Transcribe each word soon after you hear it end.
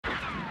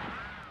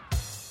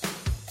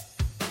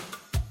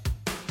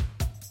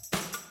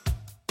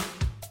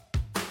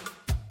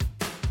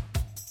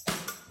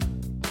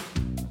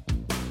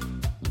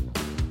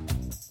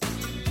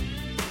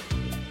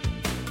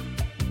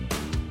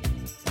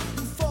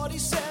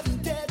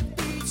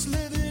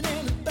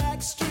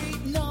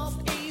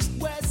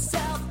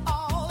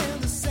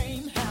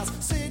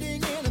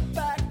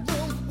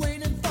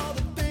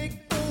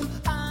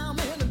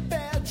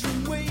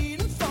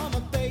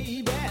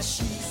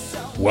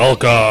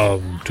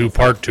Welcome to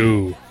part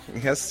 2.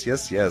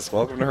 Yes.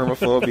 Welcome to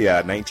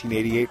Hermophobia,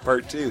 1988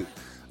 part 2.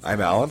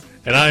 I'm Alan.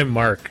 And I'm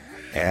Mark.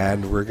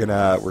 And we're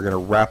gonna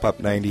wrap up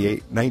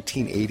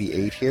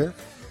 1988 here,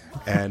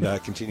 and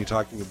continue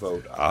talking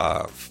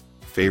about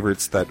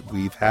favorites that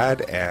we've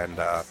had, and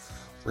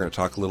we're gonna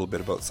talk a little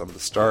bit about some of the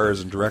stars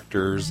and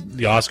directors,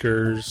 The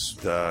Oscars,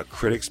 the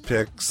critics'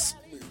 picks.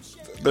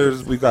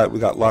 We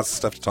got lots of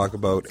stuff to talk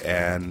about,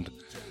 and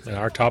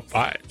our top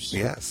 5s.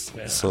 Yes.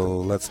 Yeah. So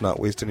let's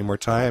not waste any more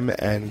time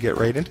and get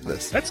right into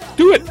this. Let's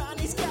do it.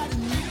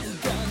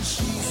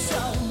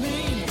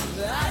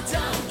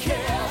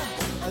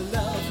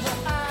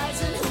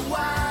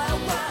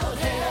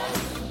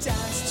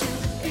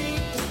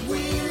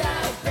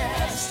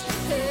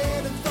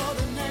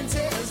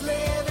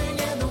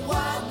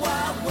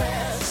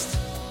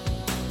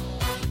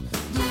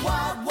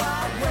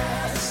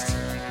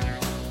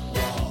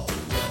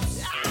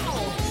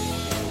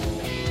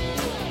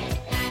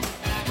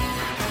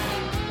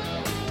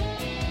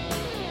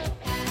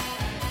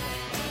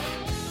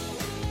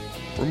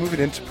 We're moving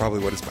into probably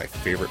what is my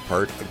favorite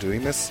part of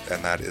doing this,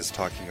 and that is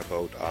talking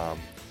about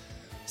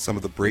some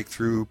of the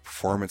breakthrough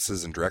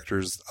performances and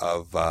directors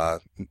of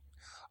the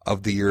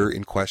year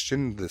in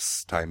question,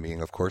 this time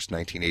being, of course,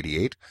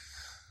 1988.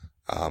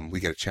 We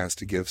get a chance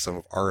to give some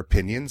of our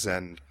opinions,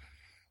 and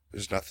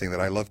there's nothing that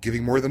I love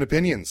giving more than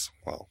opinions.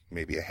 Well,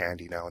 maybe a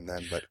handy now and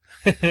then, but...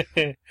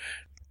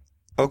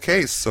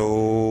 Okay,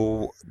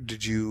 so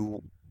did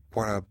you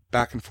want to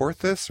back and forth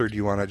this, or do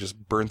you want to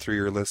just burn through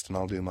your list and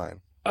I'll do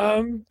mine?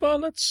 Well,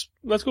 let's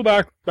go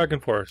back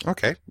and forth.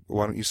 Okay,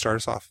 why don't you start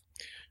us off?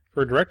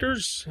 For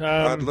directors,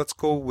 let's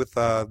go with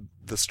the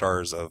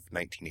stars of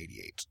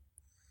 1988.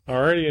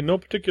 Alrighty, in no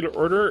particular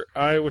order,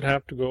 I would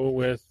have to go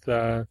with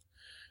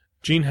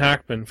Gene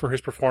Hackman for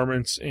his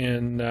performance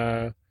in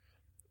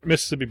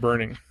Mississippi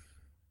Burning.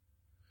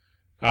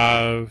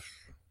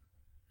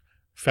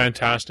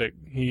 Fantastic.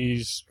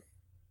 He's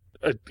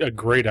a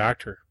great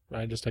actor.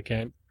 I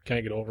can't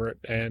get over it.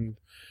 And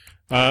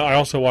I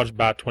also watched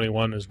Bat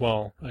 21 as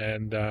well,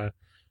 and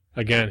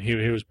again, he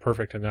was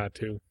perfect in that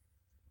too.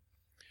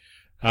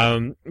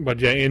 But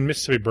yeah, in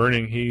Mississippi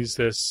Burning, he's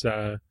this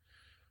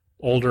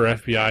older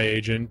FBI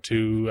agent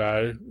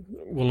to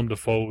Willem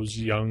Dafoe's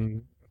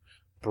young,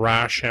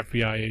 brash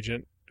FBI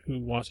agent who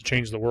wants to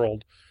change the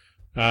world.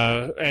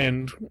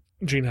 And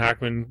Gene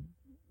Hackman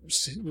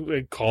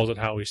calls it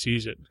how he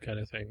sees it, kind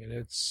of thing,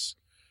 and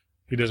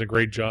he does a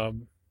great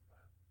job.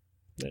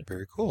 Yeah.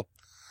 Very cool.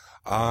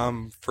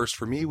 First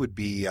for me would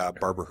be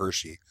Barbara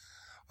Hershey.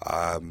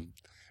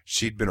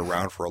 She'd been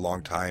around for a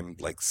long time,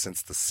 like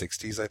since the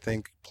 60s, I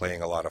think,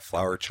 playing a lot of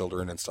flower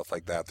children and stuff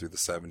like that through the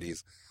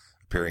 70s,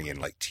 appearing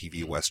in like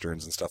TV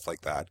westerns and stuff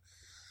like that.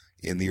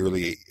 In the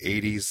early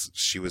 80s,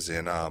 she was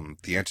in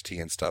The Entity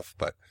and stuff,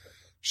 but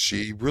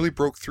she really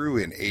broke through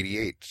in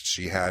 88.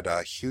 She had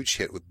a huge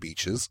hit with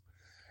Beaches,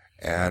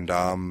 and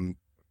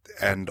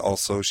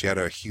also she had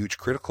a huge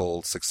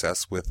critical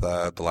success with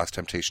The Last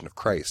Temptation of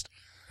Christ.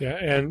 Yeah,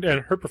 and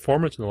her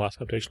performance in The Last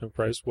Temptation of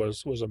Christ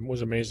was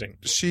amazing.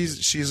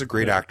 She's a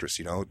great actress,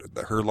 you know.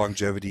 Her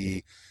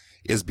longevity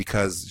is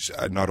because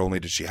not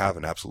only did she have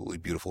an absolutely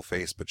beautiful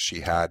face, but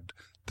she had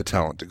the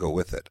talent to go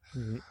with it.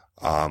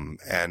 Mm-hmm.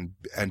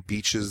 And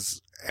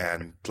Beaches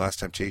and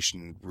Last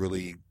Temptation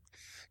really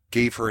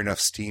gave her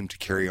enough steam to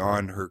carry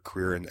on her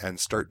career and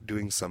start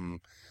doing some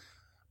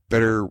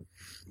better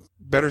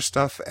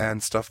stuff,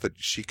 and stuff that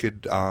she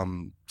could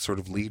sort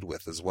of lead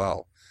with as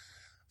well.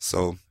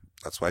 So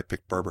that's why I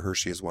picked Barbara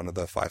Hershey as one of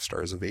the 5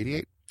 stars of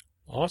 88.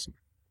 Awesome.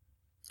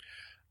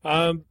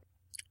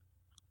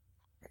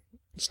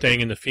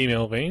 Staying in the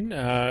female vein,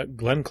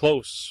 Glenn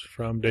Close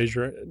from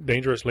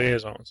Dangerous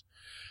Liaisons.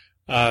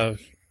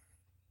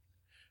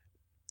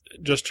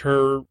 Just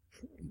her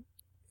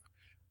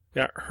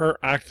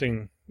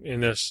acting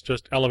in this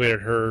just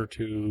elevated her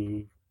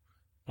to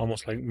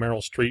almost like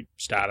Meryl Streep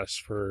status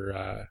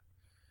for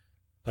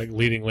like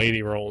leading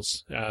lady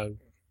roles.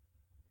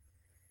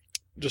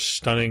 Just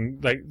stunning.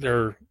 Like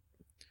they're,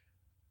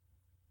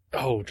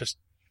 it's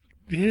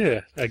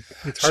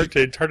hard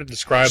to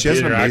describe. She has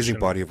an amazing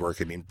body of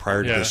work. I mean,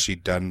 prior to this,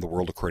 she'd done The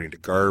World According to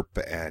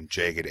Garp and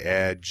Jagged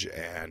Edge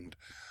and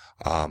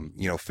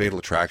Fatal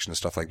Attraction and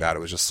stuff like that. It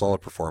was just solid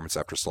performance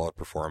after solid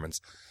performance.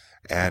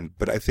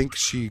 But I think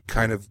she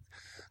kind of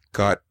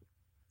got,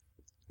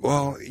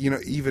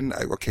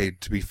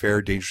 to be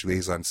fair, Dangerous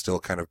Liaison still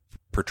kind of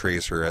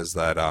portrays her as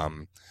that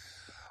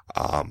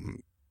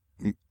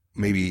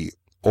maybe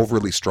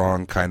overly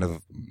strong, kind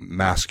of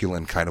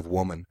masculine kind of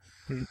woman,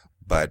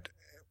 but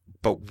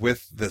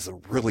with this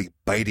really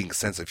biting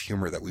sense of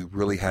humor that we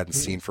really hadn't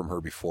seen from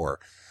her before.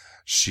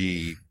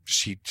 She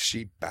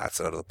bats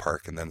it out of the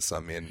park, and then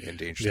some in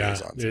Dangerous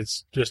Liaisons.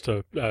 It's just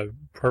a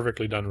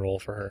perfectly done role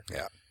for her.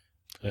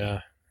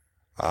 Yeah.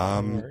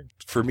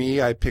 For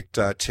me, I picked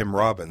Tim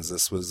Robbins.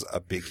 This was a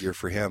big year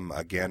for him.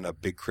 Again, a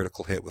big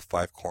critical hit with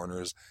Five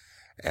Corners,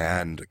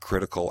 and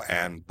critical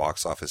and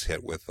box office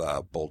hit with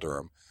Bull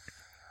Durham.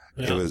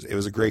 Yeah. It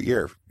was a great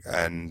year,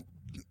 and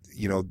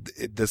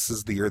this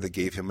is the year that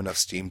gave him enough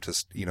steam to,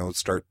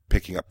 start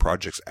picking up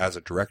projects as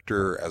a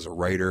director, as a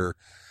writer,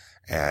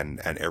 and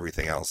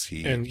everything else.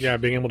 Being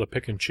able to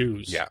pick and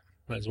choose. Yeah.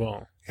 As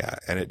well. Yeah,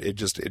 and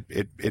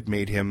it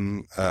made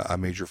him a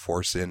major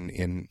force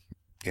in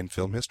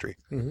film history.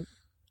 Mm-hmm.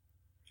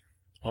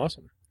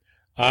 Awesome.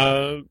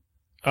 I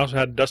also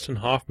had Dustin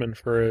Hoffman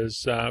for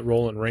his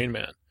role in Rain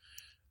Man.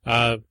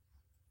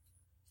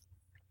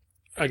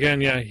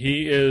 Again,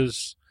 he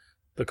is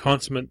the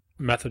consummate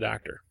method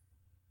actor.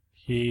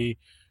 He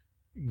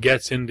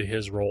gets into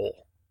his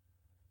role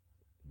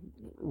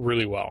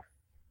really well.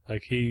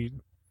 Like he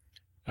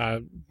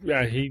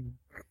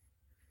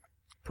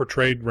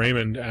portrayed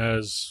Raymond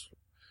as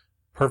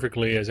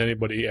perfectly as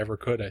anybody ever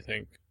could, I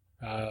think.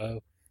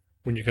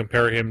 When you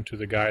compare him to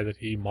the guy that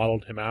he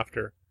modeled him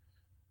after.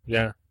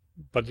 Yeah.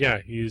 But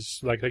he's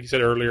like you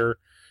said earlier,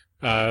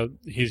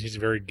 he's a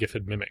very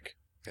gifted mimic.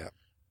 Yeah.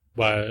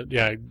 But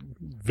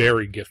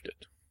very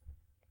gifted.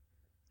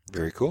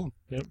 Very cool.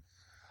 Yep.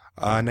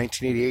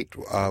 1988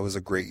 was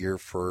a great year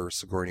for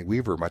Sigourney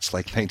Weaver, much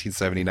like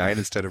 1979.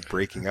 Instead of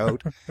breaking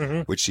out,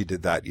 which she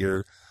did that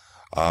year,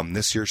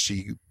 this year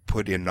she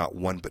put in not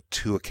one but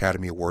 2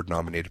 Academy Award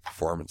nominated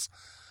performances.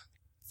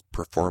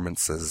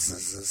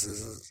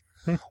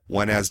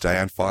 One as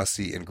Diane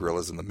Fossey in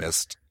Gorillas in the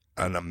Mist,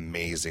 an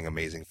amazing,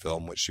 amazing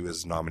film, which she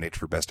was nominated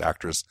for Best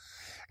Actress,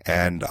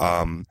 and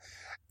a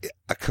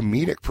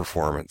comedic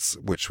performance,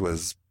 which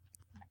was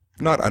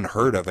not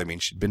unheard of. I mean,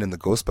 she'd been in the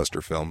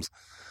Ghostbuster films,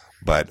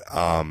 but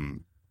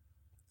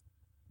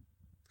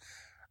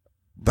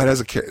as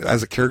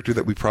a character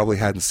that we probably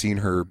hadn't seen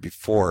her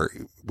before,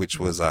 which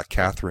was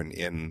Catherine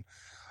in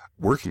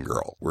Working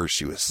Girl, where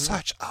she was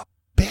such a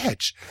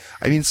bitch.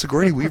 I mean,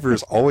 Sigourney Weaver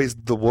is always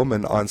the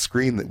woman on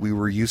screen that we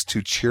were used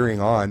to cheering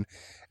on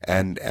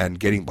and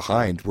getting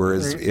behind,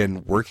 whereas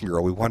in Working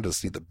Girl we wanted to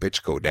see the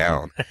bitch go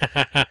down.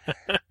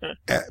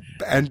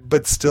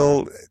 But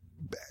still,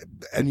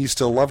 and you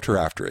still loved her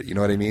after it. You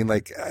know what I mean?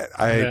 Like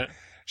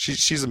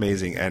she's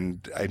amazing,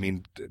 and I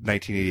mean,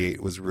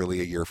 1988 was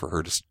really a year for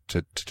her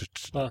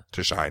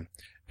to shine.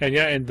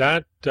 And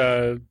that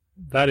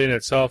in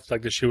itself,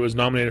 like that she was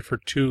nominated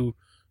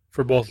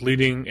for both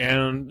leading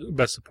and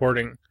best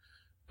supporting,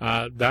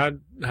 that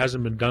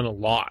hasn't been done a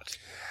lot.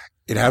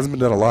 It hasn't been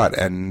done a lot,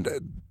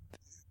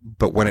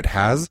 but when it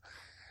has,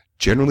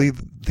 generally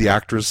the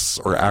actress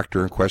or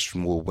actor in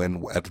question will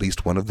win at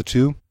least one of the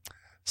 2.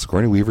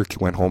 Sigourney Weaver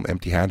went home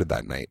empty-handed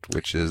that night,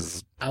 which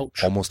is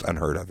almost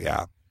unheard of.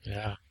 Yeah.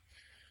 Yeah.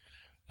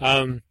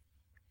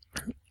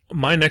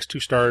 My next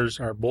 2 stars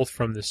are both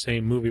from the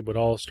same movie, but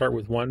I'll start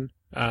with one.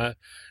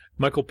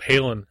 Michael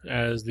Palin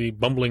as the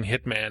bumbling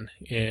hitman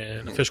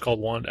in A Fish Called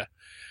Wanda.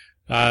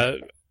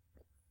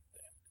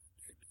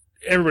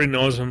 Everybody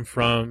knows him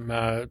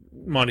from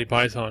Monty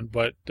Python,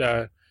 but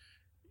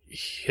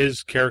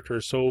his character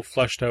is so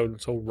fleshed out and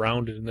so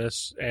rounded in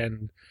this,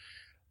 and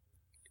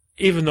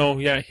even though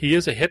he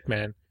is a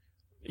hitman,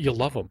 you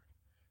love him,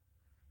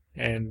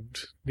 and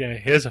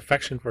his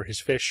affection for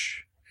his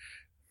fish,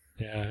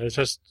 it's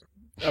just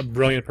a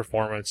brilliant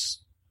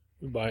performance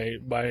by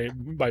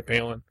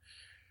Palin.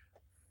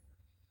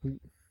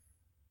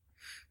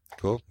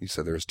 Cool. You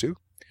said there was 2?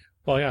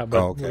 Well,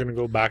 but we're going to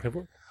go back and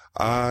forth.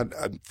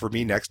 For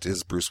me, next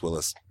is Bruce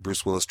Willis.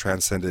 Bruce Willis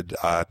transcended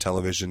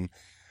television,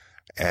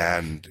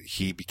 and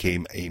he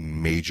became a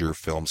major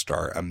film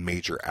star, a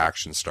major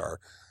action star.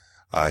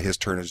 His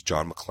turn as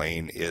John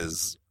McClane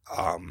is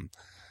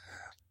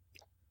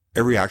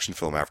every action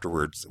film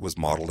afterwards was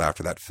modeled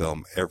after that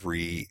film.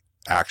 Every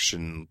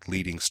action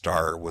leading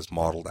star was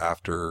modeled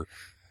after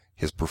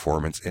his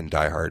performance in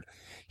Die Hard.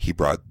 He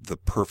brought the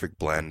perfect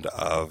blend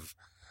of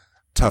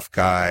tough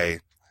guy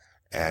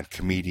and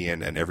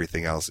comedian and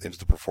everything else into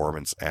the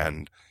performance,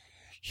 and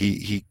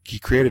he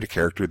created a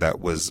character that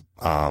was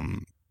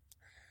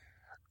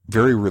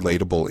very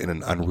relatable in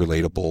an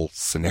unrelatable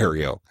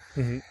scenario.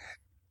 Mm-hmm.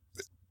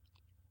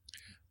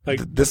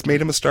 This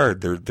made him a star.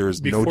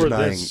 There's no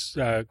denying. This,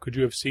 could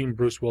you have seen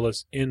Bruce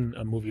Willis in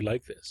a movie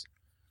like this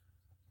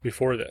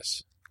before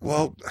this?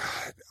 Well,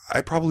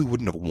 I probably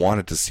wouldn't have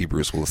wanted to see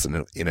Bruce Willis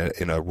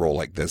in a role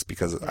like this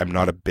because I'm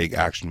not a big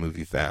action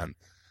movie fan.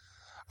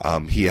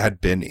 He had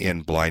been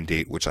in Blind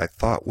Date, which I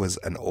thought was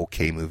an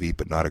okay movie,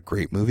 but not a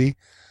great movie.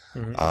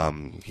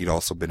 Mm-hmm. He'd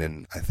also been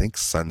in, I think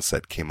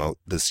Sunset came out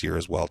this year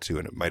as well too,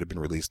 and it might have been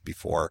released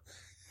before.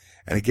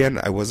 And again,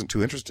 I wasn't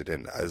too interested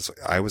in.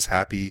 I was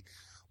happy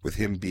with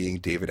him being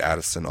David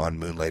Addison on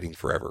Moonlighting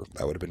Forever.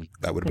 That would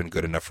have been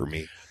good enough for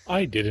me.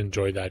 I did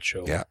enjoy that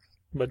show. Yeah,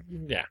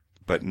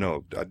 but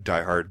no,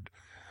 Die Hard.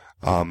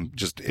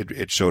 Just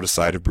it showed a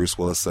side of Bruce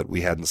Willis that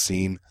we hadn't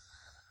seen,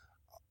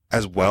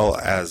 as well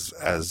as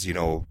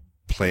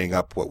playing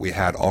up what we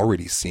had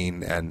already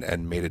seen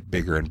and made it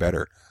bigger and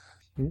better.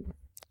 Mm-hmm.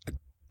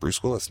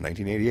 Bruce Willis,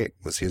 1988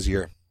 was his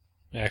year.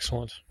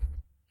 Excellent.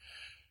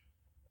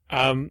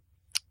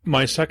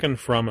 My second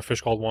from A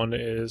Fish Called Wanda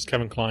is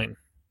Kevin Kline.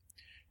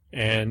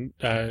 And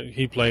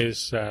he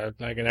plays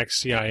like an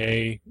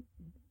ex-CIA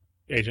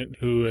agent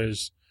who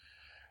is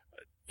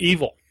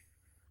evil.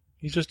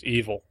 He's just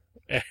evil.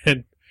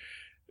 and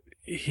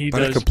he But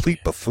does a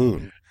complete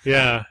buffoon.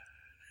 yeah.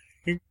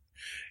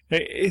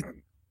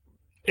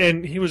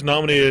 And he was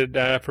nominated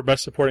for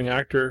Best Supporting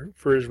Actor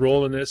for his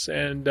role in this,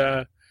 and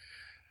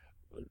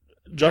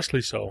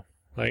justly so.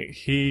 Like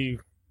he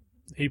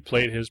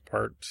played his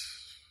part,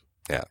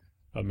 Yeah,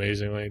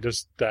 amazingly.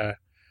 Just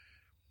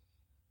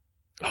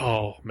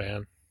oh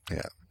man,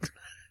 yeah.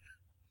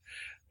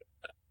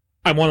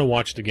 I want to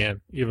watch it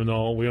again, even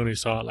though we only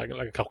saw it like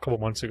a couple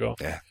months ago.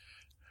 Yeah.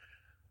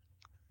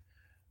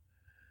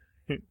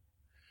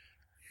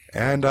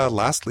 And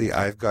lastly,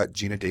 I've got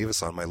Gina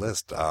Davis on my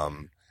list.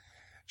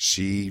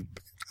 She,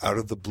 out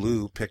of the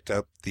blue, picked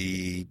up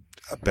the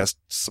Best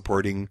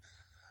Supporting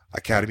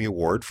Academy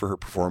Award for her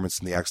performance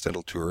in The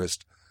Accidental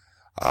Tourist.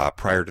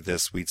 Prior to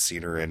this, we'd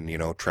seen her in,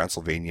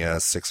 Transylvania,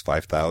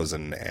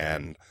 5000,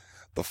 and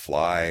The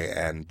Fly,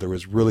 and there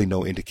was really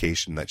no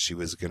indication that she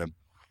was going to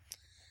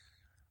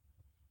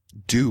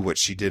do what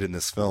she did in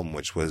this film,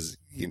 which was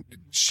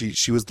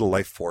she was the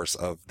life force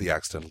of The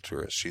Accidental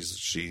Tourist.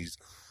 She's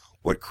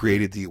what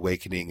created The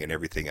Awakening and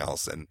everything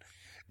else, and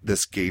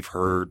this gave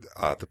her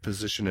the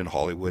position in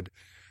Hollywood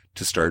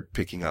to start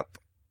picking up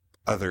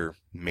other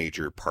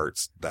major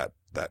parts that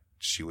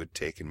she would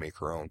take and make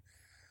her own.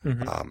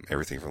 Mm-hmm.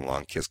 Everything from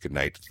Long Kiss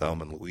Goodnight to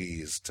Thelma and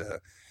Louise to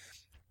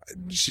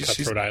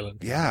Cutthroat Island.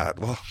 Yeah,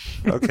 well,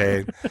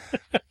 okay.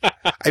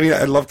 I mean,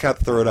 I love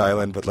Cutthroat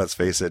Island, but let's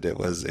face it, it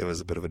was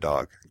a bit of a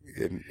dog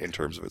in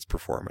terms of its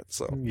performance.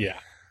 So yeah,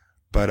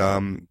 but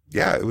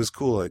yeah, it was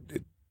cool. I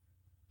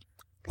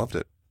loved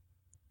it,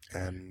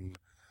 and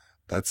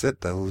that's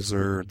it. Those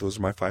are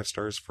my 5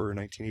 stars for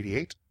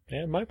 1988.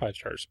 And my 5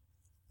 stars.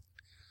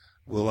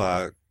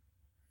 We'll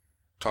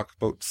talk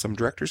about some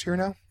directors here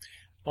now.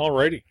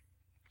 Alrighty.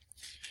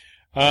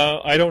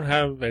 I don't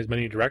have as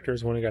many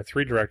directors. I've only got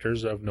 3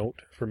 directors of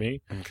note for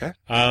me. Okay.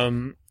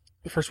 The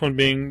first one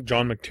being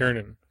John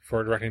McTiernan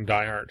for directing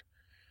Die Hard.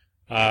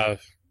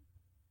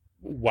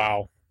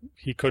 Wow.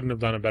 He couldn't have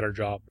done a better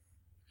job.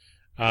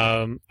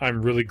 I'm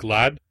really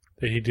glad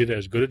that he did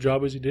as good a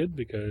job as he did,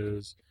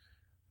 because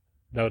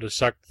that would have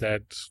sucked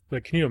that...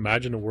 Like, can you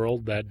imagine a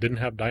world that didn't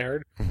have Die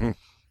Hard? Mm-hmm.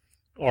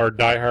 Or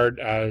Die Hard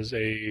as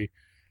a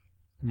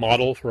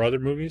model for other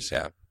movies?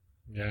 Yeah.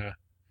 Yeah.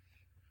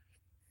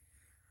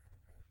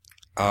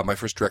 My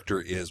first director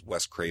is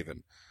Wes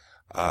Craven.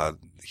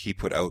 He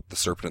put out The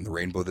Serpent and the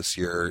Rainbow this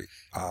year.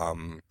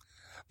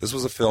 This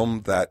was a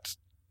film that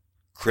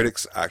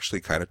critics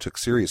actually kind of took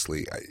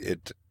seriously.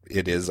 It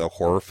is a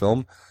horror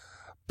film,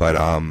 but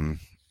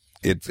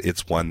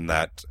it's one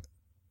that,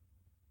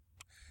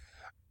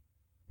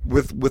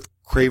 with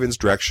Craven's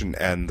direction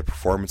and the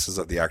performances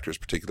of the actors,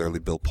 particularly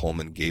Bill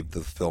Pullman, gave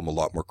the film a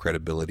lot more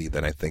credibility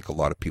than I think a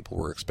lot of people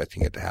were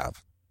expecting it to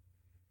have.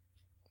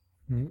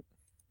 Mm-hmm.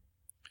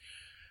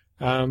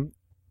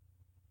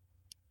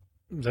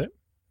 Is that it?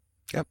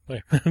 Yep.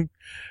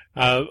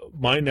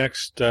 My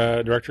next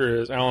director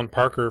is Alan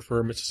Parker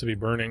for Mississippi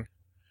Burning.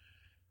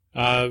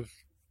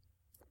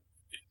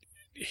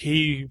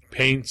 He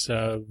paints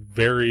a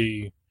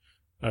very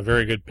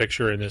good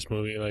picture in this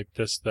movie. Like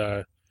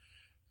the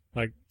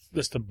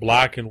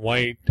black and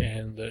white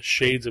and the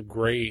shades of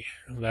gray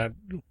that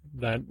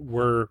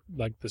were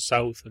like the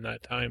South in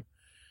that time,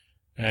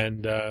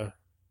 and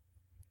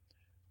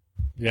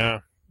yeah,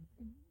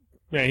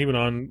 he went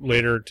on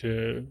later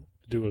to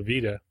do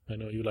Evita. I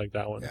know you like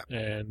that one. Yeah.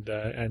 And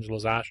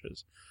Angela's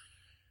Ashes.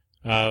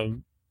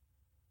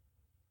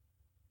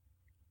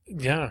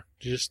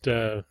 Just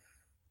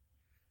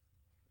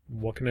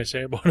what can I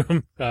say about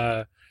him?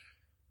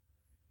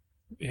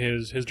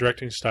 His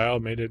directing style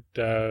made it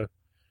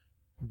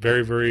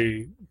very,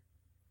 very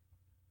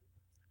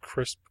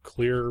crisp,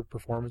 clear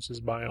performances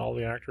by all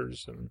the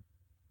actors, and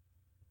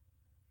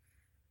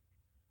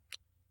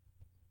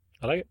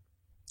I like it.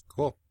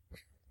 Cool.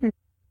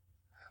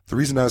 The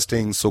reason I was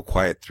staying so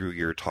quiet through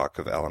your talk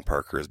of Alan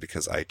Parker is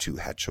because I too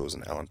had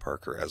chosen Alan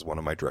Parker as one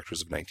of my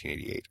directors of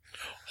 1988.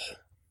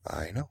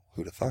 I know,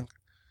 who'd have thunk?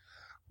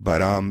 But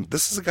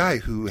this is a guy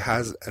who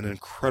has an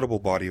incredible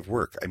body of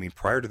work. I mean,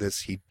 prior to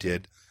this, he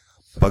did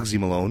Bugsy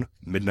Malone,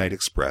 Midnight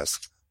Express,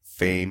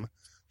 Fame,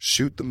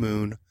 Shoot the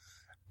Moon,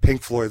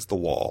 Pink Floyd's The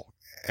Wall,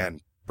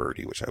 and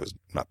Birdie, which I was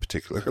not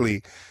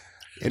particularly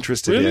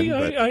interested in.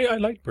 Really? But I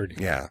like Birdie.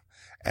 yeah.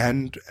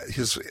 And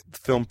his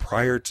film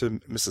prior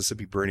to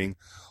Mississippi Burning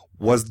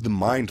was the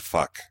mind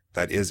fuck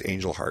that is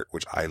Angel Heart,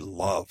 which I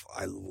love.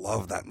 I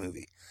love that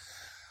movie.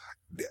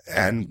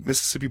 And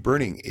Mississippi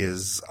Burning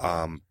is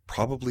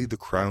probably the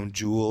crown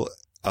jewel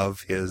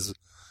of his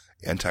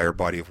entire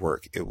body of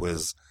work. It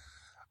was,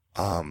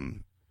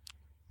 I'm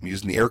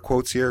using the air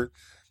quotes here,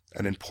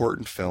 an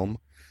important film.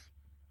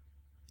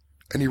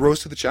 And he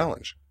rose to the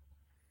challenge.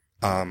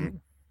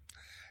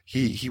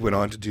 He went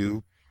on to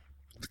do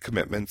The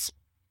Commitments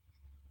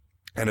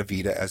and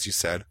Evita, as you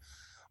said,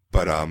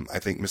 but I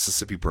think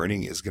Mississippi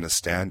Burning is going to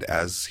stand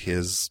as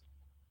his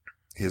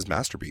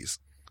masterpiece.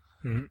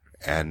 Mm-hmm.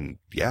 And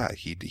yeah,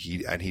 he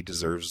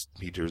deserves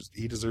the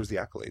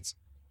accolades.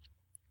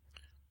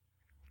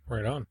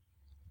 Right on.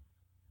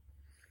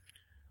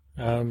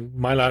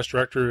 My last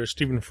director is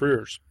Stephen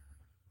Frears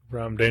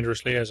from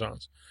Dangerous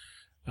Liaisons.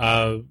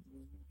 Uh,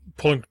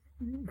 pulling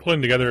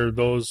together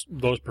those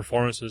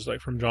performances,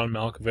 like from John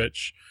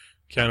Malkovich,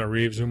 Keanu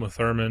Reeves, Uma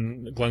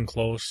Thurman, Glenn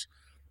Close,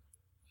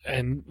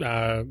 and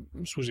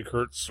Swoosie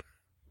Kurtz.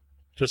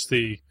 Just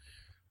the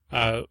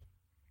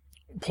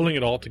pulling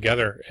it all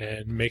together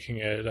and making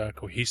it a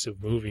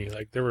cohesive movie.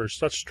 Like, there were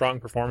such strong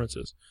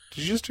performances.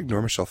 Did you just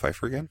ignore Michelle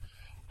Pfeiffer again?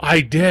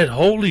 I did.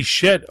 Holy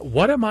shit.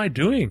 What am I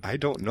doing? I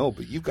don't know,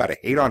 but you've got to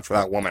hate on for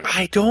that woman.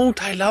 I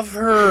don't. I love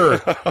her.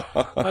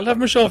 I love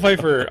Michelle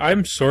Pfeiffer.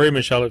 I'm sorry,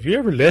 Michelle. If you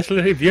ever listen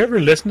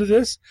to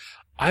this,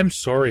 I'm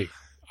sorry.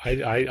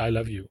 I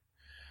love you.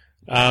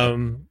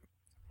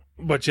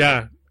 But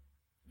yeah.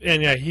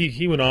 And yeah,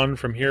 he went on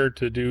from here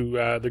to do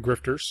The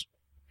Grifters.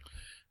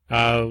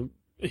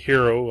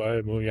 Hero,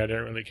 a movie I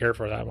didn't really care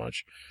for that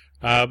much.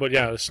 But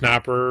yeah, The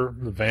Snapper,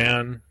 The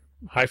Van,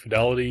 High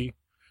Fidelity,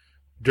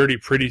 Dirty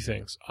Pretty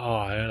Things.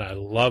 Oh, and I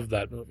loved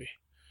that movie.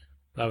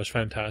 That was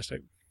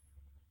fantastic.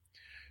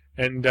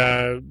 And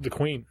The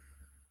Queen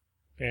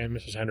and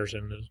Mrs.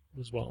 Henderson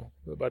as well.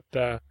 But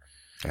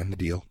and The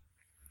Deal.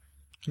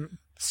 The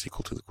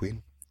sequel to The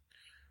Queen.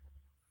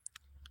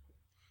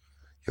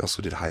 You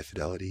also did High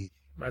Fidelity.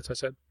 As I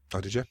said.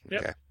 Oh, did you?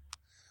 Yep. Okay.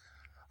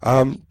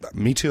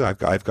 Me too.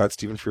 I've got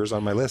Stephen Frears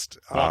on my list.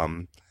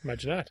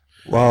 Imagine that.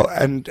 Well,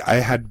 and I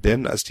had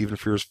been a Stephen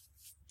Frears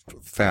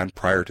fan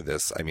prior to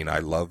this. I mean, I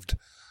loved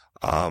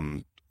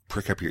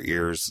Prick Up Your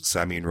Ears,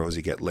 Sammy and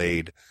Rosie Get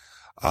Laid,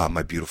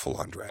 My Beautiful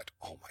Laundrette.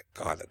 Oh my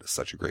God, that is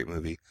such a great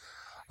movie.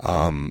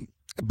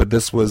 But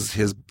this was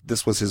his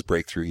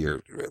breakthrough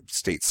year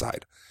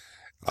stateside.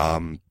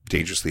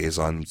 Dangerous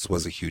Liaisons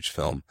was a huge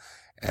film,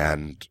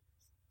 and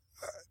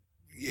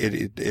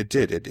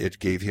it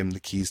gave him the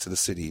keys to the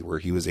city, where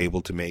he was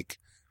able to make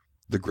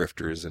The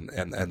Grifters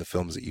and the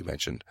films that you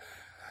mentioned.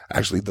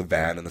 Actually, The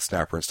Van and The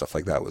Snapper and stuff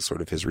like that was sort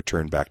of his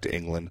return back to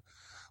England.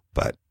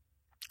 But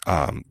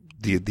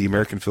the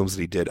American films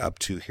that he did up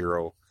to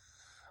Hero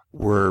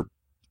were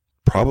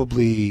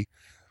probably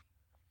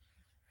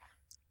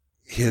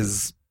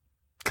his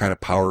kind of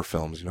power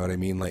films, you know what I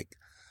mean? Like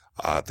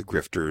The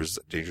Grifters,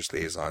 Dangerous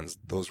Liaisons,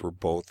 those were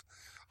both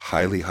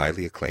highly,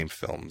 highly acclaimed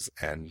films.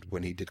 And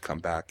when he did come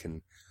back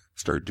and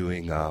start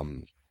doing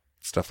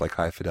stuff like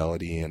High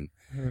Fidelity and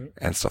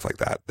stuff like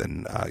that,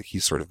 then he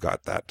sort of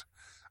got that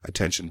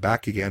attention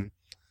back again.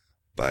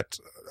 But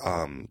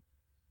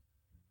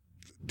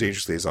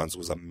Dangerous Liaisons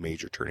was a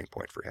major turning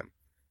point for him.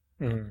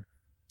 Mm-hmm.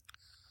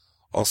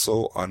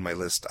 Also on my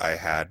list, I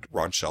had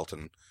Ron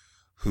Shelton,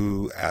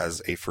 who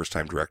as a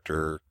first-time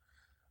director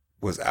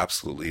was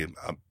absolutely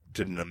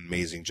did an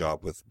amazing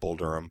job with Bull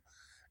Durham,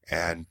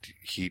 and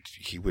he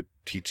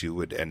too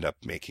would end up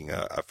making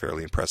a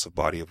fairly impressive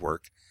body of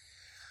work.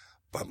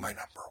 But my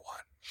number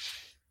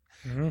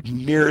one,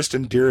 nearest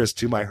and dearest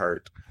to my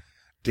heart,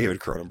 David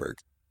Cronenberg.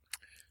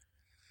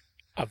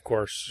 Of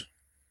course.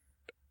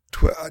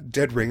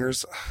 Dead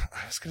Ringers.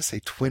 I was going to say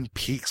Twin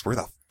Peaks. Where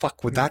the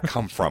fuck would that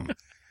come from?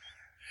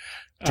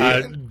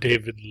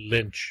 David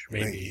Lynch,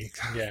 maybe.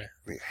 Yeah.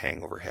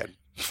 Hangover head.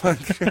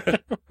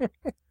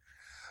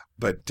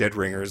 But Dead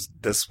Ringers,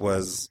 this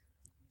was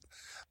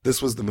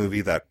the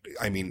movie that,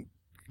 I mean,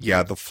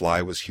 yeah, The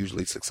Fly was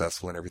hugely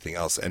successful and everything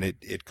else, and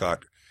it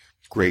got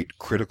great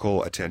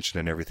critical attention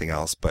and everything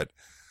else, but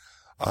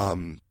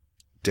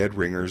Dead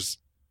Ringers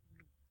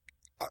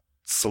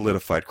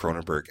solidified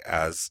Cronenberg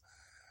as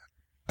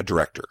a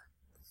director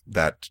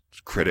that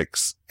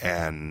critics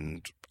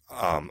and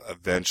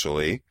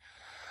eventually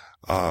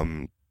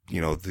those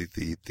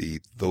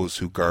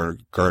who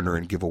garner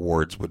and give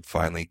awards would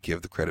finally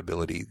give the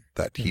credibility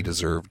that he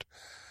deserved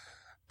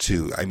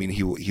to. I mean,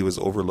 he was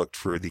overlooked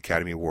for the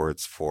Academy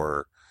Awards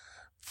for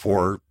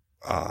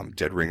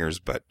Dead Ringers,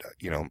 but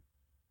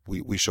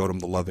we showed him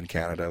the love in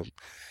Canada,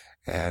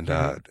 and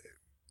I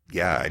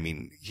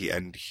mean,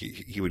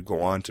 he would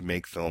go on to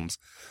make films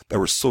that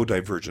were so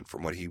divergent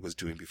from what he was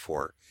doing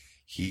before.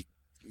 He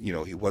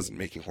wasn't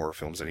making horror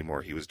films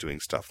anymore. He was doing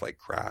stuff like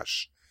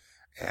Crash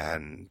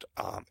and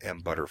M.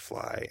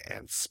 Butterfly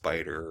and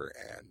Spider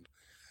and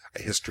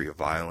A History of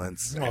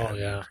Violence. Oh, and,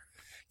 yeah.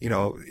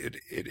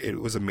 It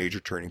was a major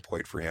turning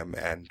point for him,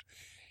 and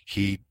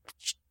he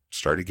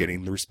started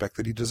getting the respect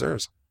that he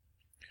deserves.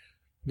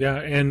 Yeah,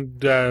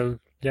 and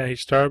he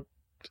stopped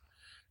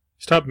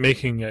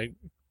making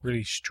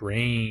really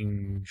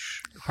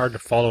strange, hard to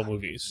follow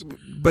movies.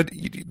 But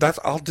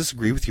I'll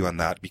disagree with you on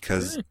that,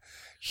 because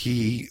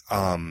he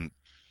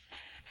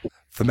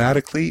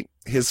thematically,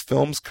 his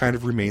films kind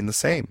of remain the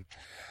same.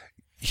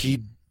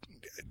 He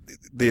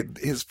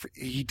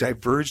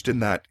diverged in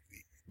that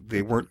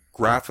they weren't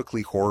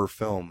graphically horror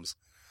films,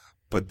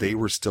 but they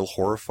were still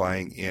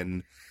horrifying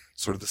in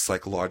sort of the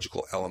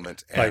psychological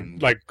element,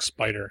 and like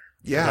Spider.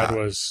 Yeah, that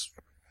was,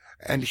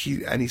 and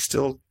he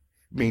still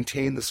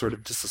maintained the sort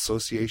of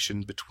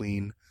disassociation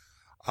between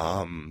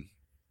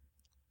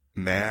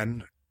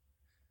man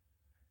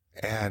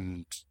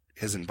and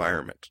his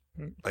environment,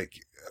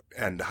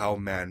 and how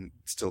man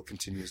still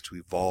continues to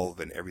evolve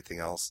and everything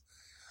else.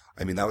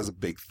 I mean, that was a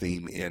big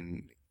theme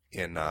in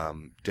in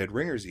Dead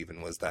Ringers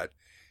even was that,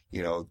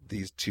 you know,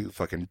 these two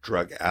fucking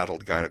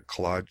drug-addled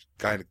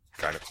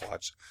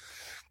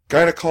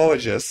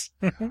gynecologists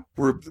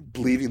were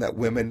believing that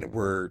women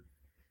were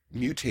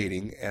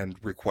mutating and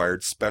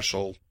required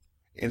special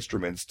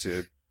instruments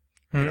to,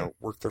 you know,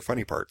 work their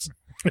funny parts.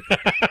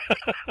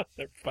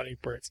 Their funny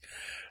parts.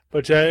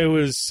 But it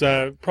was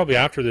probably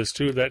after this,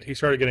 too, that he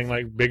started getting,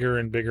 like, bigger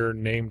and bigger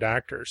named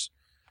actors.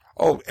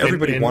 Oh,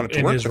 everybody wanted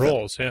to work with him. In his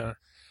roles, yeah.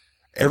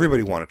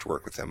 Everybody wanted to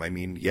work with him. I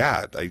mean,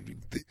 yeah. I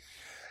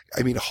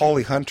mean,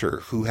 Holly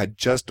Hunter, who had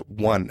just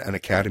won an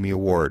Academy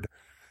Award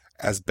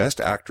as Best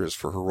Actress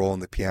for her role in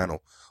The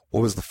Piano,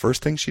 what was the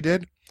first thing she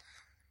did?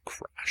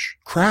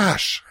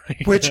 Crash.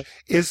 Which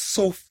is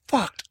so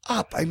fucked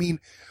up. I mean...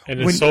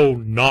 And it's so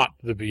not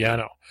The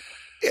Piano.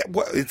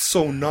 It's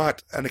so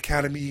not an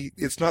Academy...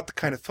 It's not the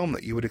kind of film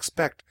that you would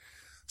expect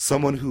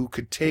someone who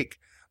could take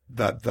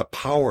the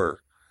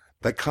power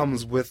that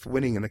comes with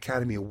winning an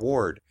Academy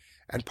Award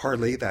and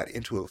parlay that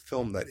into a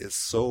film that is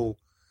so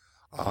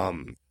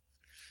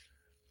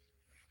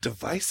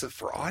divisive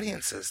for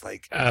audiences.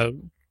 Like,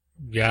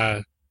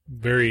 yeah,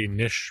 very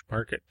niche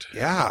market.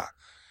 Yeah.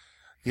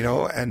 You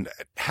know, and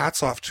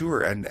hats off to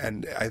her.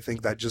 And I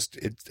think that just,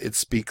 it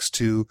speaks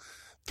to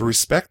the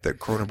respect that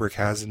Cronenberg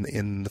has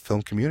in the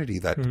film community,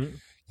 that,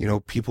 you know,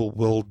 people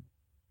will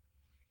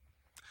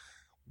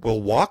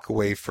walk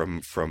away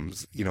from,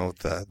 you know,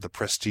 the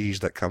prestige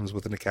that comes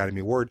with an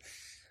Academy Award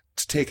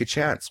to take a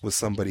chance with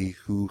somebody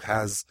who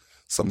has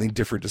something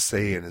different to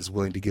say and is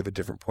willing to give a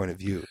different point of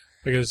view.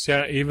 Because,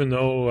 yeah, even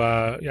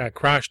though,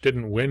 Crash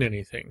didn't win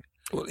anything.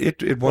 Well,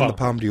 it won the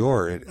Palme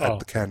d'Or at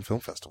the Cannes Film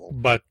Festival.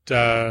 But,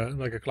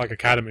 like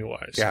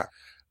Academy-wise. Yeah.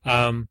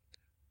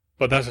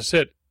 But that's just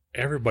it.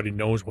 Everybody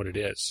knows what it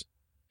is.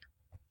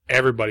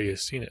 Everybody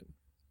has seen it.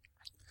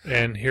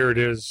 And here it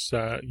is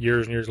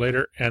years and years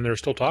later, and they're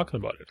still talking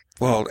about it.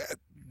 Well,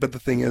 but the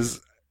thing is,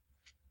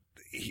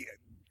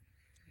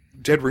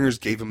 Dead Ringers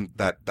gave him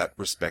that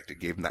respect. It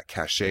gave him that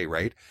cachet,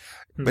 right?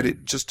 Mm-hmm. But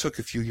it just took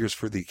a few years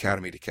for the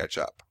Academy to catch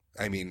up.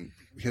 I mean,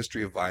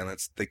 History of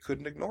Violence, they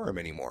couldn't ignore him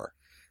anymore.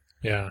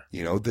 Yeah.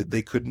 You know,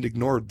 they couldn't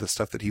ignore the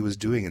stuff that he was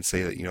doing and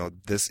say that, you know,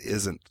 this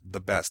isn't the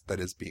best that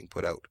is being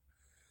put out.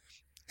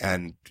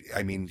 And,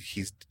 I mean,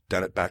 he's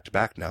done it back to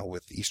back now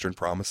with Eastern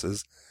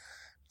Promises.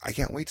 I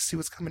can't wait to see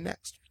what's coming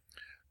next.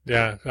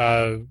 Yeah.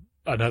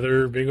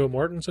 Another Viggo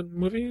Mortensen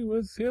movie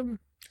with him?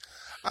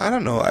 I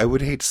don't know. I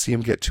would hate to see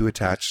him get too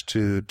attached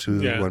to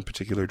one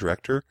particular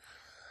director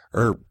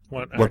or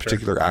one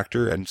particular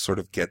actor and sort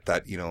of get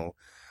that, you know,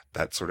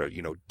 that sort of,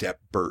 you know, Depp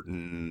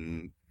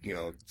Burton, you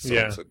know,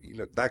 so, you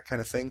know, that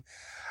kind of thing.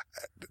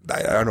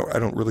 I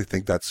don't really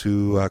think that's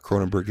who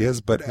Cronenberg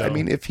is, but no. I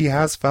mean, if he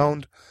has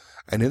found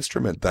an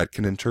instrument that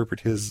can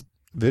interpret his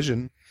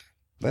vision,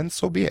 then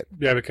so be it.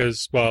 Yeah,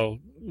 because, well,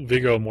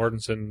 Viggo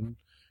Mortensen,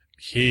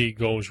 he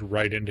goes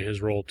right into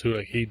his role too.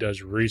 Like, he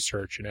does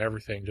research and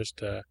everything just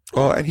to...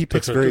 Well, and he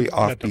picks very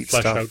offbeat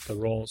stuff. Flesh out the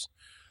roles.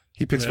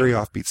 He picks very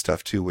offbeat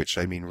stuff too, which,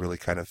 I mean, really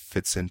kind of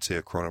fits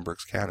into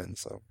Cronenberg's canon,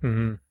 so...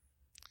 Mm-hmm.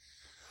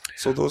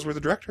 So those were the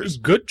directors.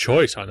 Good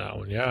choice on that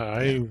one, yeah.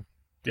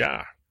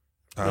 Here.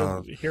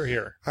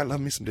 I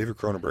love me some David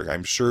Cronenberg.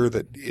 I'm sure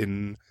that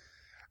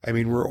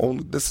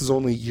this is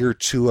only year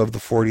 2 of the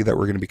 40 that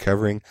we're going to be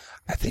covering.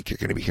 I think you're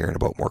going to be hearing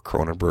about more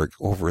Cronenberg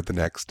over the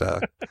next,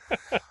 the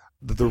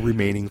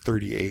remaining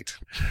 38.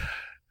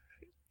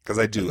 Because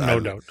I do.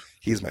 No doubt.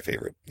 He's my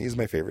favorite.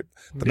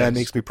 The man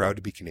makes me proud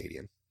to be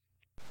Canadian.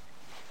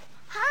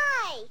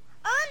 Hi,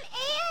 I'm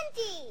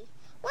Andy.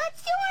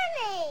 What's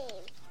your name?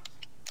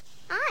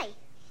 Hi,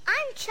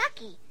 I'm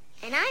Chucky,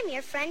 and I'm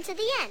your friend to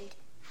the end.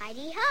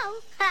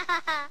 Heidi-ho.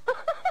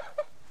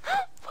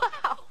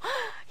 Wow,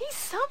 he's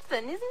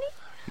something, isn't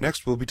he?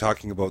 Next, we'll be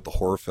talking about the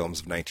horror films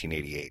of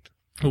 1988.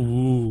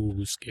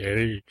 Ooh,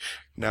 scary.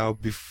 Now,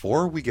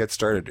 before we get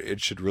started,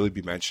 it should really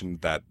be mentioned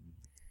that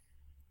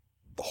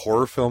the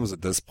horror films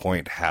at this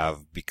point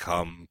have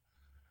become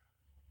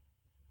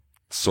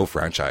so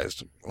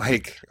franchised.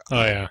 Like,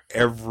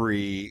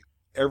 every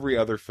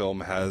other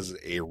film has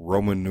a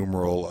Roman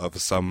numeral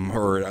of some,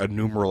 or a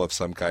numeral of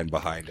some kind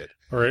behind it.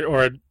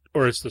 Or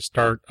it's the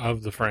start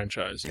of the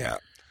franchise. Yeah.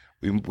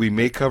 We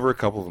may cover a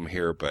couple of them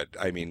here, but,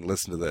 I mean,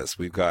 listen to this.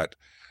 We've got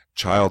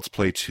Child's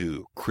Play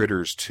 2,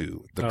 Critters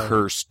 2, The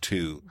Curse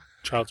 2.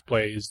 Child's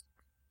Play is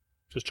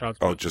just Child's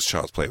Play. Oh, just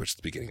Child's Play, which is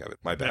the beginning of it.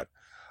 My bad.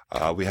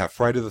 We have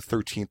Friday the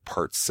 13th,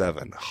 Part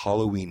 7,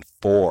 Halloween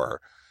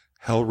 4,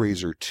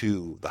 Hellraiser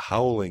 2, The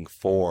Howling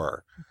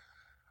 4,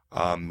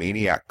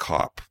 Maniac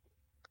Cop,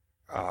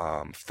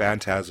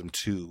 Phantasm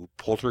 2,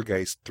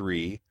 Poltergeist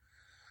 3,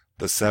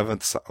 The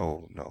Seventh...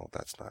 Oh, no,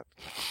 that's not...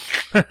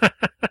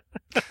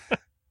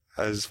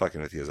 I was just fucking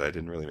with you, as I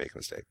didn't really make a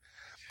mistake.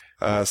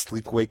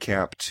 Sleepaway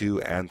Camp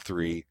 2 and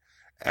 3,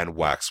 and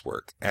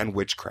Waxwork, and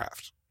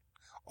Witchcraft.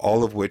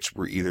 All of which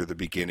were either the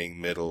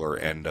beginning, middle, or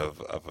end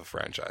of a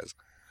franchise.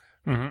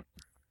 Mm-hmm.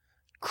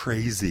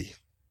 Crazy.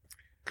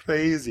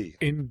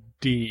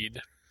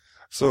 Indeed.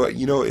 So,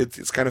 you know,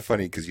 it's kind of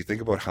funny, because you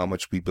think about how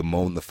much we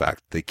bemoan the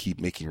fact that they keep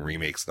making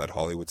remakes, that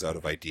Hollywood's out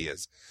of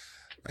ideas.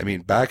 I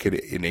mean, back in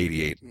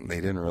 '88, they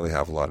didn't really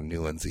have a lot of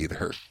new ones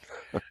either.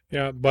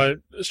 Yeah, but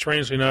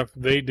strangely enough,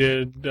 they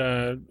did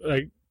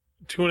like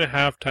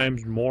 2.5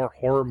 times more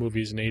horror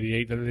movies in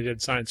 '88 than they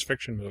did science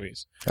fiction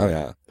movies. Oh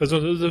yeah, There's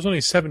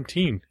only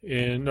 17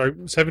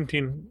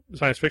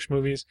 science fiction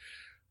movies.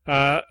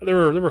 There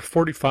were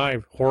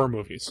 45 horror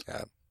movies.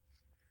 Yeah.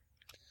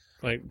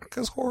 Like,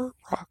 because horror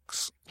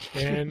rocks.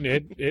 And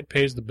it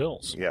pays the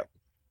bills. Yeah.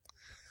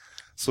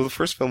 So the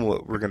first film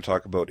we're going to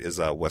talk about is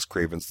Wes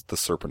Craven's The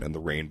Serpent and the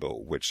Rainbow,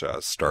 which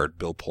starred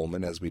Bill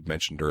Pullman, as we'd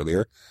mentioned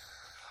earlier.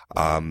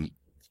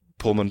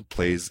 Pullman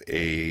plays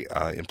a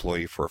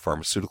employee for a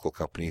pharmaceutical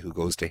company who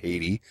goes to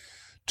Haiti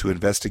to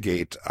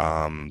investigate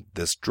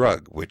this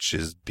drug, which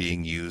is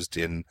being used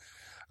in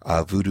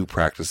voodoo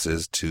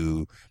practices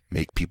to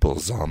make people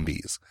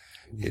zombies.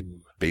 It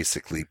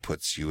basically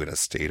puts you in a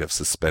state of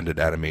suspended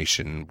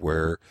animation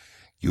where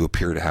you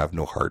appear to have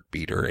no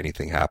heartbeat or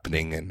anything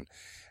happening,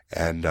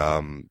 and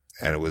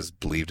it was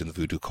believed in the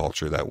voodoo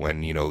culture that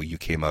when you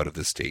came out of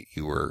this state,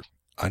 you were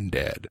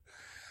undead.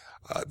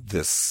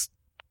 This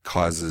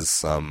causes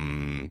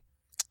some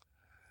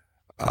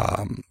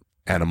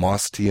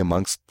animosity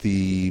amongst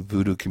the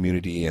voodoo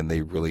community, and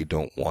they really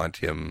don't want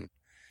him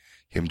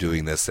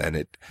doing this, and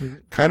it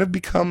kind of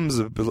becomes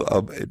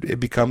it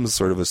becomes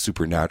sort of a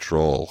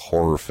supernatural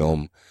horror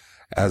film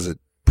as it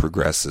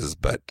progresses,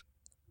 but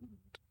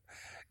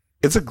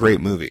it's a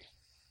great movie.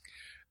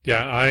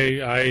 Yeah,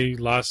 I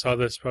last saw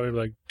this probably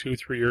like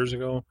 2-3 years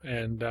ago,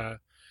 and I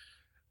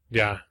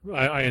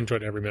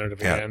enjoyed every minute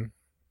of it. Yeah.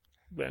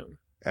 Yeah.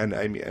 And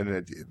I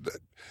mean,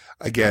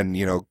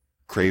 again,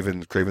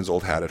 Craven's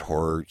old hat at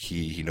horror.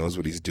 He knows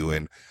what he's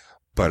doing,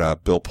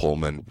 but Bill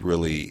Pullman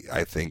really,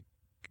 I think,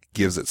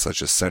 gives it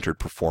such a centered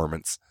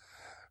performance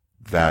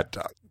that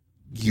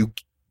you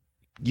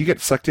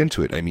get sucked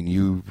into it. I mean,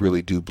 you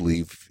really do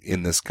believe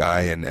in this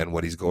guy and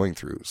what he's going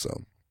through.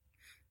 So,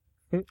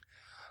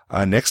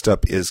 next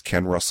up is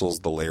Ken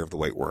Russell's The Lair of the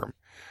White Worm.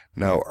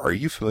 Now, are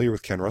you familiar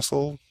with Ken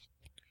Russell?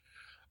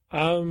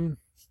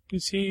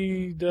 Is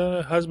he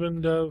the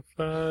husband of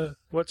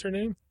what's her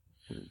name?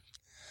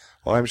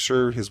 Well, I'm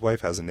sure his wife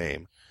has a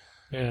name.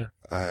 Yeah.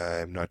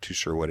 I'm not too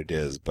sure what it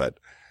is, but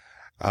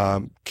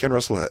Ken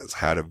Russell has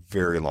had a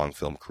very long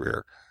film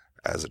career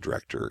as a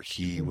director.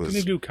 Did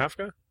he do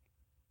Kafka?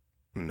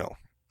 No,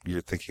 you're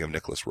thinking of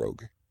Nicholas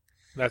Roeg.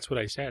 That's what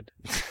I said.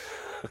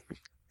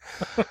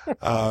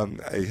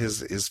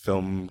 His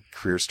film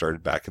career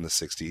started back in the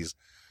 60s,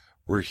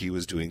 where he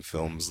was doing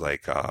films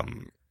like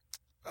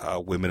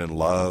Women in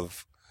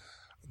Love,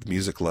 The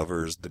Music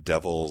Lovers, The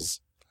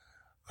Devils,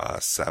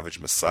 Savage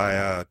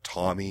Messiah,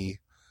 Tommy,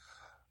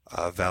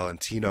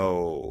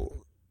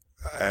 Valentino,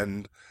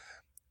 and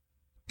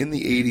in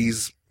the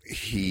 80s,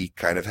 he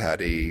kind of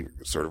had a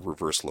sort of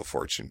reversal of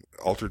fortune.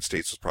 Altered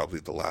States was probably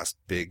the last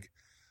big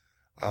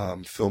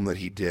film that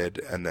he did,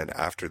 and then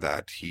after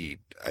that, he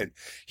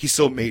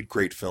still made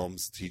great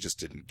films. He just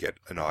didn't get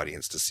an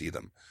audience to see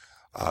them.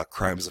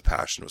 Crimes of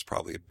Passion was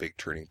probably a big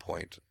turning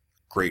point.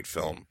 Great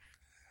film,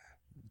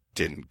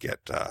 didn't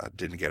get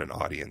an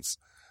audience.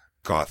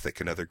 Gothic,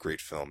 another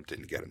great film,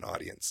 didn't get an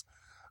audience.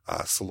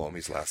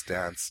 Salome's Last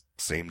Dance,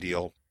 same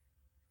deal.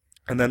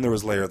 And then there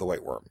was Lair of the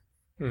White Worm,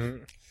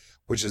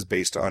 which is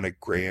based on a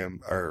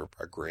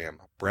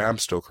Bram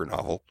Stoker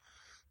novel.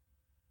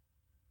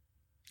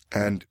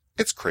 And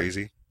it's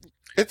crazy.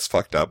 It's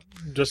fucked up.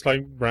 Just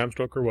like Bram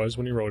Stoker was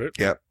when he wrote it.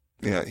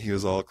 Yeah, he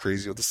was all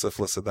crazy with the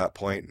syphilis at that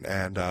point.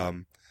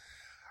 And,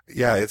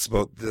 it's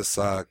about this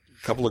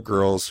couple of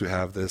girls who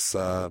have this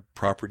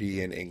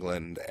property in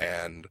England,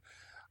 and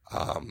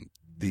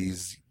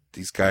these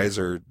guys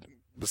are...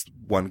 This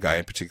one guy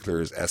in particular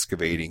is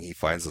excavating. He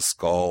finds a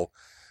skull.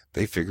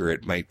 They figure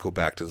it might go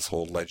back to this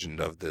whole legend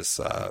of this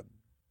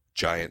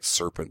giant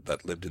serpent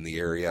that lived in the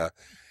area.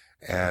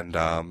 And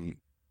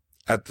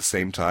at the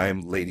same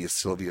time, Lady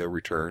Sylvia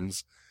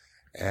returns.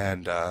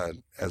 And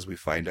as we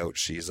find out,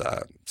 she's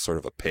sort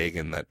of a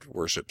pagan that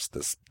worships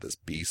this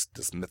beast,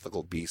 this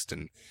mythical beast,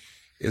 and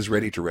is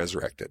ready to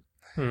resurrect it.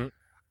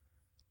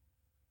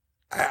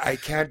 I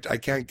can't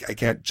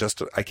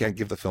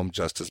give the film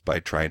justice by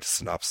trying to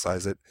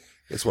synopsize it.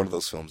 It's one of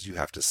those films you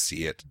have to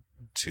see it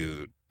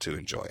to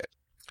enjoy it.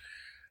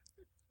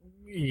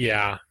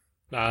 Yeah.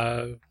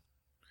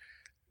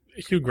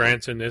 Hugh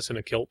Grant's in this in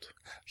a kilt.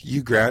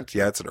 Hugh Grant,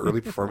 yeah, it's an early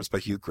performance by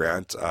Hugh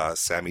Grant.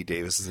 Sammy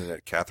Davis is in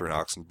it, Catherine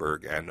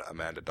Oxenberg, and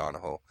Amanda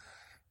Donohoe,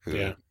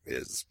 who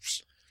is...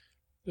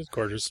 It's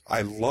gorgeous.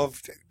 I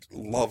love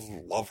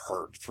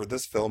her for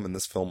this film and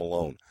this film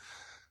alone.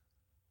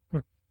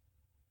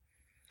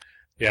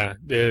 Yeah,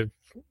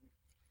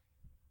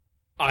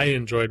 I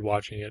enjoyed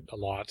watching it a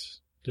lot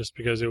just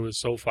because it was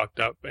so fucked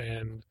up,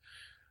 and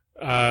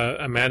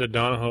Amanda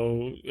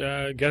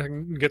Donohoe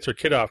gets her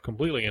kid off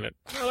completely in it.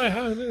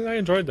 I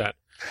enjoyed that.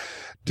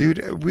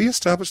 Dude, we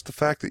established the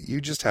fact that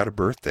you just had a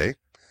birthday.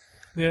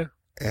 Yeah.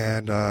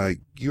 And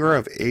you're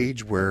of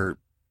age where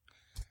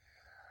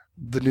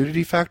the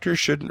nudity factor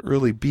shouldn't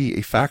really be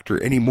a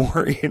factor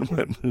anymore in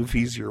what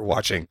movies you're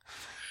watching.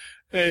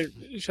 Hey,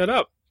 shut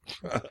up.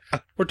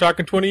 We're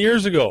talking 20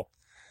 years ago.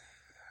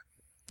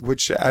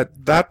 which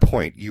at that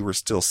point you were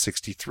still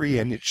 63,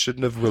 and it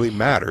shouldn't have really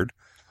mattered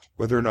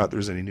whether or not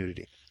there's any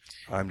nudity.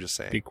 I'm just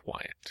saying. Be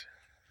quiet.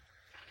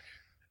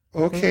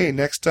 Okay,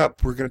 next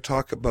up we're going to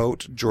talk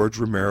about George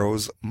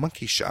Romero's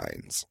Monkey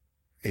Shines,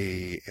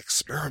 a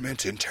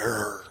experiment in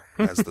terror,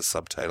 as the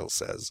subtitle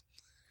says.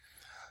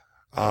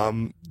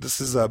 This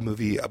is a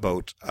movie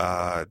about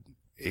a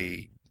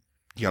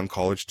young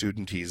college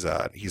student. He's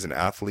an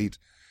athlete,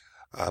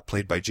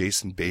 played by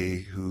Jason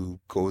Bay, who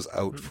goes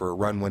out for a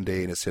run one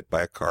day and is hit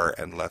by a car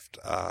and left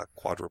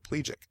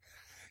quadriplegic.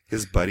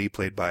 His buddy,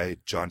 played by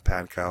John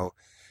Pankow,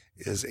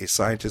 is a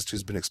scientist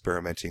who's been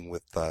experimenting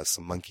with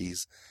some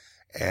monkeys,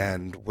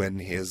 and when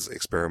his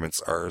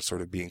experiments are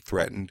sort of being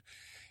threatened,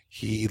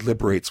 he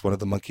liberates one of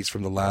the monkeys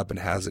from the lab and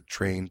has it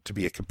trained to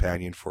be a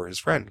companion for his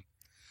friend.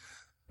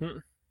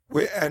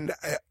 And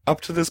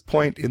up to this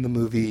point in the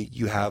movie,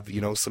 you have,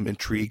 some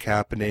intrigue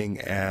happening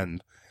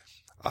and,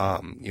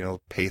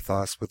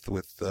 pathos with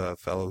the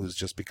fellow who's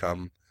just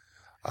become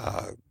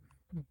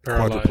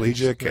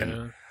quadriplegic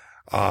and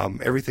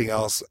everything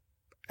else.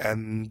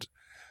 And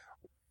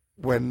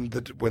when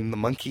the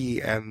monkey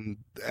and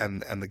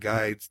the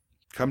guy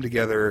come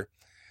together,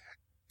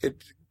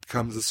 it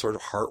becomes a sort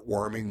of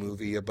heartwarming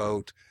movie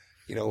about,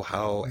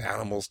 how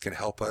animals can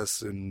help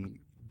us and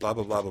blah,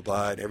 blah, blah, blah,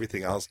 blah, and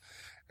everything else.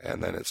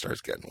 And then it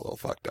starts getting a little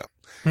fucked up.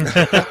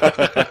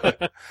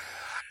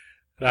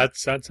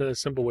 That's a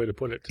simple way to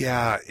put it.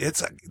 Yeah,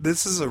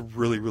 this is a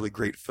really, really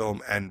great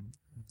film and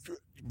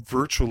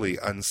virtually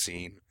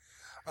unseen.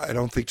 I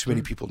don't think too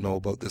many people know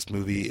about this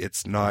movie.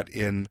 It's not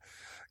in,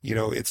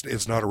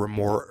 it's not a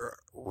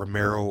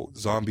Romero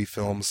zombie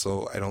film,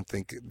 so I don't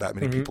think that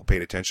many people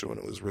paid attention when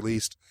it was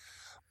released.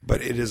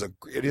 But it is a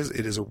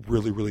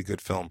really, really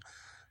good film.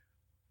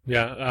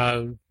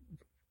 Yeah,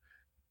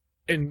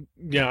 and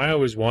yeah, I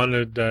always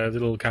wanted a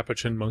little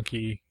capuchin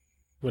monkey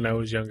when I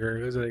was younger.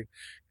 It was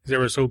they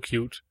were so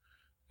cute.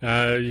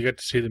 You got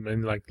to see them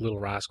in like Little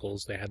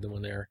Rascals. They had them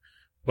in there.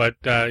 But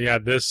yeah,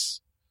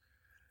 this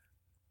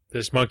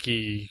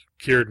monkey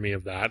cured me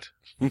of that.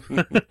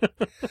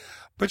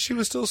 But she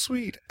was still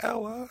sweet,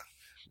 Ella.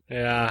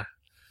 Yeah,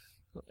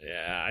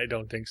 I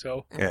don't think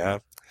so. Yeah,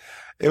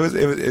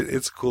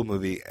 it's a cool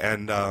movie,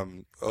 and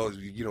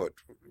you know what,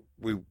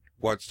 we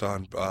watched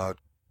on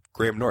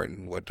Graham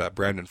Norton what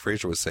Brandon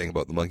Fraser was saying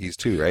about the monkeys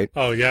too, right?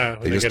 Oh yeah,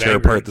 they just tear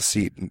apart the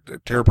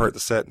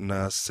set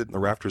and sit in the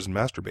rafters and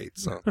masturbate.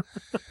 So,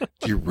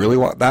 do you really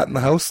want that in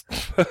the house?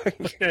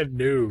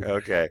 No.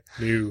 Okay.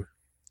 No.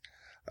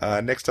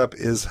 Next up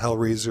is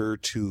Hellraiser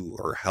 2,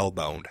 or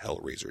Hellbound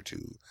Hellraiser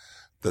 2,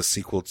 the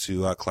sequel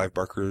to Clive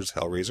Barker's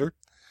Hellraiser.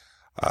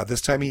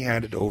 This time he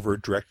handed over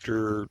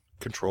director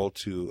control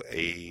to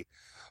a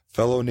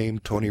fellow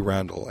named Tony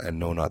Randall, and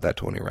no, not that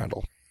Tony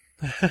Randall.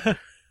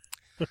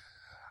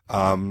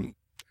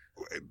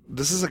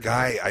 This is a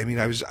guy, I mean,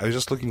 I was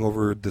just looking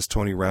over this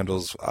Tony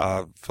Randall's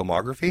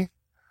filmography.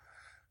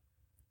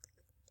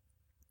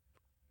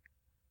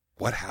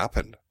 What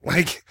happened?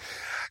 Like,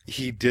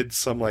 he did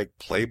some, like,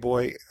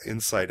 Playboy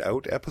Inside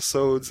Out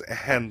episodes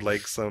and,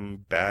 like,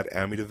 some bad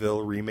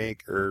Amityville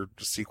remake or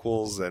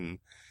sequels, and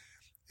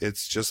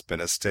it's just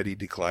been a steady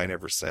decline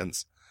ever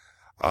since.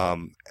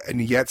 And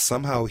yet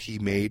somehow he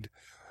made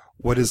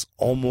what is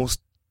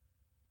almost,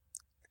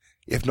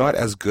 if not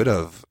as good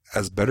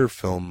as better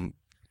film,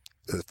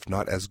 if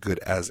not as good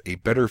as a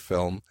better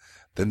film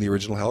than the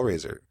original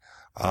Hellraiser.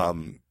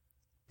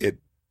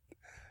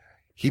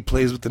 He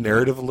plays with the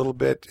narrative a little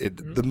bit.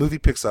 The movie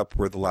picks up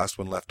where the last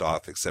one left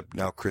off, except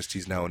now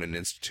Christie's now in an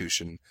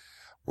institution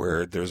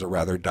where there's a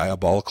rather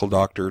diabolical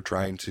doctor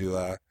trying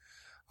to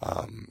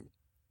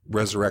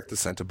resurrect the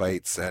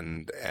Cenobites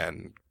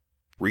and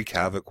wreak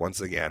havoc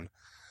once again.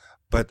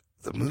 But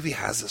the movie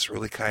has this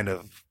really kind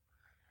of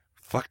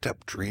fucked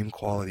up dream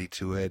quality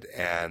to it,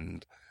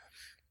 and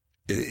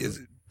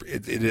it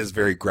is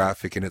very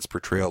graphic in its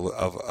portrayal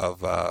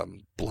of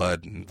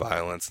blood and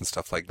violence and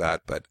stuff like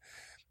that. But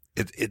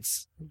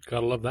it's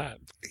gotta love that.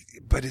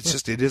 But it's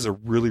just, it is a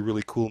really,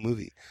 really cool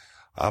movie.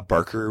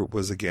 Barker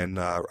was again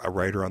a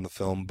writer on the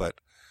film,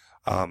 but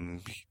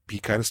he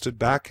kind of stood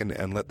back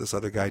and let this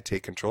other guy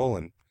take control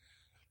and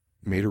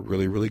made a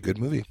really, really good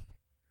movie.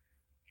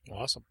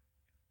 Awesome.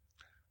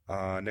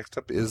 Next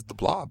up is The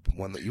Blob,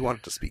 one that you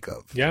wanted to speak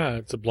of. Yeah,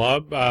 it's a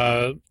Blob.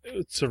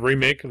 It's a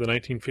remake of the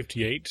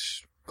 1958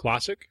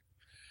 classic.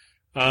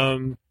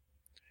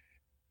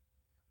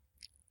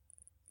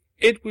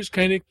 It was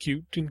kind of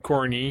cute and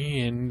corny,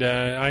 and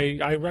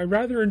I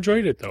rather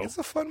enjoyed it, though. It's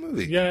a fun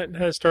movie. Yeah,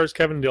 it stars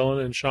Kevin Dillon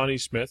and Shawnee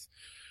Smith.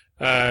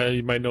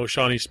 You might know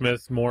Shawnee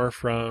Smith more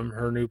from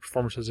her new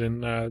performances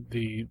in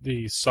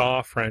the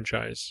Saw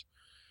franchise.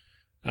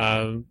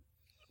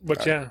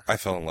 But yeah, I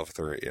fell in love with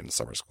her in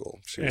summer school.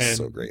 She was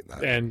so great in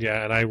that. And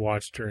I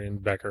watched her in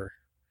Becker.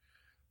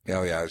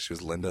 Oh yeah, she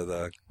was Linda.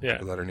 Was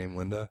that her name,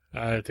 Linda?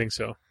 I think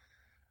so.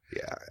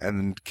 Yeah,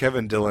 and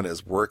Kevin Dillon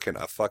is working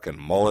a fucking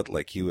mullet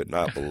like you would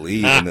not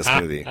believe in this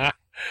movie.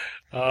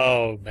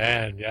 Oh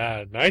man, yeah,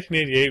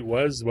 1988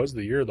 was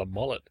the year of the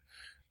mullet.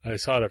 I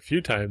saw it a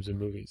few times in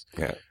movies.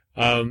 Yeah.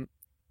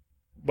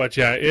 But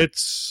yeah,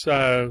 it's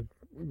a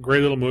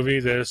great little movie.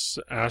 This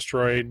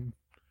asteroid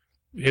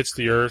hits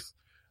the Earth.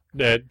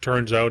 It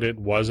turns out it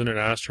wasn't an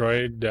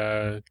asteroid.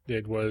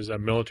 It was a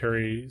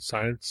military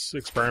science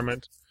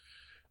experiment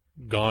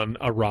gone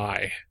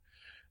awry.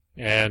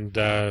 And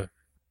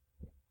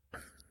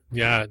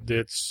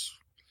it's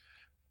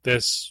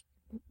this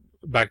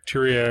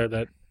bacteria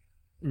that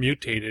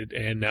mutated,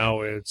 and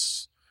now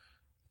it's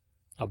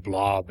a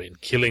blob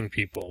and killing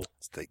people.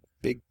 It's the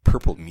big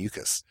purple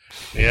mucus.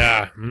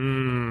 Yeah.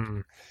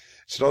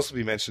 Should also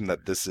be mentioned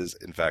that this is,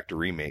 in fact, a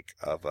remake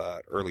of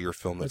an earlier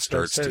film that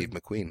starred Steve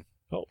McQueen.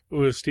 Oh, it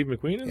was Steve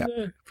McQueen in, Yep.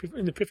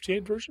 in the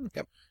 58 version?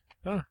 Yep.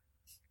 Ah.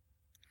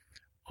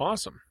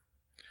 Awesome.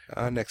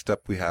 Next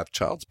up, we have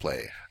Child's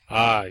Play.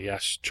 Ah,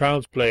 yes.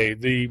 Child's Play,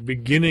 the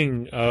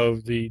beginning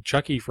of the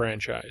Chucky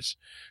franchise.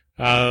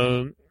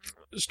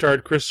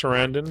 Starred Chris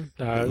Sarandon.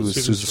 Who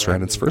was Susan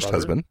Sarandon's first brother.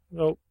 husband.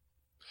 Oh,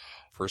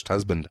 First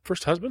husband.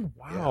 first husband?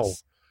 Wow.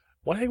 Yes.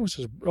 What the heck was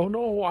his... Oh,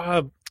 no.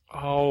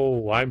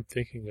 I'm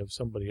thinking of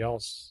somebody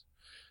else.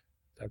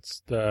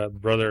 That's the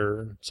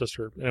brother and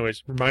sister.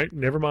 Anyways,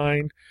 never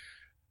mind.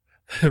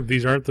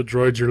 These aren't the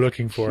droids you're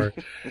looking for.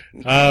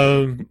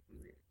 Also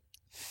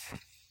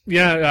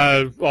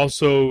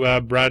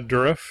Brad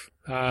Dourif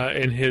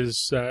in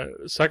his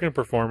second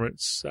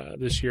performance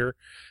this year.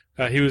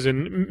 He was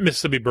in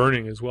Mississippi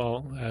Burning as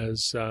well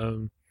as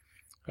a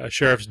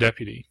sheriff's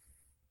deputy.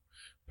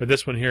 But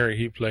this one here,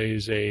 he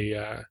plays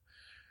a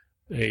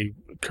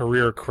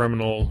career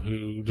criminal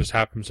who just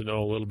happens to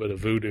know a little bit of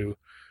voodoo.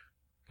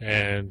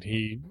 And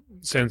he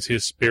sends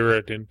his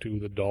spirit into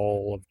the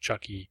doll of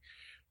Chucky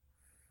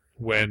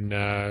when,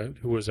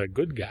 who was a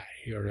good guy,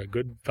 or a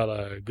good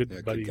fella, a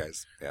good buddy. Good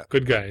guys. Yeah.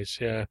 Good guys,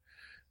 yeah.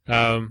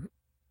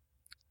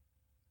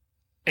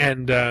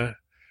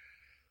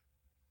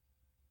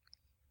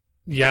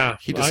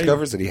 He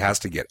discovers that he has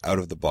to get out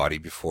of the body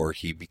before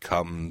he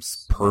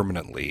becomes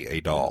permanently a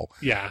doll.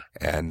 Yeah.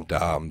 And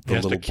He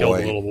has to kill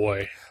the little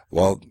boy.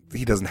 Well,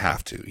 he doesn't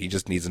have to. He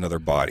just needs another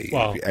body.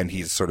 Well, and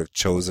he's sort of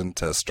chosen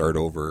to start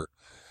over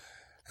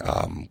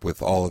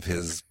with all of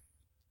his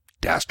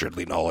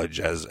dastardly knowledge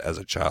as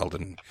a child,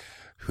 and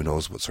who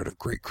knows what sort of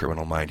great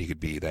criminal mind he could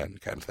be then,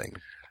 kind of thing.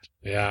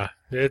 Yeah,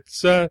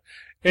 it's a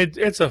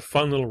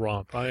fun little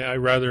romp. I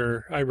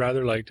rather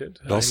liked it.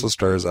 It also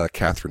stars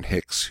Catherine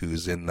Hicks,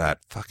 who's in that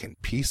fucking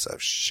piece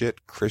of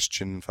shit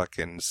Christian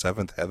fucking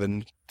Seventh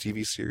Heaven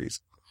TV series.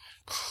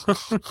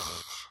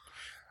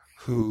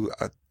 Who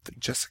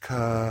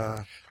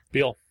Jessica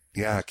Biel.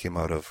 Yeah, came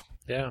out of.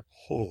 Yeah.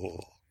 Oh.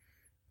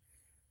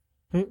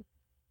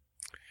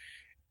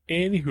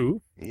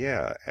 Anywho.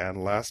 Yeah,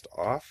 and last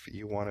off,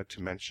 you wanted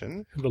to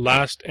mention The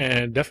last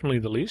and definitely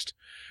the least,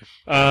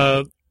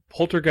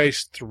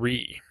 Poltergeist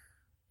 3.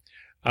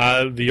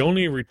 The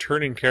only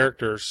returning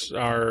characters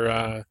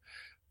are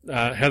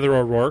Heather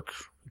O'Rourke,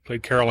 who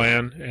played Carol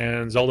Ann,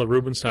 and Zelda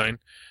Rubinstein,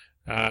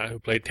 who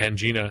played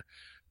Tangina,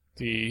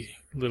 the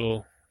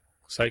little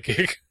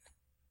psychic.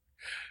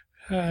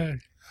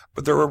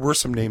 But there were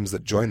some names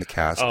that joined the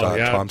cast.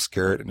 Tom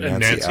Skerritt and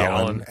Nancy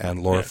Allen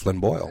and Laura Flynn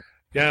Boyle.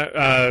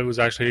 Yeah, it was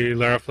actually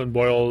Laura Flynn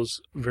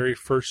Boyle's very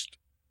first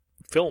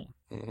film.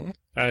 Mm-hmm.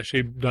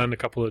 She'd done a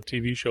couple of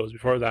TV shows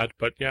before that,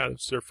 but yeah, it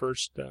was their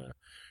first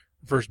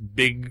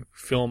big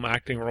film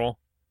acting role.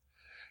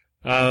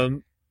 There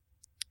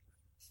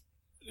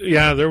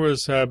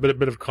was a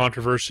bit of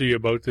controversy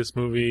about this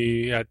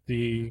movie at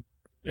the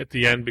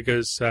end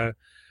because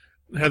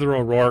Heather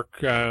O'Rourke,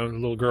 the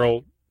little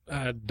girl,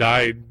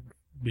 died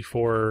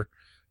before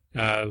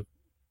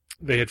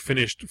they had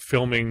finished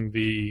filming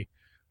the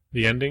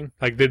ending.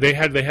 Like they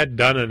had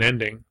done an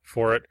ending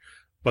for it,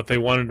 but they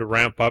wanted to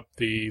ramp up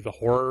the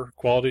horror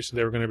quality, so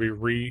they were going to be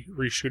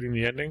reshooting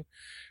the ending.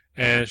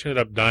 And she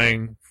ended up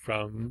dying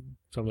from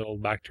some little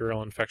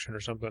bacterial infection or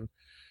something.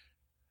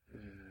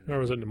 Or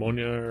was it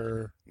pneumonia?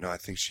 Or... No, I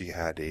think she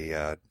had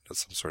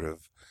some sort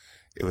of...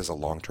 It was a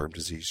long-term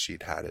disease.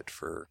 She'd had it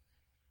for...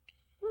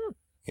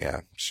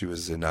 Yeah, she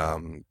was in... I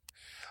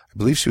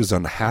believe she was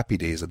on the Happy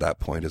Days at that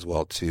point as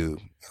well, too.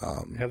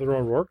 Heather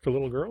O'Rourke, the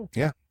little girl?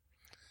 Yeah.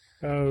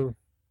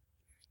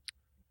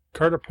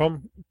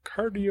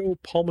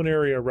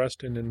 Cardiopulmonary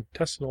arrest and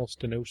intestinal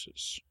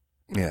stenosis.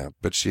 Yeah,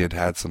 but she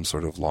had some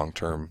sort of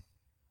long-term...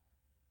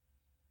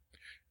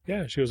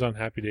 Yeah, she was on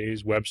Happy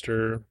Days,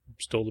 Webster,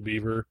 Still the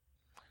Beaver.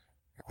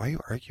 Why you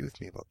argue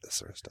with me about this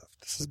sort of stuff?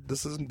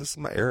 This is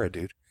my era,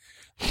 dude.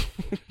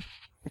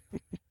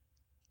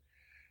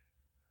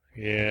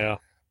 Yeah.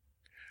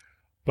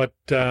 But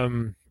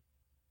boo.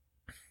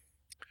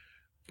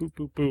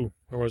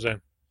 Where was I?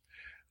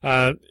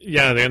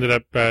 They ended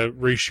up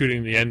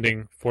reshooting the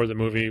ending for the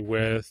movie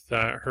with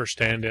her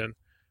stand-in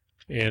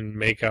in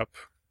makeup,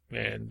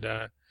 and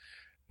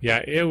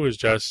it was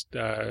just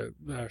a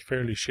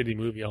fairly shitty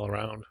movie all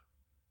around.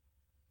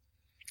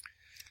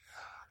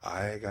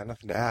 I got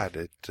nothing to add.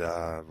 It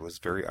was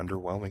very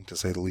underwhelming, to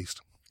say the least.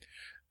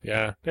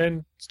 Yeah,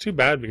 and it's too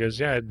bad because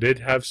it did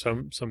have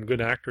some good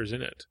actors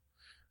in it,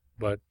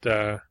 but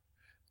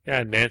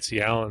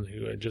Nancy Allen,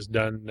 who had just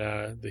done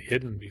The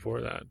Hidden before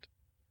that,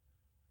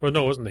 Well,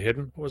 no, it wasn't The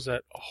Hidden. What was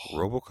that? Oh,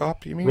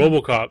 RoboCop, you mean?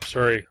 RoboCop,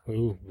 sorry.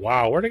 Ooh,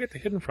 wow, where'd I get The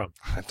Hidden from?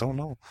 I don't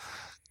know.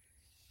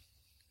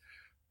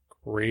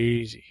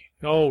 Crazy.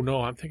 Oh,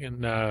 no, I'm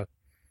thinking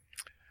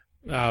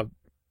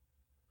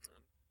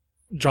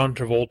John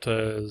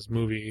Travolta's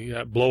movie,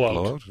 Blowout.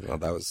 Blowout? Well,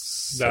 that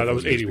was That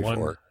was years 81.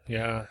 before.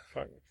 Yeah.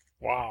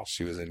 Wow.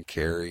 She was in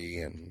Carrie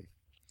and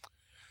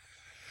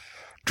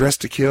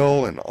Dressed to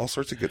Kill and all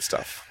sorts of good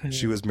stuff.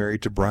 She was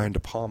married to Brian De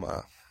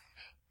Palma.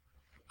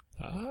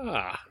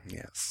 Ah.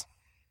 Yes.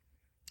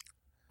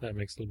 That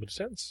makes a little bit of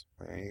sense.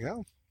 There you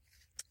go.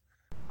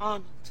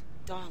 Arnold,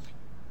 darling,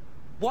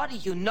 what do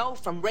you know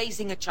from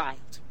raising a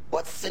child?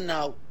 What's to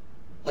know?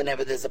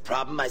 Whenever there's a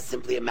problem, I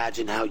simply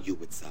imagine how you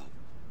would solve it.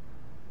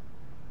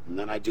 And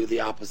then I do the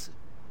opposite.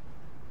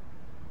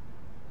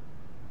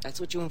 That's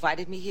what you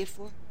invited me here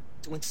for?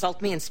 To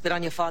insult me and spit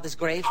on your father's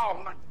grave?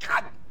 Oh, my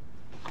God!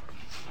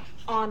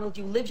 Arnold,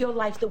 you live your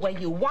life the way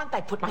you want. I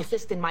put my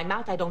fist in my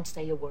mouth, I don't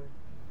say a word.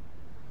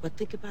 But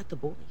think about the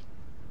boy.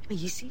 I mean,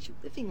 he sees you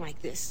living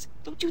like this.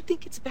 Don't you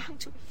think it's bound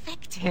to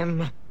affect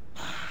him?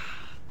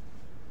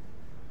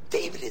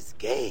 David is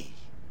gay.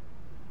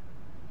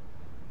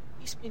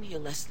 He's been here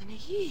less than a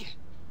year.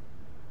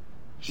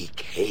 He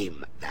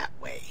came that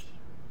way.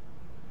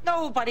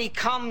 Nobody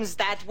comes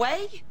that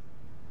way.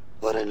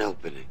 What an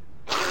opening.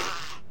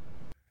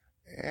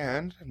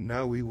 And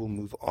now we will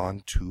move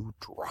on to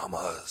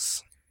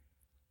dramas.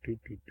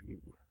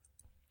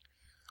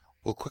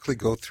 We'll quickly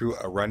go through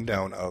a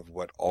rundown of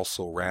what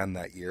also ran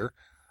that year.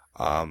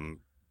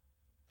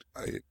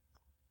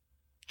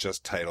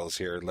 Just titles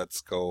here.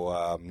 Let's go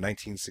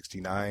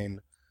 1969,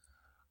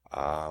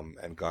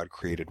 and God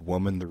Created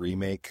Woman, the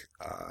remake.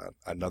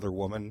 Another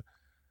Woman.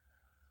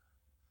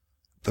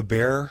 The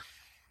Bear,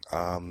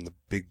 The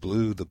Big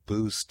Blue, The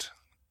Boost,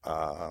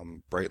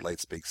 Bright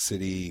Lights, Big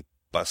City,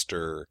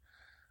 Buster,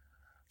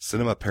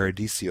 Cinema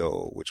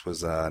Paradiso, which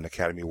was an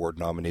Academy Award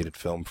nominated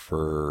film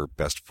for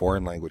Best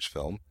Foreign Language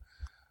Film.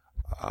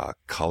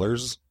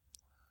 Colors,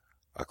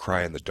 A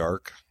Cry in the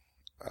Dark.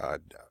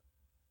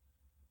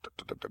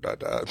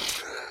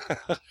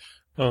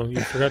 Oh,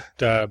 you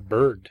forgot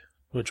Bird,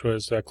 which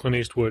was Clint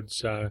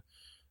Eastwood's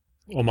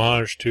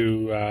homage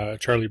to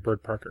Charlie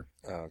Bird Parker.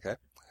 Okay.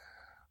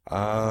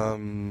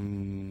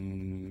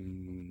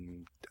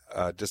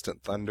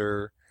 Distant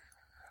Thunder,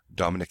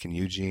 Dominic and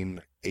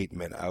Eugene, 8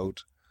 Men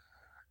Out,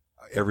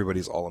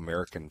 Everybody's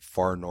All-American,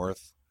 Far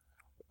North,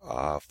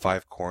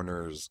 Five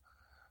Corners,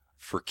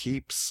 For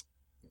Keeps,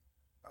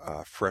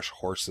 Fresh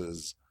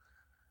Horses,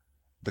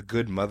 The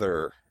Good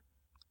Mother,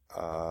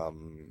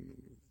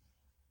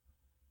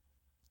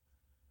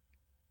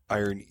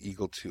 Iron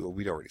Eagle 2,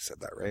 we already said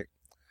that, right?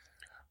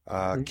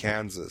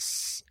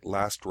 Kansas,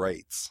 Last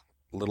Rites,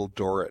 Little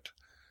Dorrit,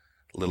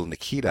 Little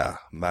Nikita,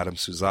 Madame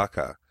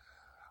Suzaka,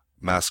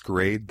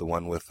 Masquerade, the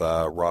one with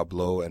Rob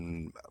Lowe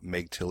and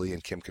Meg Tilly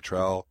and Kim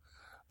Cattrall,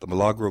 The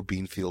Milagro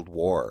Beanfield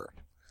War,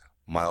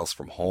 Miles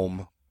from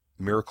Home,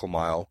 Miracle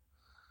Mile,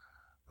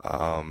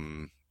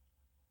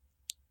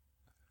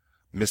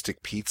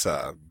 Mystic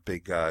Pizza,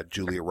 big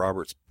Julia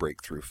Roberts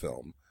breakthrough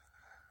film,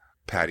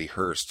 Patty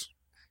Hearst,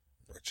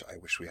 which I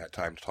wish we had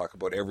time to talk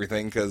about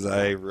everything because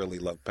I really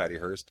love Patty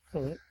Hearst.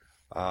 All right.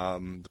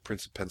 The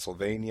Prince of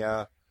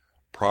Pennsylvania,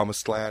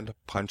 Promised Land,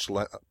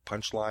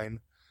 Punchline,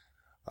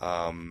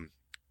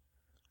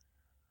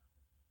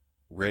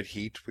 Red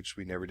Heat, which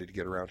we never did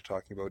get around to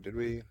talking about, did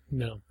we?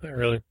 No, not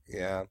really.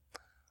 Yeah.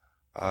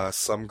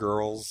 Some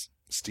Girls,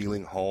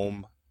 Stealing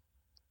Home,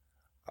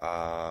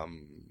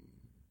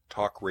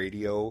 Talk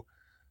Radio,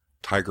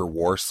 Tiger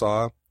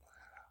Warsaw,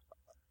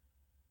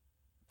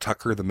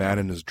 Tucker the Man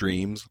in His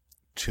Dreams,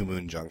 Two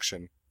Moon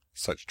Junction.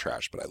 Such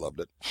trash, but I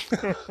loved it.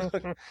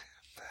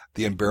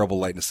 The Unbearable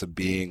Lightness of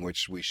Being,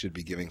 which we should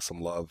be giving some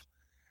love,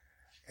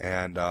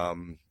 and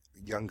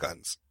Young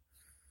Guns.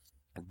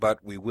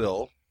 But we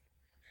will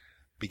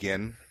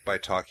begin by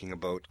talking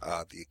about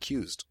The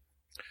Accused.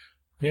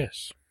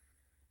 Yes.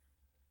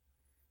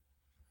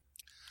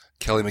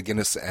 Kelly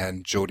McGillis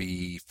and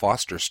Jodie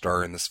Foster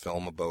star in this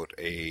film about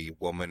a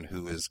woman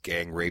who is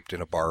gang raped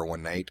in a bar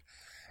one night,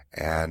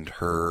 and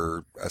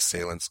her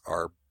assailants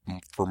are,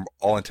 for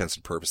all intents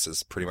and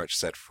purposes, pretty much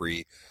set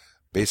free,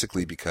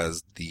 basically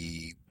because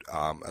the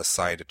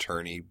assigned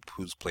attorney,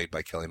 who's played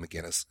by Kelly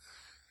McGillis,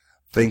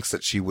 thinks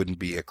that she wouldn't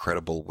be a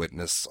credible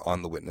witness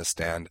on the witness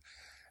stand,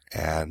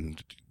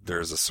 and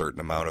there's a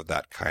certain amount of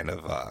that kind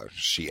of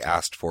she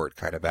asked for it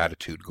kind of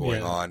attitude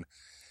going on,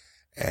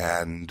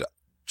 and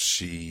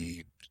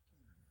Jodie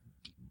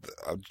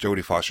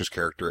Foster's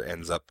character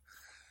ends up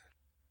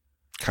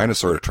kind of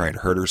sort of trying to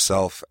hurt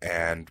herself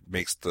and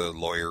makes the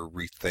lawyer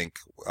rethink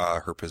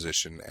her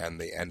position,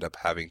 and they end up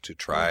having to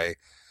try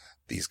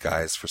these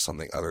guys for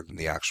something other than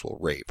the actual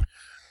rape.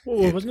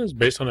 Well, wasn't this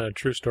based on a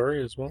true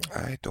story as well?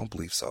 I don't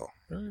believe so.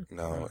 Right.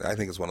 No, I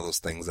think it's one of those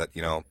things that,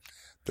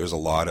 there's a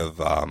lot of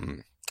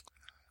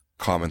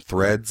common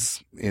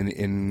threads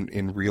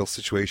in real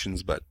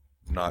situations, but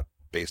not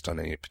based on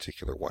any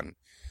particular one.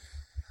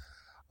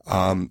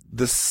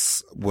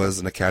 This was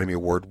an Academy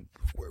Award,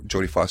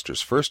 Jodie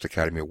Foster's first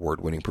Academy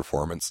Award winning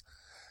performance,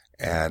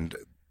 And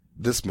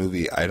this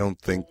movie, I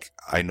don't think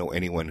I know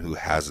anyone who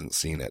hasn't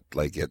seen it.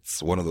 Like,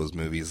 it's one of those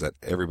movies that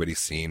everybody's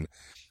seen.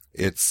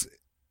 It's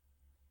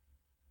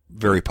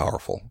very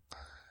powerful.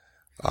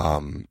 I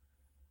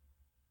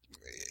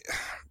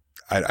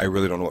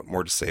really don't know what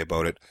more to say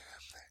about it.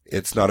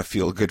 It's not a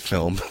feel-good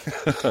film.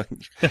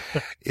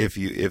 If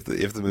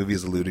the movie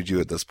has eluded you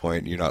at this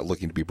point, you're not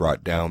looking to be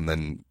brought down,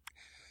 then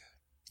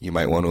you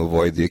might want to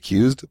avoid The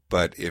Accused.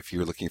 But if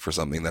you're looking for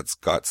something that's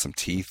got some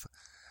teeth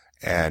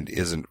and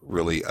isn't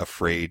really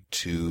afraid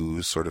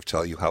to sort of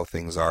tell you how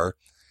things are,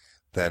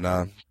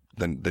 then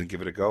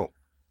give it a go.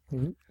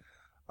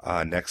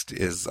 Mm-hmm. Next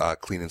is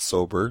Clean and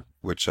Sober,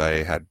 which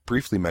I had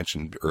briefly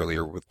mentioned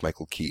earlier with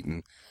Michael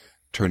Keaton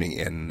turning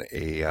in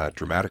a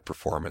dramatic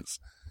performance.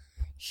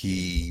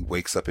 He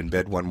wakes up in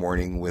bed one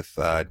morning with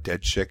a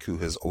dead chick who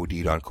has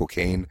OD'd on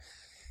cocaine,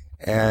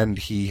 and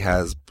he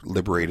has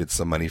liberated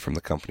some money from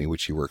the company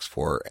which he works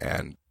for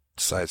and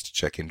decides to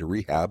check into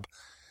rehab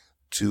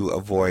to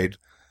avoid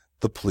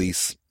the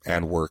police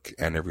and work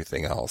and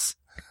everything else.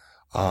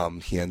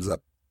 He ends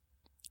up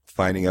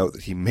finding out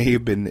that he may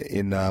have been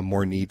in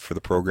more need for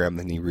the program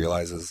than he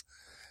realizes,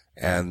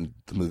 and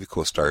the movie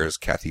co-stars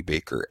Kathy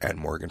Baker and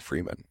Morgan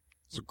Freeman.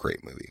 It's a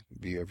great movie.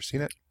 Have you ever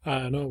seen it?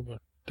 No,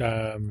 but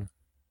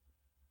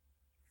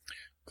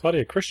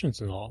Claudia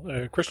Christensen's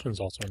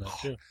also in that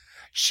too.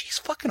 She's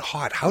fucking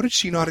hot. How did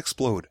she not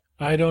explode?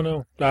 I don't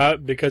know.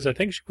 Because I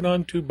think she went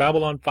on to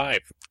Babylon 5.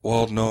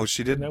 Well, no,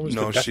 she didn't. That was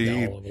the death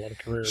knell of a lot of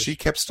careers. She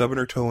kept stubbing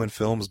her toe in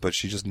films, but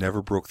she just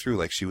never broke through.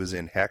 Like, she was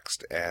in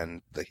Hexed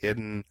and The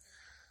Hidden,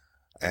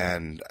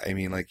 and I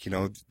mean, like, you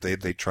know, they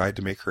tried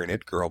to make her an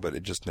it girl, but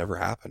it just never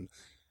happened.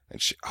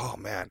 And she, oh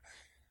man,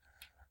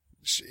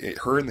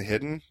 her in The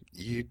Hidden,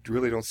 you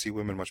really don't see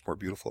women much more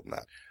beautiful than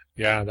that.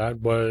 Yeah,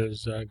 that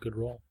was a good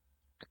role.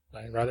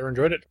 I rather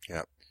enjoyed it.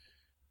 Yeah.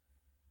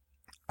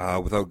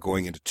 Without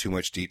going into too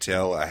much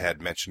detail, I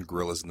had mentioned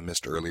Gorillas in the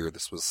Mist earlier.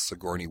 This was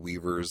Sigourney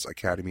Weaver's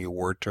Academy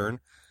Award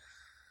turn,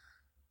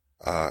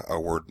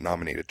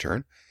 award-nominated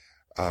turn,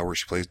 where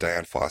she plays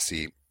Diane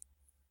Fossey.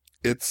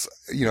 It's,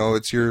 you know,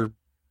 it's your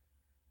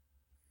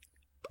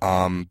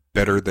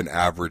better than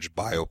average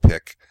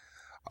biopic.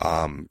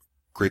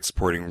 Great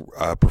supporting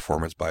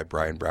performance by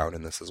Brian Brown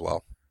in this as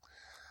well.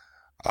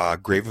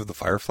 Grave of the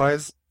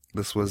Fireflies.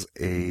 This was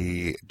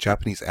a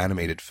Japanese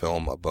animated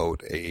film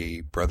about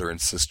a brother and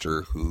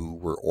sister who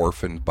were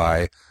orphaned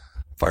by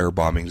fire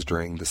bombings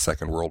during the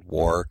Second World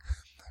War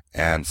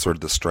and sort of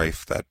the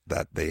strife that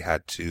they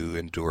had to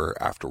endure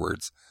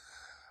afterwards.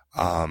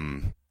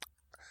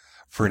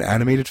 For an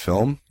animated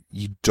film,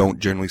 you don't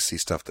generally see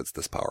stuff that's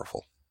this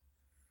powerful.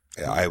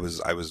 I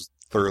was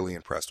thoroughly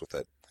impressed with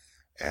it,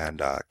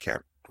 and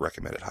can't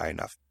recommend it high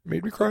enough.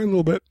 Made me cry a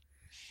little bit.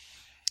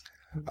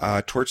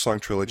 Torch Song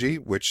Trilogy,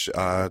 which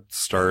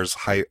stars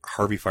Harvey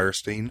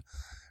Fierstein,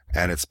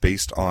 and it's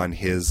based on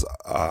his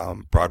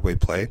Broadway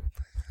play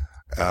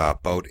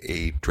about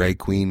a drag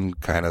queen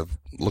kind of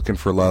looking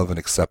for love and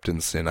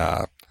acceptance in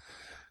a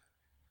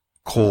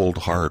cold,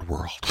 hard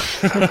world.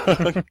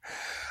 That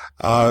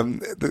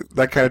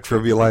kind of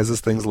trivializes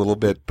things a little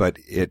bit, but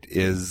it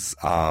is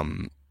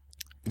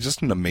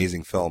just an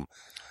amazing film.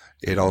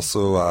 It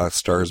also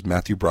stars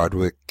Matthew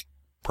Broderick,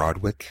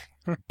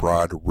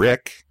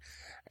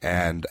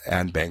 and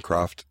Anne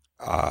Bancroft,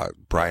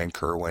 Brian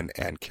Kerwin,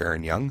 and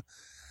Karen Young.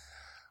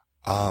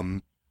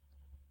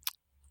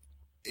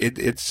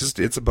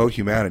 It's about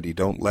humanity.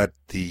 Don't let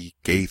the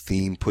gay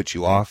theme put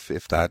you off.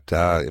 If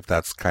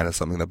that's kind of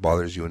something that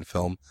bothers you in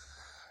film,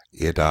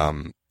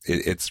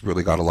 it's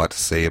really got a lot to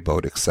say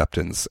about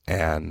acceptance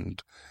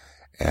and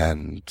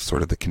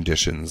sort of the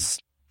conditions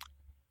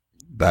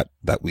that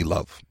we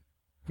love.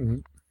 Mm-hmm.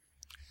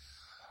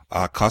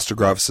 Costa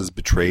Gravis'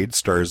 Betrayed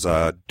stars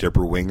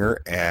Deborah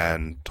Winger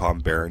and Tom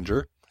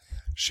Berenger.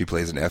 She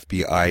plays an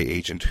FBI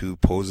agent who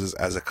poses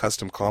as a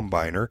custom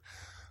combiner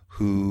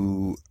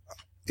who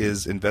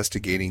is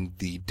investigating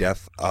the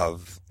death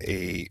of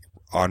a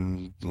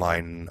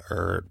online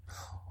or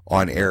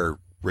on-air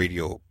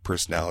radio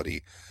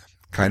personality,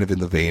 kind of in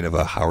the vein of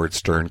a Howard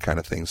Stern kind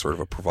of thing, sort of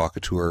a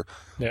provocateur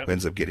who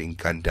ends up getting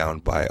gunned down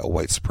by a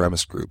white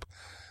supremacist group.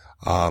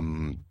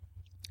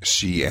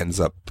 She ends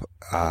up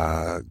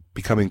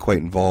becoming quite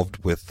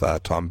involved with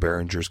Tom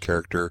Berenger's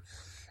character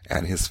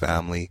and his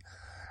family.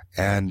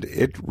 And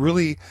it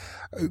really,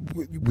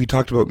 we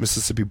talked about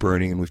Mississippi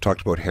Burning and we've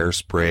talked about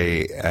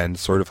Hairspray and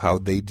sort of how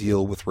they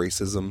deal with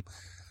racism.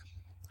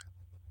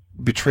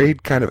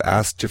 Betrayed kind of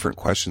asked different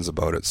questions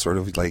about it, sort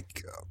of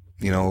like,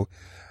 you know,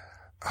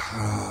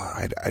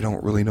 I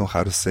don't really know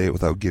how to say it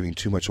without giving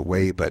too much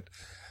away, but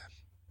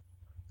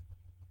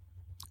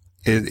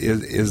it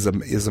is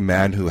a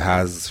man who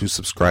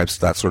subscribes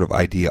to that sort of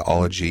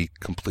ideology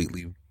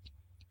completely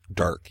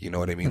dark. You know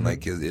what I mean? Mm-hmm.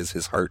 Like, is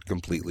his heart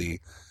completely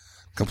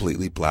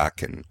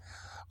black, and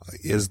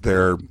is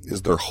there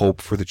hope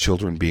for the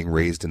children being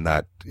raised in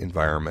that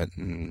environment?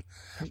 And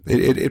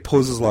it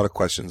poses a lot of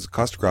questions.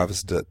 Costa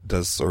Gravis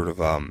does sort of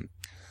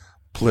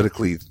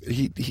politically.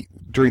 He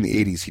during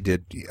the 80s he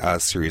did a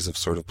series of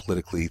sort of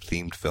politically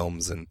themed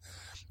films, and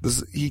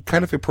he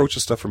kind of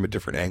approaches stuff from a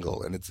different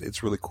angle, and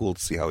it's really cool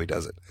to see how he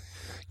does it.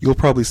 You'll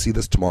probably see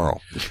this tomorrow.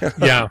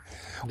 Yeah.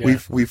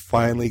 We've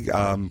finally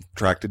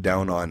tracked it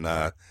down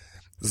on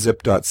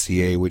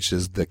zip.ca, which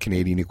is the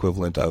Canadian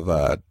equivalent of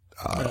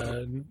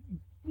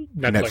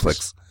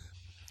Netflix.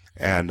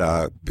 And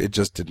it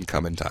just didn't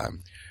come in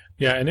time.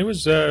 Yeah, and it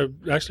was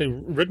actually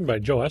written by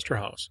Joe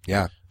Esterhaus.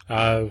 Yeah.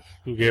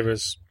 Who gave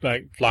us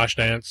like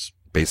Flashdance,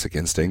 Basic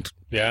Instinct.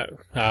 Yeah.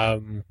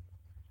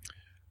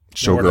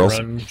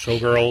 Showgirls.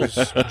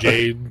 Showgirls,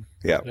 Jade.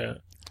 Yeah.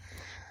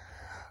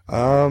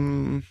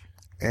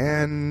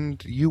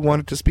 And you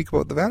wanted to speak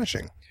about The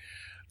Vanishing.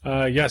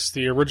 Yes,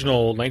 the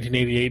original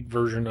 1988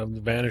 version of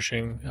The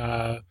Vanishing,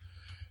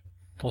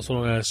 also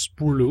known as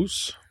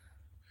Spoorloos.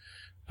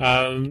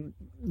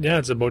 Yeah,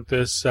 it's about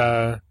this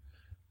guy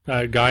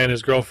and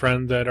his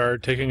girlfriend that are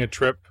taking a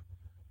trip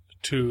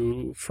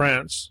to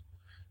France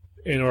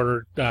in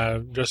order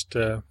just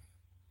to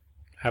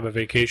have a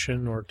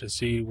vacation or to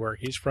see where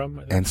he's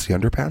from. And see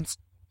underpants?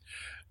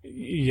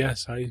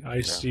 Yes, I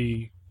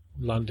see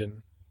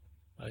London.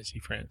 I see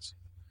France.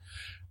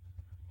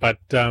 But,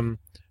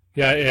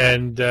 yeah,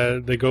 and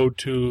they go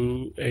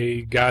to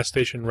a gas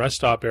station rest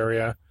stop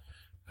area.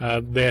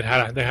 They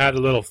had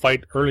a little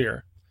fight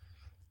earlier.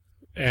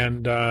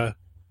 And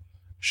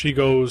she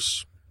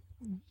goes,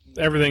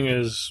 everything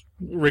is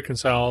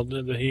reconciled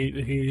that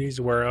he's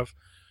aware of,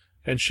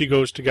 and she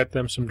goes to get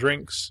them some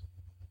drinks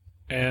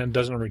and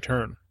doesn't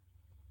return.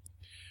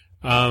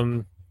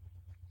 It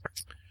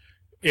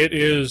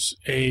is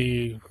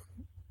a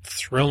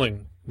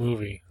thrilling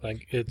movie.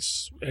 Like,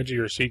 it's edge of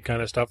your seat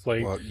kind of stuff.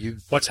 Like,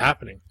 what's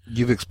happening?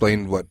 You've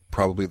explained what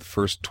probably the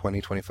first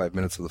 20-25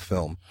 minutes of the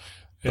film.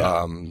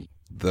 Yeah.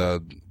 The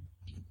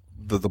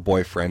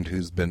boyfriend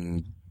who's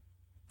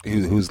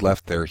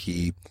left there,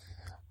 he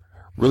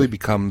really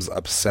becomes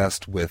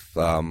obsessed with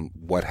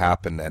what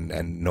happened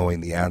and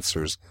knowing the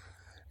answers,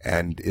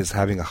 and is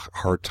having a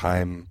hard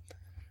time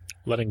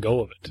letting go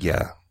of it.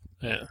 Yeah.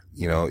 Yeah.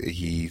 You know,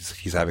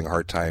 he's having a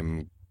hard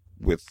time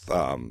with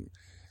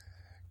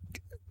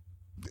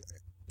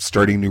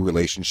starting new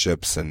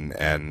relationships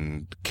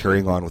and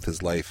carrying on with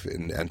his life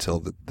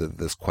until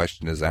this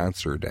question is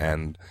answered.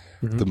 And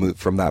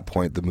from that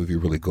point, the movie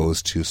really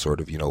goes to sort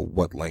of, you know,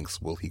 what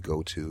lengths will he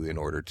go to in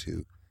order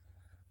to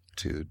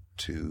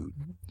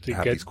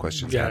have these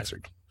questions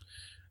answered.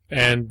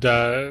 And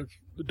don't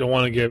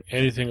want to give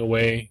anything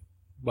away,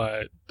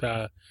 but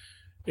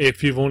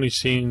if you've only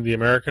seen the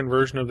American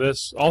version of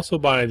this, also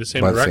by the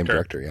same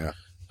director,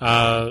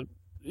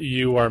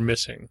 you are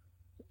missing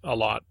a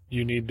lot.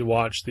 You need to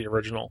watch the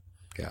original.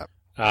 Yeah.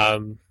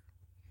 Don't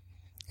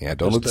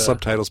let the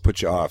subtitles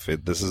put you off.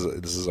 This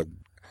is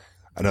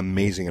an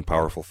amazing and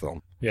powerful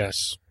film.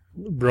 Yes,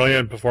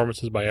 brilliant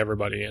performances by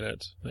everybody in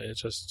it.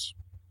 It's just,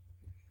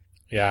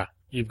 yeah,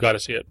 you've got to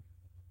see it.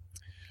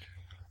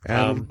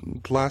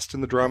 And last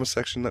in the drama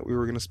section that we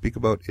were going to speak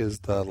about is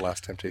The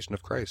Last Temptation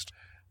of Christ.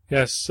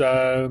 Yes,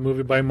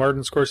 movie by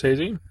Martin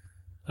Scorsese,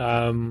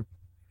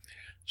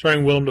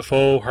 starring Willem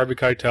Dafoe, Harvey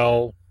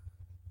Keitel,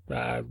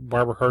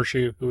 Barbara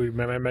Hershey, who we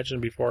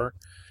mentioned before.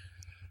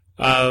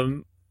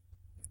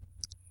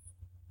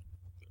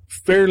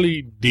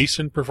 Fairly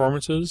decent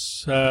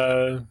performances.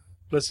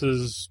 This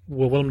is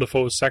Willem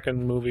Dafoe's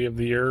second movie of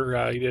the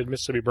year. He did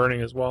Mississippi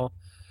Burning as well.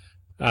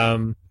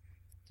 Follows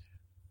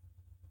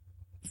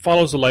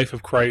the life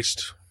of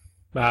Christ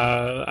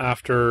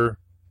after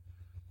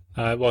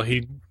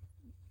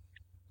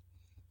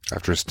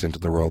after a stint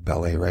at the Royal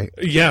Ballet, right?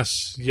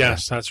 Yes,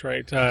 that's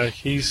right.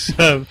 He's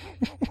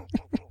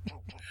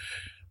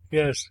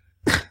yes.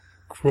 I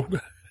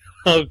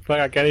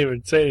can't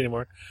even say it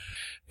anymore.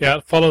 Yeah,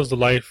 it follows the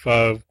life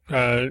of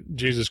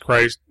Jesus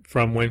Christ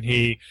from when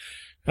he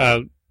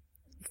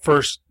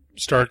first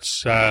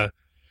starts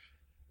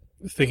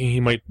thinking he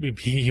might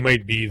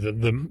be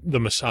the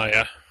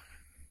Messiah,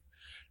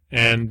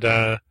 and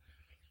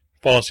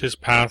follows his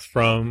path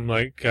from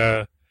like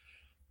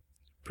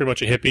pretty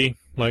much a hippie,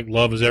 like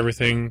love is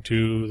everything,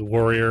 to the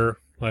warrior,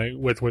 like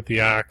with the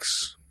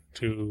axe,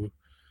 to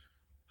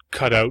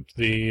cut out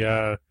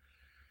the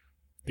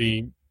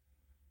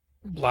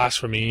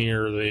blasphemy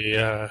or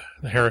the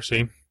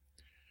heresy,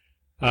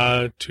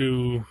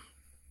 to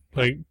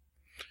like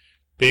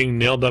being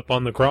nailed up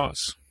on the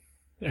cross.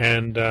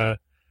 And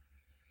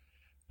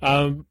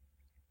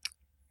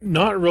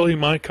not really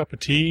my cup of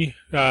tea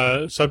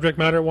subject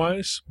matter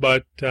wise,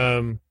 but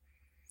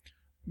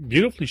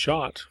beautifully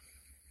shot.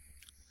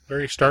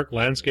 Very stark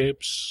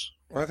landscapes.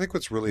 Well, I think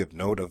what's really of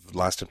note of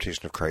Last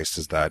Temptation of Christ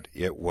is that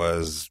it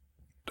was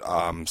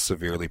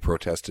severely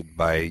protested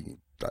by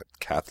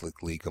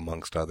Catholic League,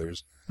 amongst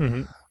others.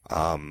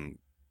 Mm-hmm.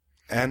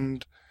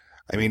 And,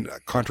 I mean,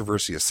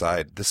 controversy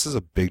aside, this is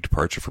a big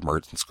departure for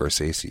Martin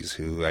Scorsese,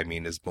 who, I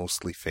mean, is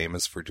mostly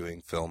famous for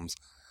doing films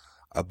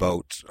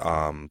about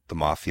the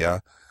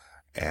mafia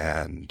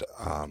and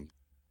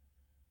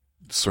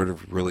sort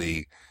of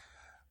really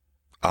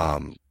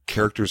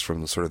characters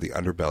from the sort of the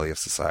underbelly of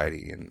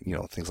society, and, you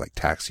know, things like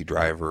Taxi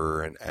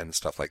Driver and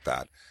stuff like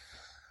that.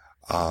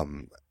 I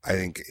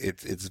think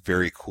it's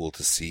very cool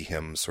to see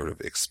him sort of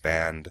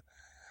expand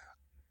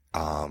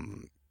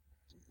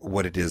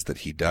what it is that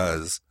he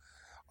does.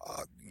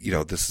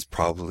 This is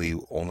probably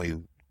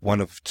only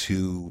one of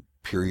 2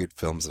 period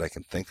films that I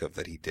can think of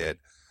that he did.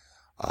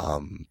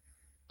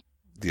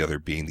 The other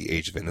being The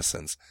Age of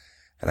Innocence.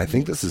 And I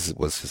think this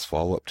was his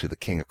follow-up to The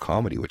King of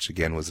Comedy, which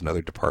again was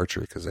another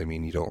departure, because I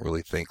mean, you don't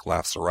really think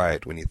Laughs a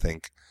Riot when you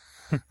think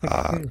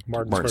Martin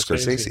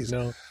Scorsese's.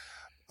 No.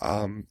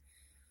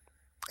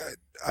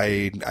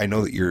 I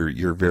know that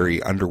you're very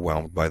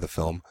underwhelmed by the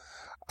film.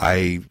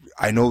 I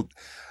know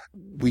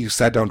we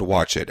sat down to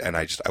watch it, and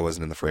I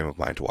wasn't in the frame of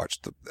mind to watch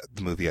the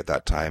movie at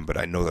that time, but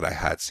I know that I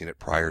had seen it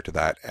prior to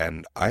that,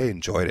 and I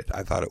enjoyed it.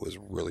 I thought it was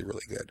really,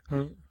 really good.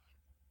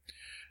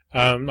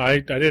 I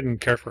didn't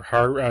care for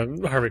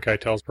Harvey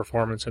Keitel's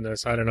performance in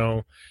this. I don't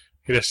know.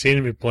 He just seemed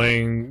to be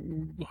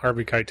playing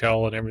Harvey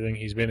Keitel and everything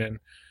he's been in.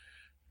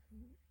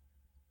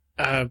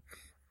 I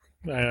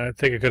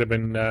think it could have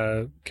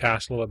been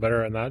cast a little bit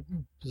better in that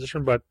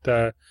position, but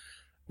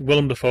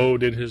Willem Dafoe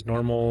did his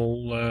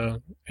normal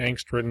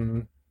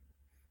angst-ridden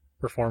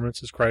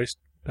performance as Christ.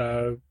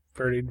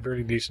 Very,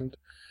 very decent.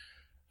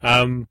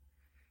 And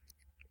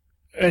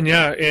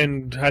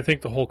I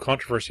think the whole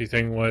controversy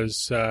thing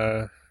was,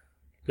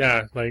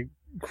 like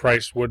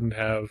Christ wouldn't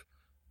have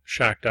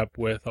shacked up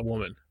with a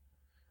woman.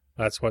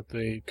 That's what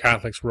the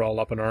Catholics were all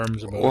up in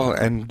arms about. Well,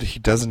 and he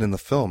doesn't in the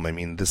film. I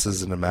mean, this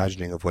is an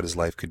imagining of what his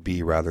life could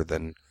be rather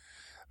than,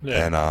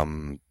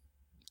 The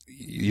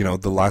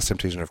Last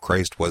Temptation of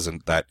Christ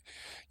wasn't that,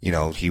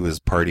 he was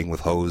partying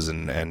with hoes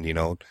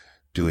and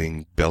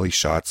doing belly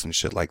shots and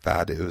shit like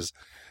that.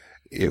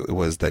 It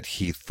was that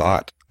he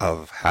thought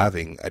of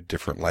having a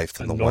different life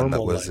than the one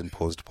that was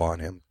imposed upon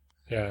him.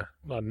 Yeah,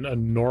 a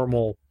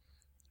normal,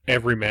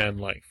 everyman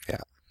life.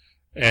 Yeah.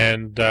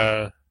 And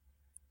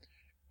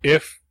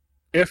if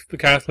the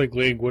Catholic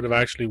League would have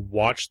actually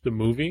watched the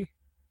movie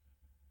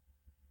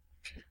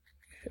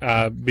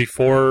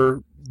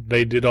before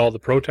they did all the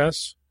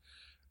protests,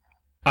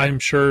 I'm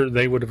sure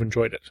they would have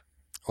enjoyed it.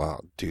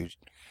 Wow, dude.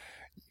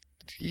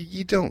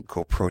 You don't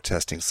go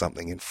protesting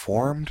something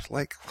informed.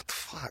 Like, what the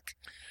fuck?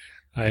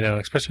 I know,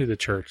 especially the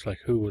church. Like,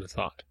 who would have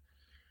thought?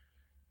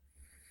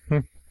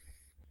 My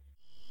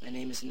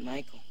name isn't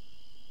Michael.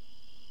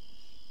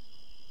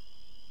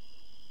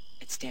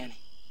 It's Danny.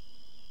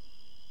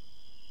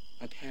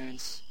 My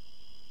parents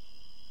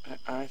are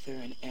Arthur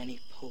and Annie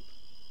Pope.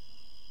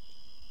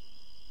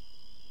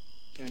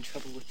 They're in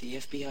trouble with the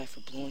FBI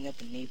for blowing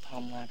up a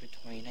napalm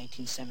laboratory in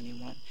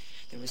 1971.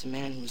 There was a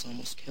man who was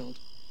almost killed.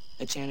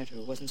 A janitor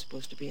who wasn't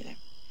supposed to be there.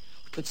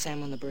 We put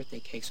Sam on the birthday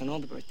cakes, on all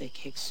the birthday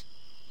cakes.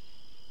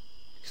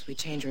 Because we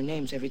change our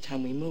names every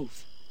time we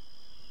move.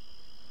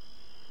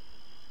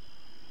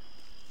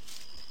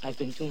 I've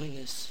been doing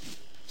this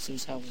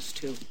since I was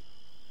 2.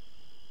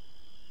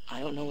 I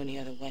don't know any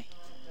other way.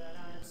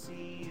 Yeah.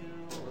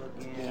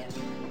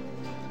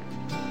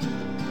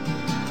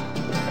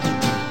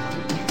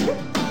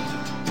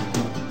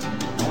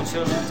 Don't you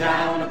look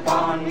down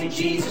upon me,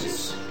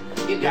 Jesus.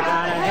 You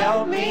gotta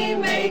help me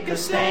make a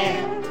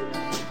stand.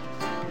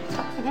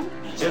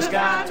 Just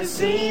got to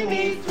see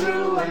me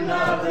through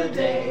another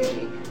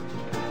day.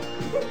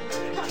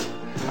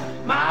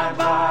 My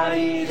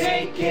body's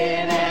aching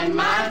and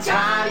my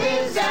time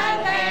is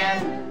at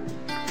hand.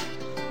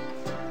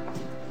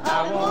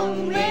 I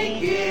won't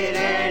make it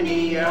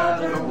any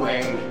other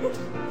way.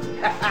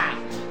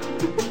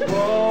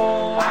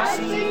 Oh, I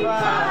see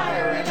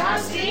fire and I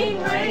see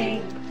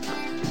rain.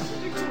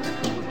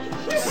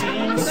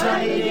 Seen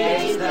sunny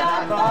days that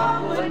I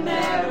thought would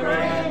never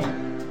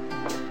end.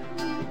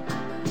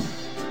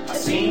 I've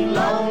seen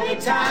lonely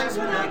times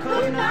when I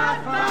could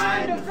not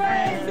find a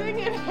friend.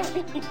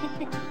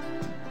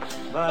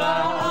 But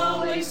I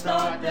always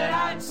thought that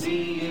I'd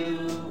see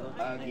you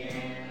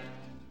again.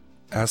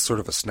 As sort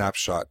of a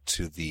snapshot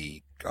to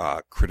the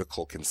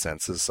critical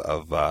consensus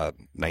of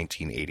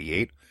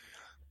 1988,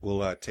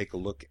 we'll take a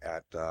look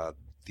at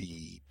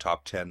the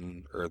top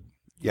 10,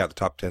 the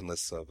top 10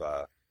 lists of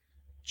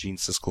Gene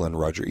Siskel and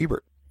Roger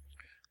Ebert,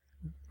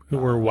 who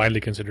were widely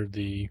considered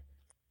the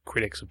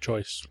critics of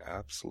choice.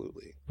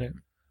 Absolutely. Yeah.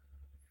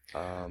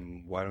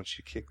 Why don't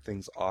you kick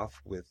things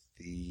off with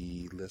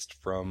the list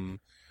from,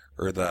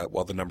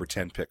 the number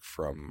 10 pick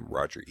from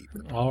Roger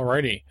Ebert.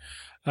 Alrighty.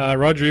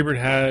 Roger Ebert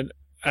had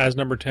as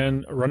number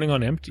 10, Running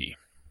on Empty.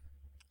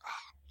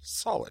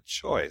 Solid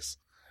choice.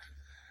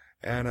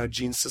 And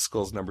Gene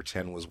Siskel's number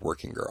 10 was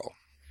Working Girl.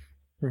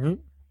 Mm-hmm.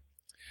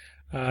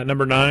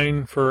 Number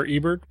 9 for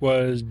Ebert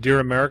was Dear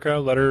America,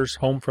 Letters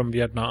Home from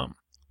Vietnam.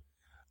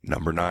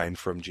 Number 9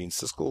 from Gene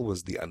Siskel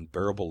was The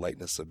Unbearable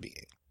Lightness of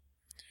Being.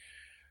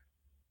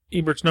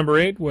 Ebert's number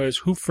 8 was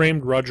Who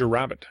Framed Roger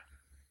Rabbit?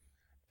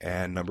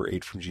 And number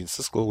 8 from Gene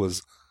Siskel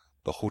was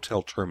The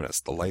Hotel Terminus,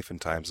 The Life and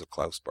Times of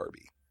Klaus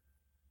Barbie.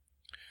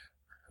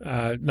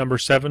 Number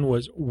 7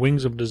 was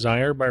Wings of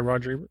Desire by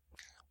Roger Ebert.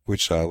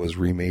 Which was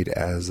remade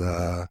as...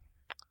 How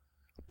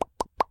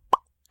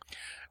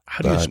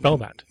do you spell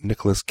that?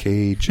 Nicolas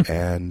Cage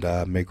and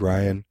Meg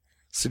Ryan,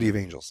 City of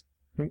Angels.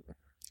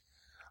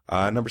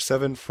 Number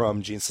 7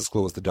 from Gene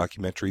Siskel was the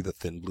documentary The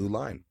Thin Blue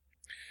Line.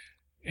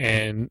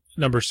 And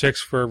number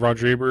 6 for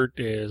Roger Ebert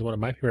is one of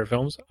my favorite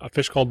films, A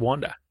Fish Called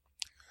Wanda.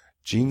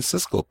 Gene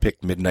Siskel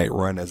picked Midnight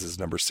Run as his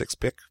number 6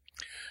 pick.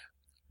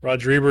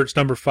 Roger Ebert's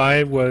number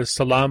 5 was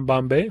Salaam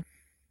Bombay.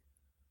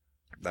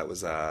 That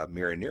was a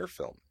Miraneer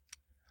film.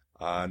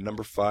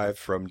 Number 5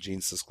 from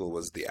Gene Siskel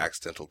was The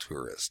Accidental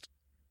Tourist.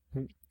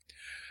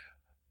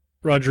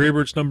 Roger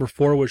Ebert's number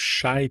 4 was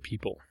Shy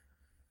People.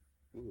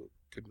 Ooh,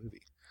 good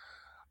movie.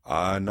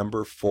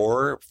 Number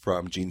 4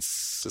 from Gene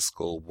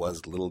Siskel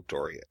was Little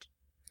Dorrit.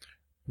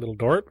 Little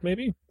Dorrit,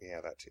 maybe? Yeah,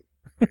 that too.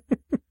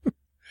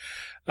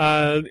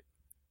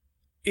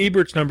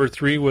 Ebert's number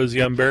 3 was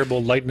The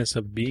Unbearable Lightness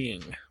of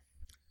Being.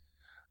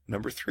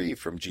 Number 3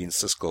 from Gene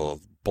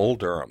Siskel, Bull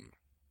Durham.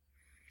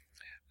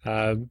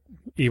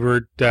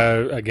 Ebert,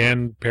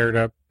 again, paired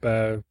up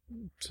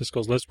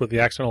Siskel's list with The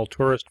Accidental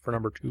Tourist for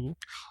number 2.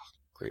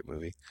 Great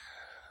movie.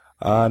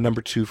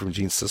 Number 2 from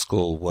Gene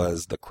Siskel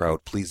was The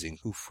Crowd Pleasing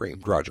Who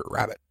Framed Roger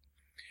Rabbit.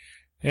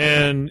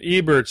 And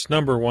Ebert's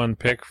number 1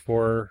 pick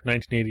for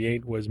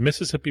 1988 was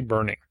Mississippi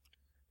Burning.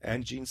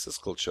 And Gene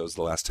Siskel chose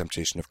The Last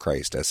Temptation of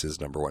Christ as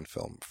his number 1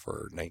 film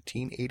for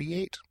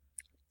 1988.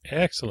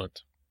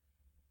 Excellent.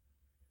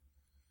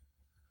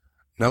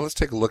 Now let's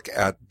take a look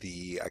at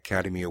the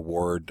Academy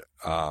Award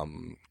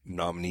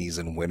nominees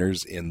and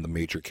winners in the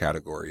major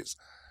categories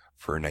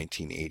for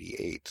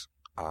 1988.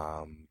 Do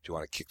you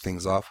want to kick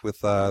things off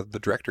with the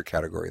director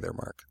category there,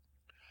 Mark?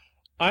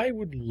 I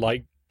would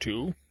like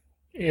to,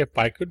 if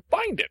I could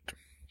find it.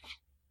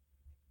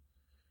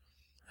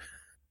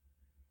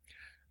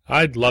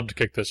 I'd love to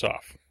kick this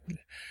off.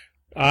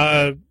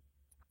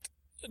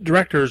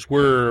 Directors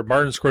were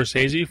Martin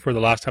Scorsese for The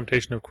Last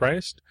Temptation of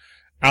Christ,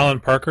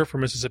 Alan Parker for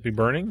Mississippi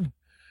Burning,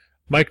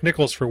 Mike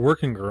Nichols for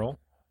Working Girl,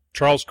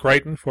 Charles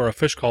Crichton for A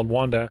Fish Called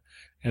Wanda,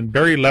 and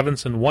Barry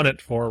Levinson won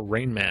it for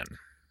Rain Man.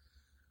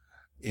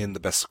 In the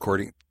Best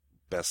Supporting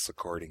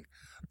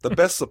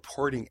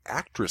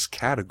Actress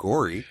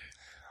category,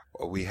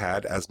 we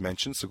had, as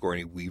mentioned,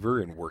 Sigourney Weaver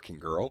in Working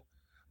Girl,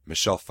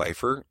 Michelle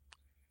Pfeiffer,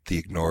 the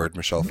ignored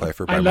Michelle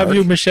Pfeiffer by I love Mark,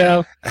 you,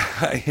 Michelle.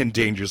 in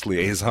Dangerous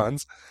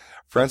Liaisons,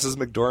 Frances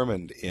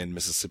McDormand in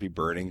Mississippi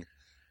Burning,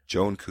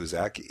 Joan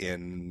Cusack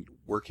in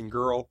Working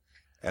Girl,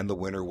 and the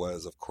winner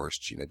was, of course,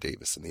 Gina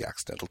Davis in The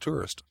Accidental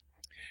Tourist.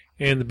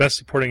 In the Best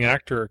Supporting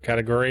Actor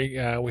category,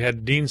 we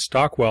had Dean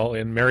Stockwell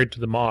in Married to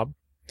the Mob,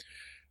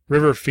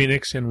 River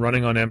Phoenix in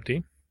Running on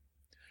Empty,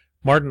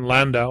 Martin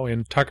Landau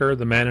in Tucker,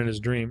 the Man in His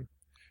Dream,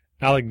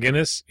 Alec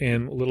Guinness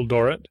in Little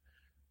Dorrit,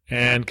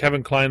 and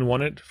Kevin Kline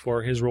won it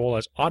for his role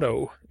as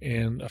Otto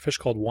in A Fish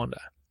Called Wanda.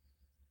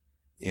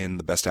 In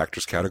the Best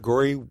Actress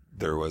category,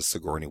 there was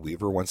Sigourney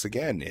Weaver once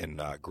again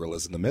in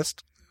Gorillas in the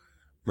Mist,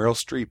 Meryl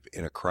Streep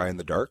in A Cry in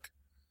the Dark,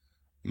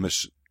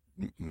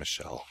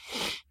 Michelle.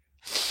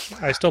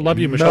 I still love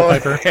you, Michelle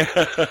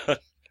Pfeiffer.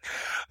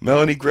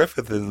 Melanie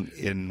Griffith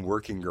in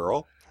Working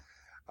Girl,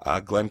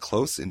 Glenn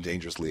Close in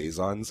Dangerous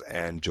Liaisons,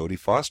 and Jodie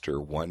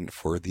Foster won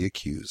for The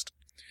Accused.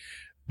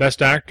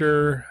 Best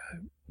Actor,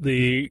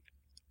 the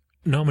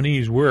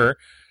nominees were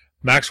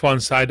Max von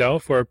Sydow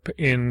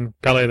in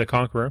Pele the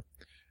Conqueror,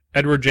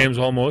 Edward James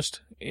Olmos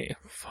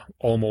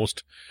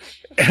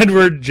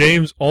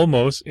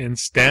in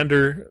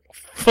Standard.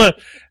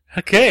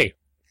 Okay.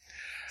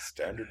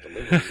 Standard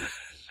Delivery.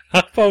 How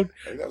about?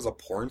 I think that was a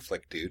porn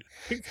flick, dude.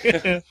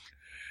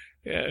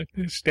 Yeah,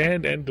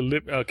 Stand and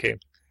Deliver. Okay.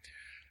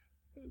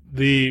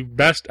 The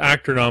Best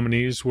Actor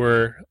nominees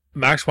were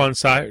Max von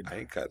Sydow. I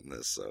ain't cutting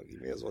this, so you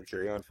may as well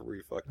carry on for where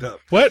you fucked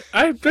up. What?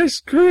 I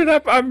screwed it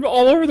up. I'm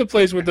all over the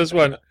place with this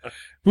one.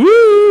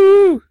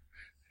 Woo!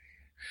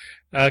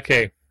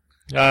 Okay.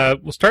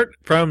 We'll start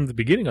from the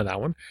beginning of that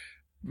one.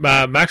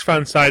 Max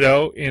von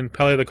Sydow in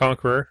Pele the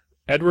Conqueror,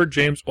 Edward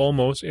James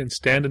Olmos in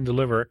Stand and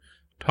Deliver,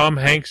 Tom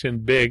Hanks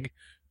in Big,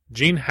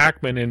 Gene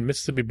Hackman in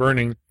Mississippi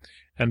Burning,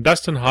 and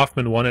Dustin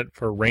Hoffman won it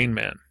for Rain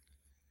Man.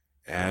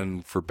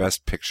 And for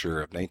Best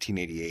Picture of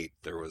 1988,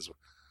 there was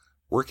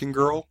Working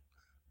Girl,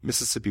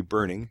 Mississippi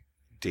Burning,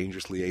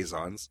 Dangerous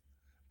Liaisons,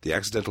 The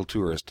Accidental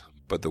Tourist,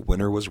 but the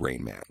winner was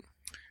Rain Man.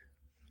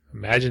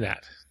 Imagine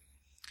that.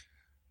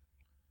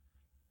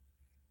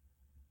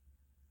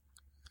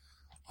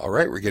 All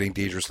right, we're getting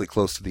dangerously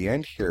close to the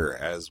end here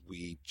as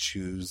we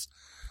choose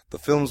the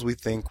films we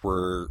think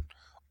were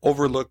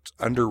overlooked,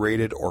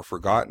 underrated, or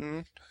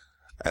forgotten,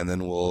 and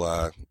then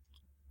we'll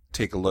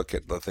take a look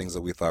at the things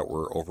that we thought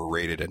were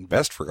overrated and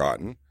best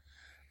forgotten,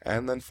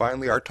 and then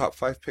finally our top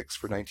 5 picks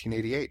for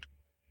 1988.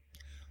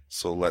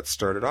 So let's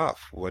start it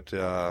off. What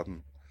have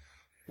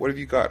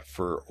you got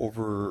for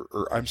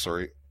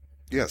overlooked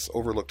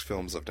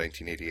films of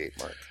 1988,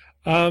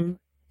 Mark?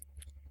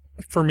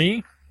 For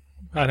me,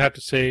 I'd have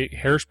to say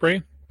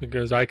Hairspray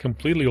because I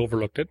completely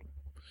overlooked it.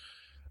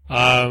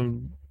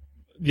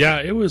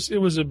 Yeah, it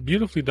was a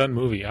beautifully done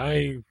movie.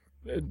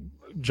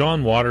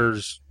 John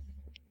Waters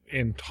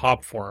in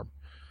top form,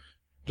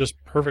 just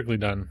perfectly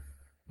done.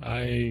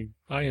 I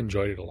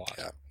enjoyed it a lot.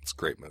 Yeah, it's a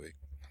great movie.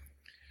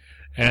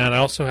 And I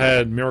also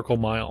had Miracle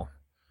Mile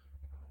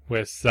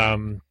with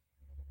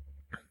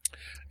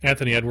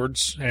Anthony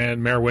Edwards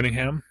and Mare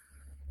Winningham.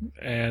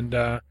 And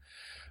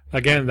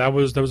again, that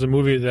was a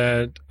movie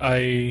that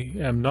I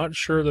am not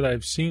sure that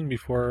I've seen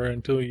before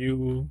until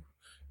you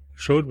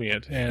showed me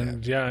it.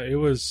 And it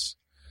was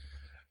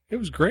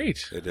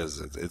great. It is.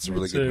 It's a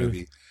really good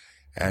movie.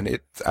 And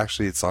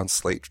it's on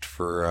slate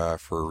for a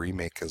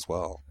remake as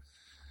well.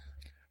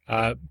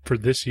 For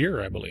this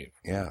year, I believe.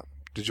 Yeah.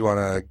 Did you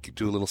want to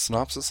do a little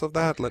synopsis of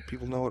that? Let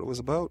people know what it was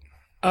about?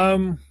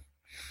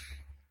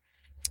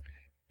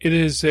 It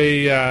is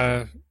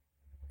a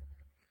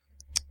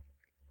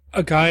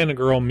guy and a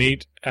girl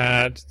meet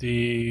at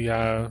the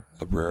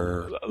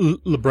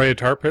La Brea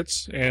Tar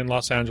Pits in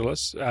Los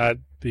Angeles at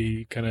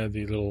the kind of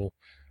the little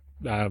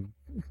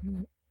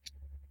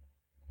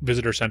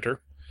visitor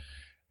center.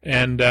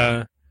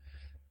 And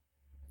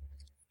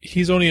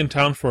he's only in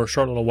town for a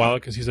short little while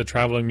because he's a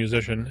traveling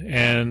musician,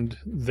 and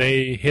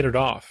they hit it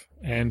off.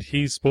 And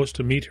he's supposed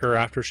to meet her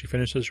after she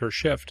finishes her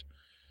shift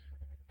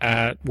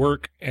at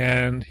work,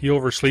 and he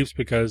oversleeps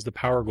because the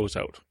power goes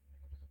out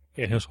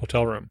in his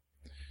hotel room.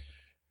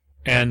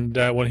 And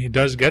when he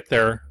does get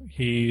there,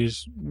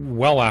 he's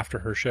well after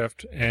her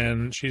shift,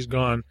 and she's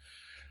gone.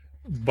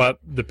 But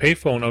the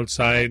payphone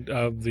outside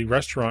of the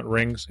restaurant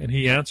rings, and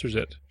he answers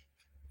it.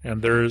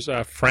 And there's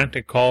a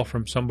frantic call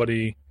from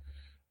somebody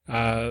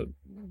saying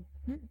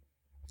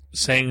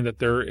that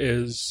there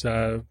is,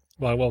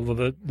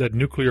 the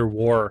nuclear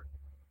war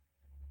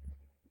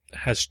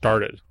has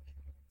started.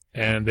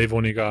 And they've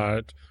only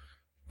got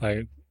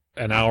like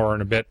an hour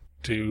and a bit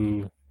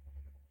to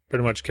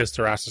pretty much kiss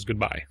their asses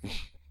goodbye.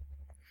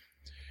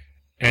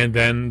 And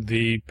then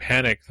the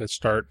panic that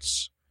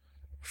starts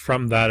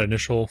from that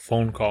initial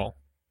phone call,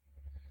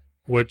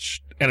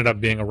 which ended up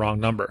being a wrong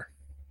number.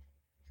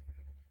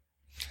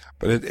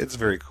 But it's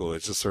very cool.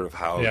 It's just sort of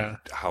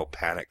how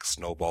panic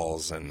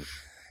snowballs and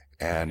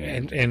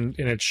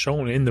it's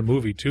shown in the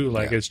movie too.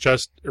 Like it's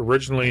just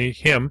originally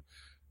him.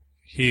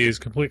 He is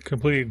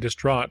completely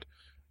distraught,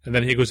 and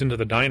then he goes into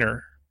the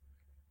diner,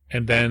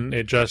 and then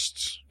it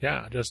just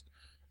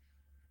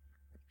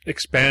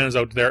expands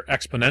out there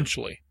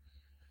exponentially.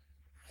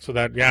 So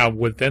that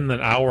within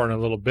an hour and a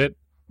little bit,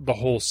 the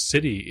whole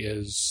city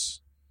is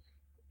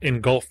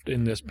engulfed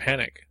in this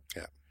panic.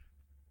 Yeah.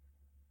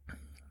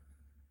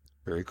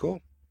 Very cool.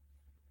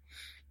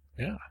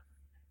 Yeah.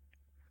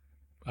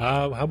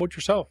 How about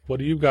yourself? What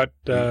do you got?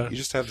 You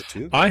just have the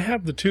two? I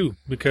have the two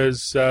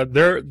because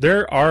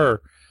there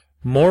are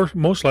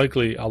most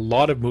likely a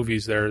lot of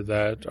movies there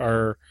that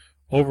are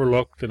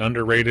overlooked and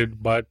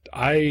underrated, but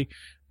I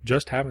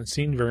just haven't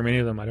seen very many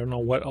of them. I don't know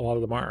what a lot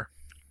of them are.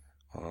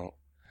 Well,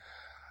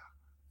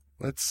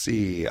 let's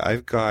see.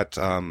 I've got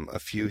a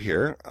few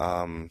here.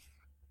 A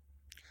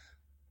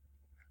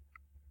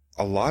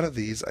lot of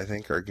these I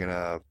think are going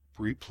to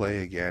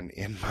replay again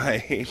in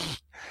my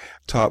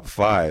top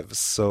 5.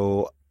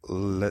 So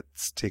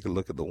let's take a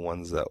look at the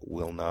ones that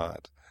will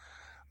not.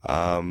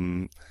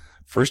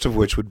 First of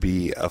which would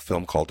be a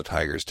film called A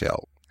Tiger's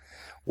Tale,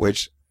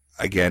 which,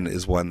 again,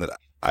 is one that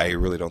I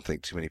really don't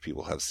think too many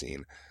people have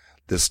seen.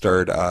 This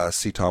starred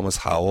C. Thomas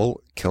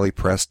Howell, Kelly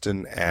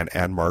Preston, and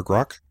Anne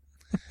Margrock.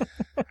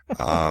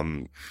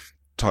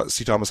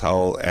 C. Thomas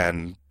Howell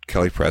and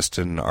Kelly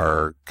Preston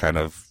are kind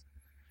of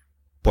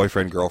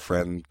boyfriend,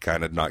 girlfriend,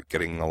 kind of not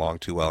getting along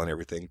too well and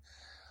everything.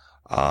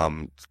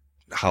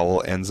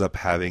 Howell ends up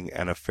having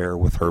an affair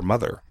with her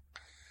mother,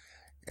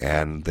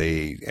 and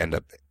they end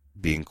up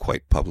being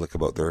quite public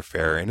about their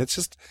affair. And it's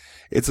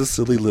a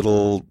silly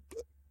little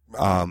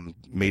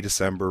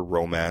May-December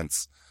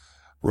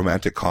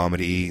romantic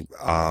comedy.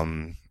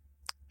 I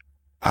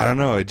don't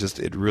know,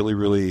 it really,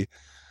 really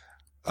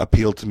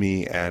appealed to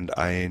me, and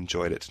I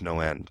enjoyed it to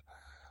no end.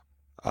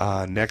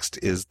 Next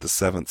is The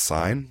Seventh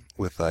Sign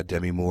with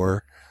Demi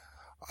Moore,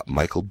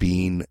 Michael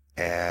Biehn,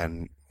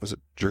 and was it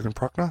Jürgen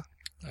Prochnow?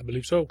 I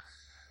believe so.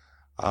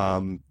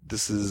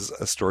 This is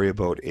a story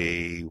about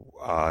a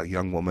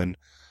young woman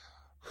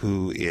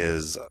who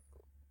is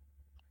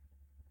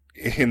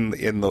in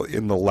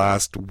the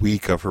last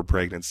week of her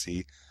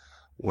pregnancy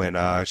when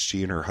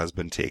she and her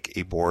husband take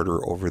a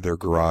boarder over their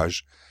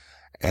garage,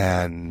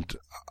 and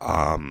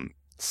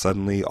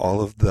suddenly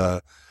all of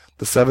the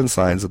 7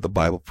 signs that the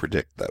Bible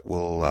predict that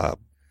will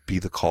be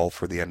the call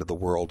for the end of the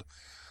world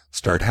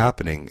start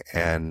happening,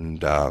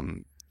 and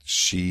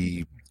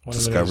she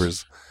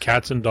discovers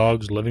cats and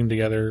dogs living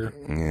together.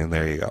 And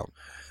there you go.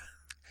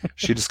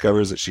 She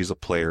discovers that she's a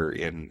player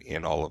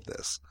in all of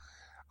this.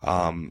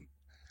 I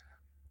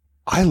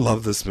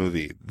love this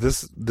movie.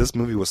 This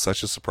movie was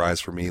such a surprise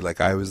for me.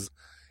 Like, I was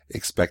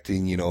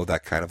expecting,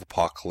 that kind of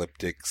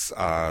apocalyptic,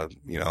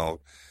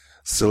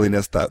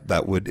 silliness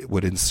that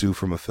would ensue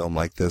from a film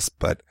like this,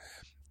 but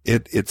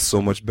it's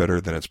so much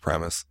better than its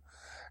premise.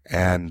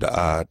 And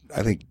I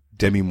think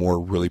Demi Moore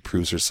really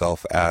proves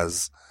herself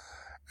as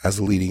a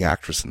leading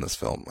actress in this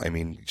film. I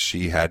mean,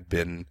 she had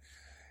been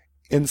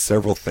in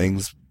several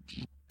things,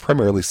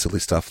 primarily silly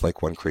stuff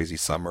like One Crazy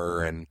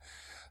Summer and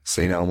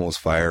St. Elmo's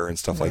Fire and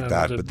stuff like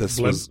that. But this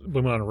was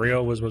Blame It on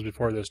Rio was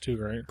before this too,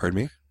 right?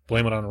 Pardon me?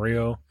 Blame It on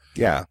Rio.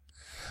 Yeah.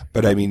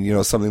 But I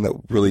mean, something that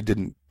really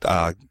didn't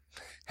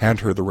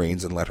hand her the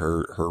reins and let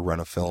her run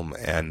a film.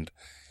 And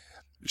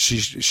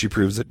she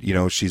proves that,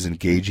 she's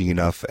engaging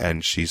enough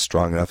and she's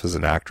strong enough as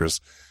an actress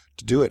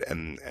to do it.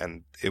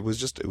 And it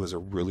was a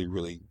really,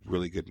 really,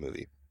 really good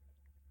movie.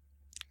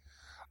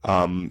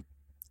 The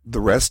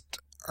rest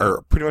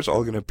are pretty much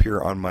all going to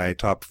appear on my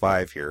top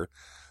 5 here.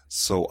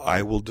 So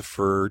I will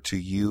defer to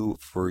you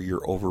for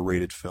your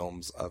overrated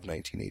films of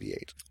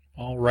 1988.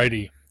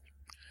 Alrighty.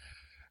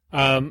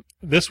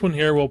 This one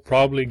here will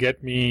probably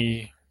get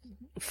me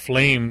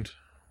flamed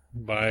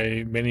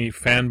by many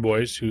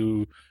fanboys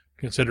who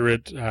consider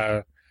it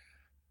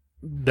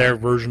their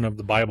version of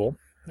the Bible.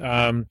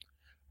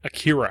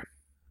 Akira,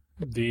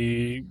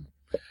 the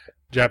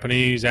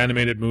Japanese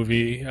animated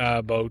movie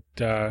about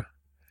a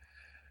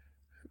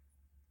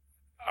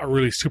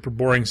really super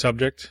boring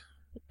subject.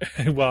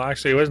 Well,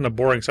 actually, it wasn't a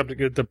boring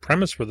subject. The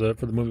premise for the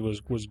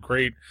movie was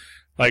great,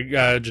 like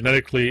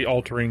genetically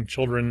altering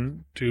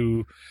children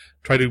to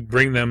try to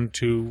bring them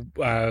to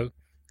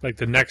like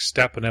the next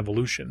step in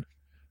evolution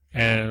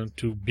and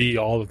to be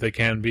all that they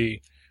can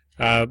be.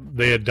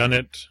 They had done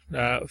it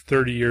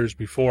 30 years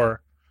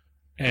before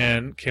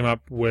and came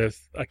up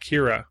with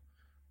Akira,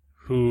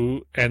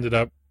 who ended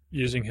up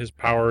using his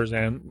powers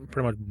and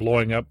pretty much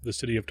blowing up the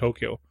city of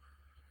Tokyo.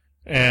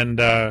 And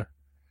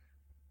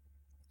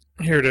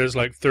here it is,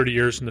 like 30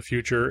 years in the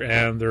future,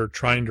 and they're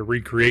trying to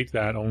recreate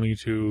that only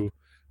to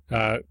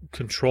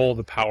control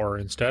the power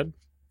instead.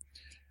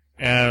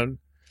 And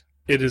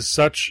it is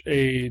such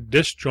a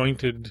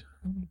disjointed,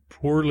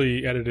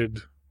 poorly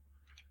edited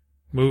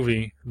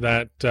movie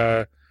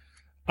that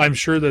I'm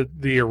sure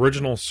that the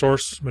original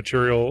source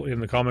material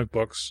in the comic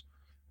books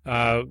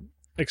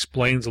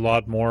explains a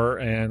lot more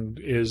and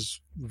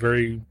is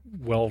very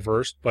well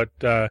versed. But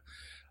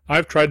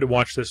I've tried to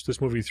watch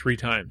this movie 3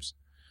 times.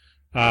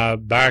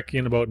 Back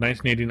in about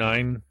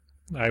 1989,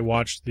 I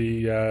watched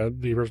the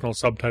original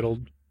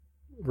subtitled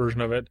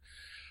version of it.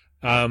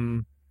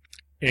 In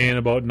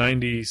about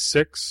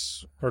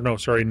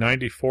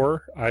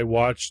 94, I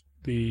watched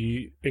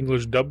the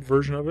English dub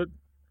version of it,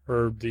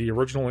 or the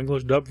original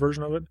English dub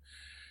version of it,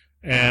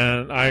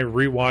 and I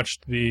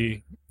rewatched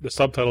the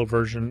subtitled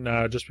version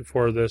just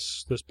before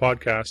this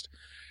podcast,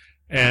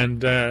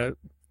 and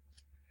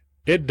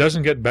it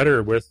doesn't get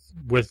better with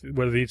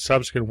each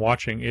subsequent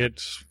watching.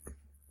 It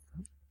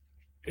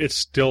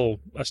still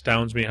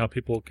astounds me how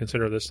people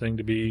consider this thing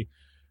to be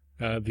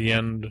the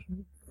end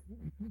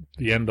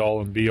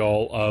all and be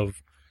all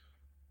of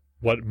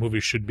what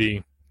movies should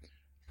be.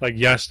 Like,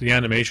 yes, the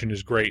animation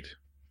is great,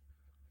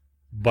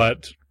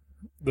 but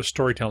the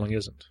storytelling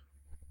isn't.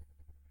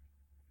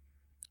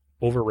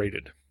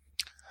 Overrated.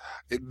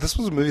 This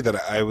was a movie that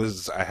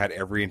I had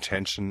every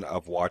intention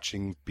of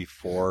watching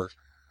before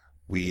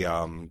we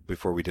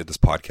did this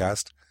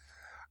podcast.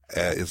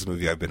 It's a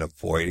movie I've been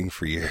avoiding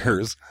for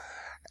years.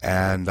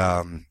 And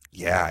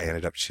I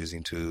ended up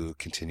choosing to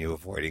continue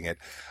avoiding it.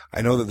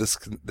 I know that this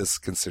is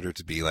considered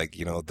to be like,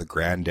 the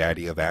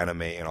granddaddy of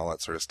anime and all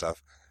that sort of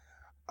stuff.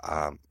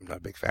 I'm not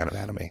a big fan of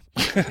anime.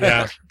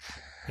 Yeah,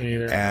 me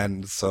either.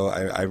 And so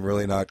I'm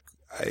really not.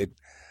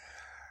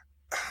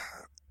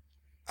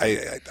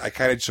 I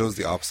kind of chose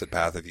the opposite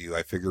path of you.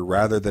 I figure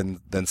rather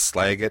than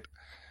slag it,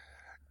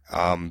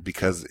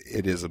 because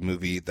it is a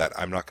movie that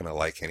I'm not going to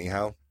like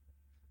anyhow,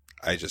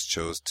 I just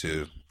chose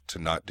to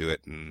not do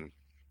it and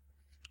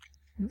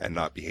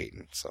not be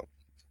hating. So,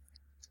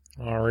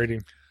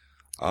 alrighty.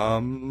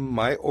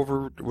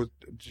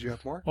 Did you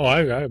have more? Oh,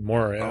 I have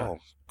more. Yeah.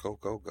 Oh,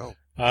 go.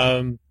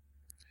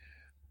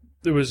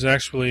 There was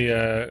actually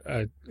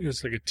it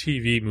was like a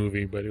TV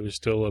movie, but it was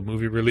still a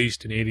movie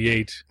released in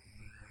 '88.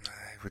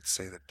 I would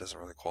say that doesn't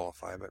really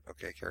qualify, but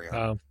okay, carry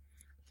on.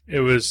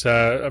 It was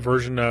a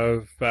version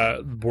of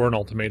Bourne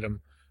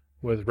Ultimatum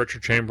with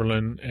Richard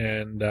Chamberlain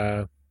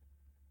and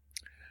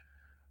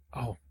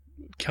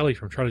Kelly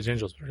from Charlie's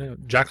Angels,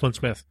 Jacqueline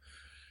Smith.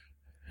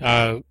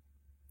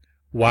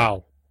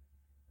 Wow,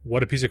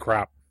 what a piece of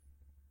crap.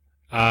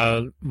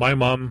 My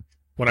mom,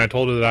 when I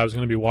told her that I was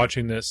going to be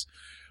watching this,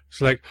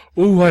 she's like,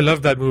 "Ooh, I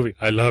love that movie.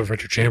 I love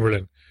Richard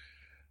Chamberlain."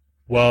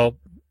 Well,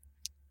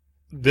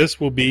 this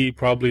will be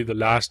probably the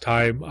last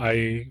time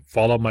I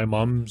follow my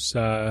mom's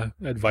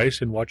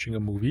advice in watching a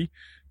movie,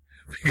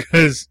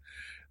 because,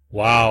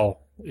 wow,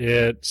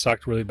 it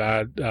sucked really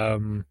bad.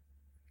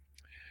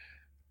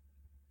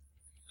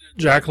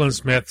 Jacqueline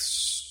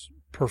Smith's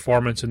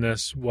performance in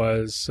this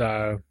was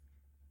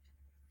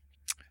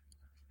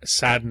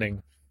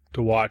saddening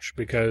to watch,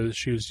 because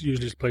she was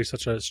usually plays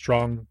such a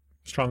strong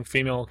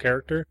female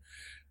character,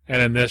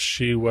 and in this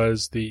she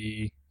was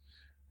the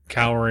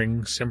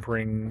cowering,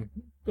 simpering,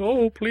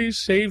 "Oh, please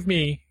save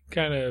me"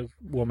 kind of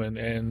woman,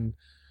 and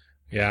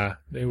yeah,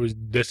 it was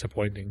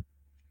disappointing.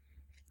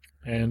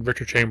 And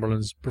Richard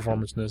Chamberlain's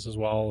performance in this as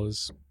well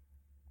is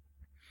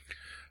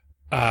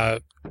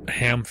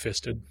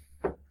ham-fisted.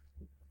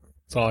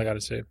 That's all I got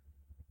to say.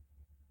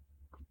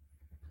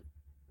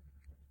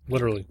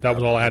 Literally, that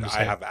was all I had to say.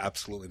 I have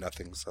absolutely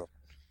nothing, so.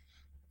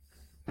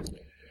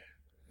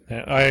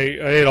 Yeah, I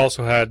had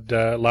also had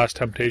Last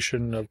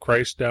Temptation of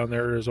Christ down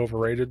there as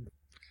overrated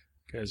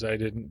because I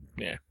didn't.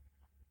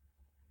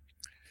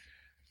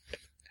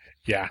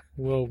 Yeah.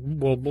 We'll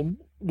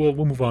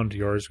move on to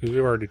yours because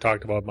we've already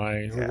talked about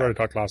we've already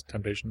talked Last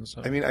Temptation.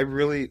 So. I mean, I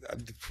really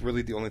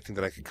the only thing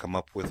that I could come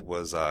up with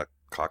was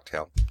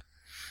Cocktail.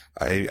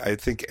 I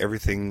think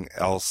everything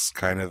else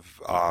kind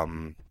of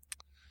I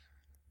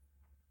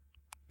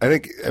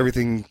think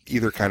everything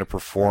either kind of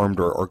performed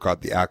or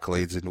got the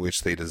accolades in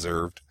which they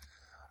deserved.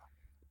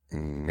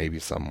 Maybe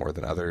some more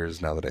than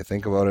others now that I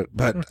think about it.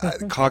 But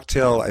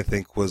Cocktail, I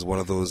think, was one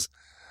of those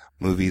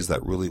movies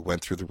that really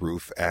went through the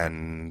roof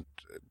and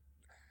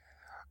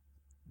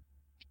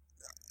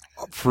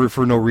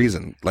for no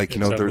reason. Like,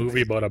 it's a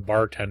movie about a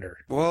bartender.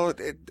 Well,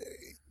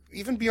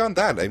 even beyond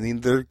that, I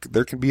mean, there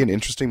can be an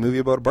interesting movie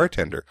about a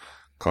bartender.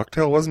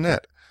 Cocktail wasn't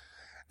it.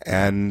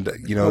 And,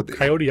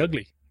 Coyote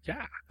Ugly.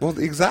 Yeah. Well,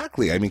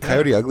 exactly. I mean,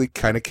 Coyote Ugly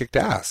kind of kicked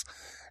ass.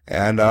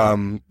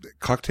 And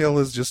Cocktail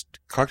was just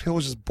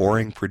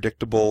boring,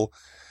 predictable,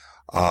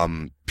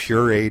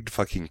 pureed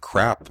fucking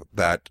crap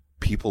that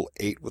people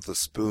ate with a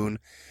spoon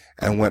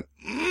and went,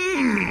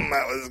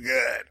 that was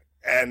good.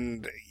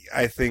 And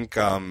I think,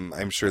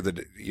 I'm sure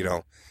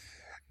that,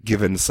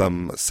 given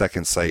some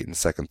second sight and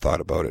second thought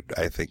about it,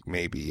 I think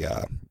maybe,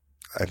 I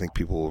think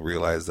people will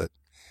realize that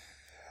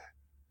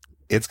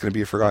it's going to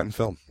be a forgotten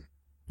film.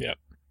 Yep.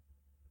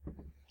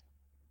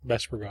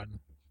 Best forgotten.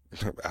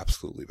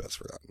 Absolutely best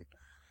forgotten.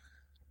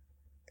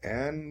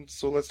 And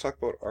so let's talk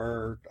about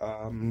our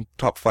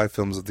top 5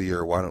 films of the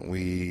year. Why don't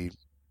we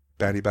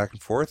bandy back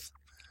and forth?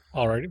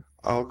 Alrighty.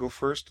 I'll go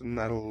first, and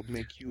that'll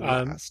make you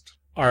last.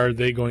 Are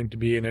they going to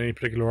be in any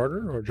particular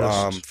order, or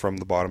just from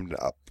the bottom to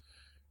up?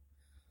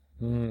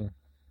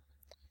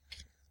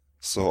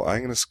 So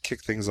I'm going to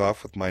kick things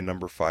off with my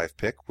number 5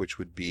 pick, which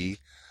would be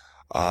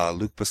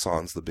Luc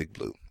Besson's The Big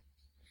Blue.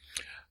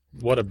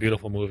 What a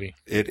beautiful movie!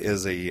 It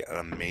is an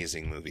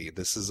amazing movie.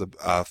 This is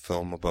a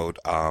film about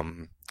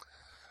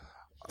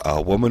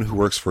a woman who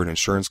works for an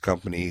insurance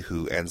company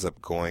who ends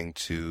up going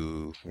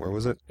to, where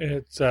was it?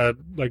 It's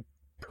like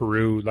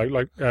Peru,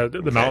 like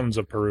the mountains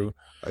of Peru.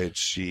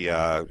 She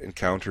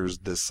encounters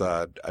this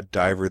a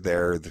diver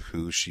there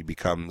who she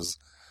becomes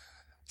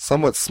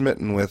somewhat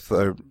smitten with.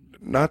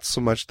 Not so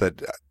much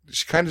that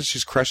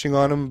she's crushing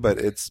on him, but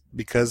it's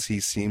because he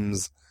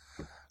seems,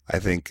 I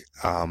think,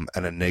 an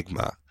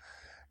enigma.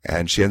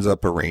 And she ends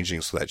up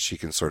arranging so that she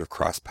can sort of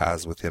cross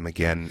paths with him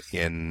again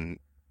in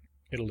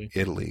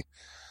Italy.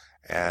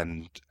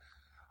 And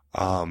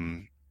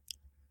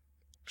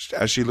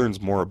as she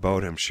learns more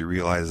about him, she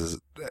realizes,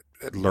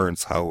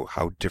 learns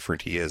how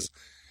different he is.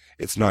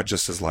 It's not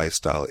just his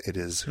lifestyle, it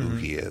is who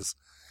he is.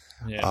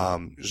 Yeah.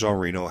 Jean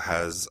Reno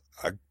has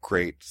a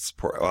great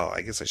support. Well,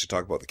 I guess I should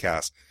talk about the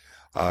cast.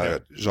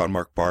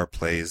 Jean-Marc Barr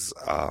plays,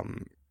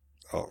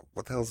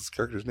 what the hell is this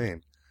character's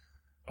name?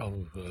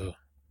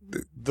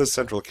 The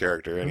central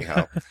character,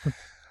 anyhow.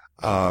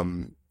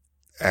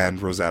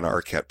 And Rosanna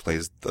Arquette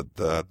plays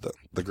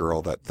the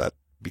girl that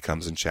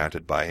becomes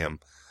enchanted by him,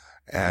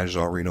 and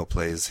Jean Reno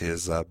plays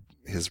his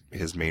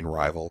main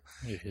rival,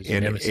 his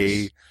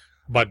nemesis,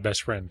 but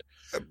best friend.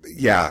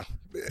 Yeah,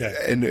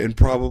 and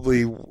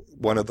probably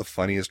one of the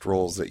funniest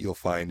roles that you'll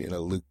find in a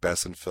Luc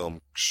Besson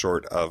film,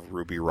 short of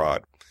Ruby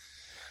Rhod.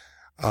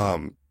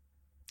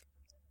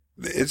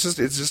 It's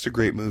just a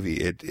great movie.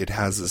 It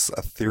has this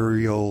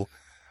ethereal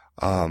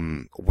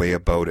way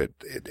about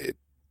it.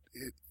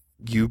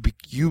 You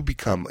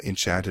become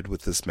enchanted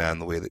with this man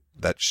the way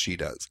that she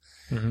does.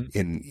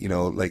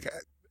 Mm-hmm.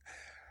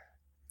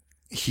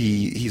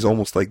 He's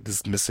almost like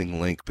this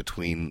missing link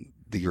between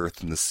the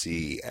earth and the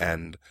sea,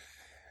 and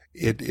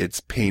it's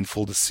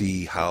painful to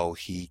see how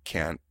he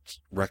can't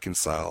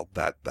reconcile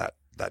that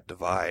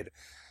divide.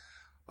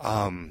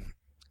 I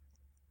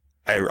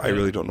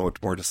really don't know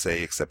what more to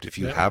say, except if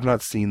you have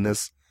not seen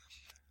this,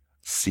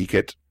 seek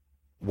it,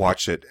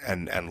 watch it,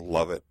 and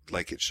love it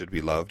like it should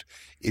be loved.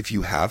 If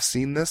you have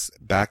seen this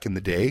back in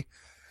the day,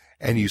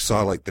 and you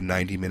saw like the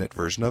 90-minute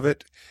version of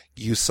it,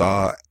 you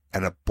saw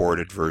an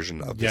aborted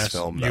version of this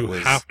film. You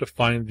have to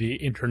find the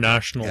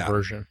international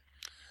version.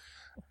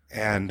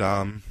 And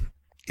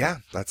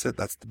that's it.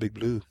 That's The Big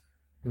Blue.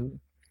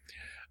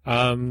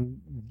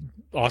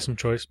 Awesome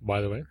choice,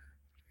 by the way.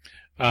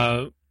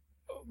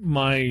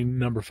 My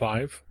number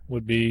 5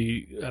 would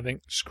be, I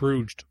think,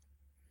 Scrooged.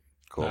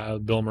 Cool.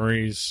 Bill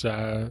Murray's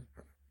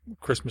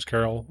Christmas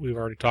Carol. We've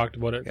already talked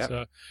about it. Yep.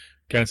 So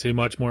can't say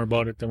much more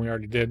about it than we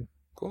already did.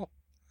 Cool.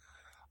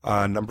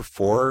 Number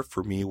 4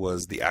 for me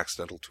was The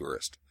Accidental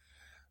Tourist.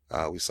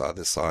 We saw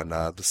this on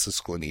the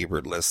Siskel and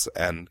Ebert list,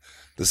 and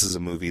this is a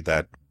movie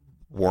that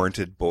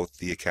warranted both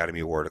the Academy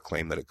Award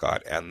acclaim that it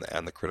got and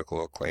the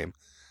critical acclaim.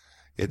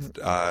 It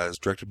is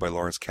directed by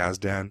Lawrence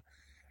Kasdan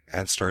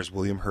and stars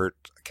William Hurt,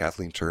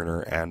 Kathleen Turner,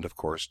 and of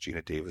course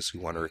Gina Davis, who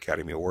won her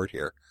Academy Award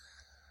here.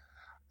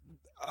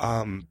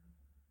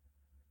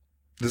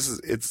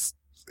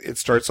 It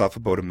starts off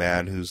about a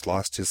man who's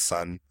lost his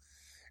son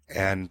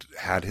and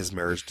had his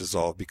marriage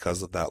dissolved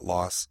because of that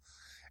loss,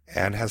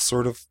 and has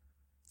sort of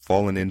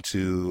fallen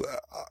into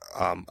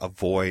a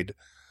void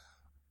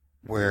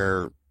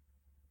where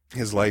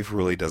his life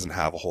really doesn't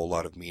have a whole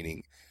lot of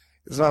meaning.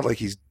 It's not like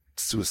he's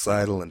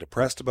suicidal and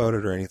depressed about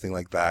it or anything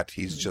like that.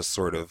 He's just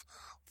sort of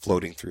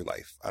floating through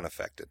life,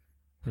 unaffected.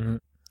 Mm-hmm.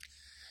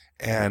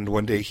 And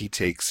one day he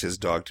takes his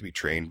dog to be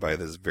trained by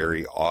this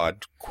very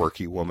odd,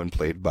 quirky woman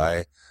played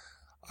by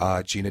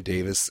Gina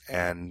Davis,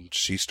 and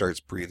she starts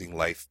breathing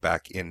life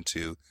back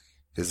into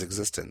his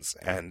existence.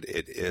 And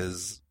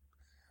it's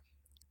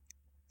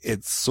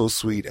so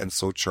sweet and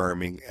so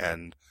charming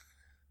and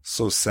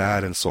so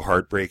sad and so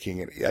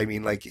heartbreaking. And I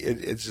mean, like,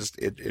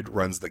 it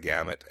runs the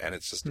gamut, and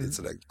it's just, it's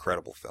an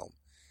incredible film.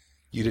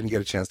 You didn't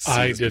get a chance to see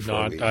I this did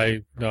before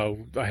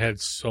not. I had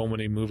so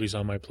many movies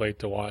on my plate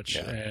to watch,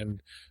 and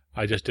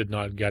I just did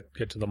not get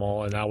to them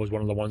all, and that was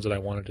one of the ones that I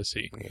wanted to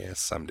see. Yeah,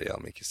 someday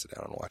I'll make you sit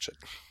down and watch it.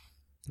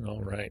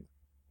 All right.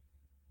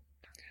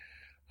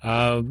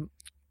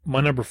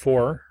 My number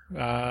 4,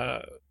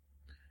 I'd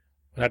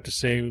have to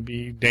say, would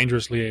be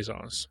Dangerous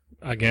Liaisons.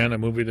 Again, a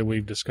movie that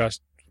we've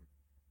discussed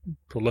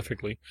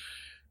prolifically.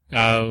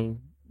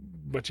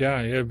 But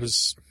yeah, it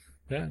was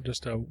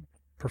just a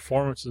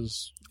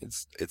performances.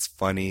 It's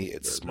funny,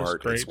 it's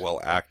smart, it's well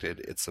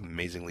acted, it's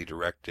amazingly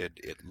directed,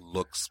 it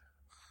looks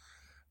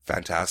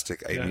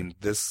fantastic. I mean,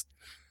 this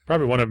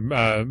probably one of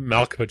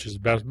Malkovich's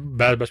best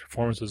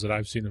performances that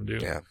I've seen him do.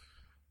 Yeah.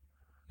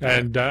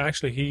 And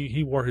actually,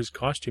 he wore his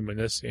costume in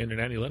this in an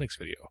Annie Lennox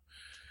video.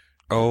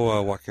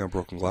 Oh, Walking on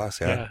Broken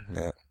Glass, yeah.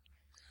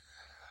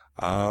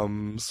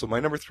 So my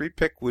number 3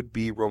 pick would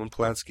be Roman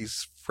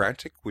Polanski's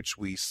Frantic, which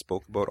we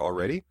spoke about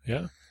already.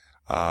 Yeah.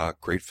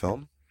 Great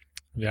film.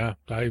 Yeah,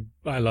 I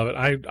love it.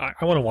 I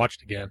want to watch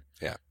it again.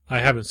 Yeah. I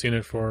haven't seen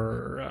it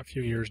for a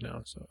few years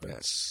now, so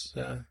it's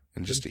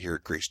and just to hear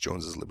Grace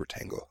Jones's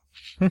Libertango.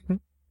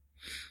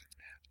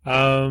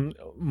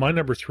 My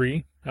number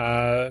 3,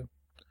 A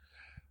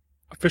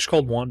Fish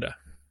Called Wanda.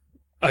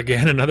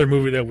 Again, another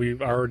movie that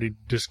we've already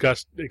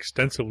discussed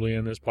extensively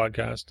in this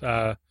podcast.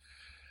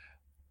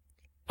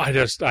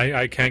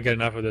 I can't get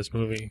enough of this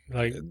movie.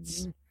 Like,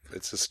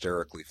 it's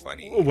hysterically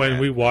funny. When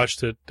we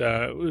watched it,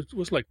 it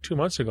was like 2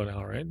 months ago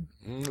now, right?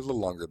 A little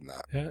longer than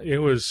that. Yeah, it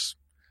was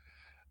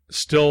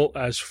still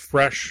as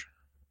fresh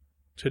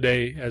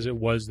today as it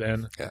was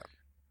then. Yeah.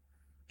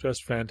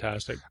 Just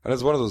fantastic. And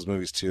it's one of those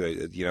movies, too, I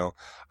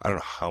don't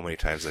know how many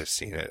times I've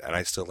seen it, and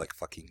I still,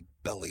 fucking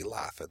belly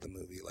laugh at the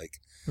movie.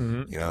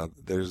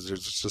 There's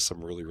just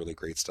some really, really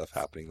great stuff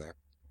happening there.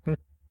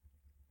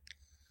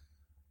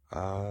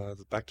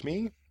 Back to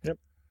me? Yep.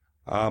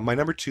 My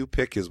number 2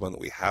 pick is one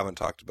that we haven't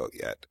talked about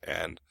yet,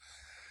 and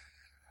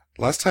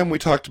last time we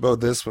talked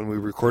about this when we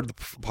recorded the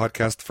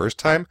podcast the first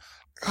time,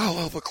 I got a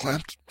little bit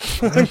clamped.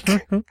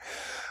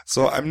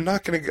 So I'm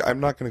not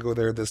gonna go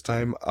there this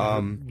time.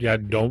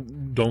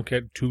 Don't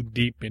get too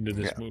deep into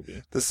this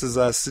movie. This is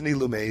Sidney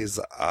Lumet's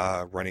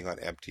Running on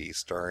Empty,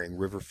 starring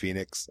River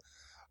Phoenix,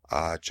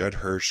 Judd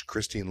Hirsch,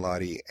 Christine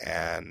Lottie,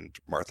 and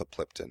Martha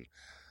Plimpton.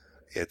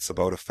 It's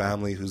about a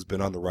family who's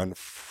been on the run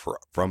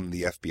from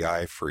the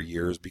FBI for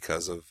years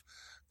because of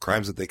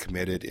crimes that they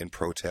committed in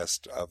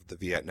protest of the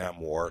Vietnam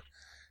War.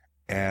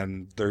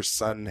 And their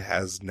son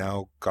has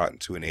now gotten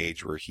to an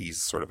age where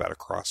he's sort of at a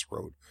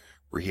crossroad,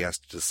 where he has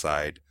to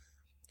decide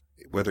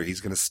whether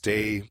he's going to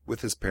stay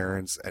with his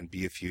parents and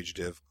be a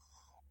fugitive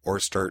or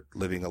start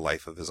living a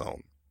life of his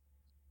own.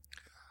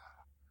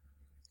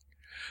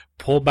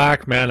 Pull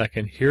back, man. I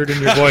can hear it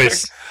in your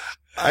voice.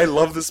 I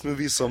love this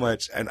movie so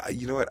much, and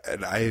you know what?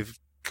 And I've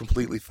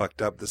completely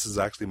fucked up. This is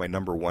actually my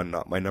number 1,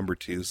 not my number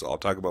 2, so I'll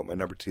talk about my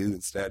number 2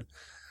 instead.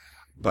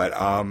 But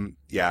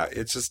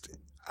it's just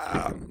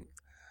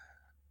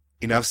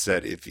enough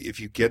said. If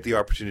you get the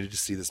opportunity to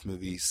see this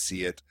movie,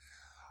 see it.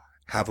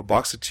 Have a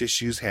box of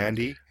tissues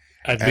handy.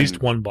 At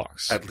least one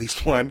box. At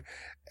least one,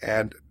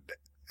 and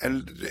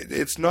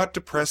it's not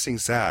depressing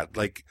sad.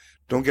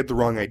 Don't get the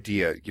wrong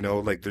idea.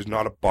 There's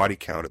not a body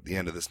count at the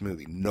end of this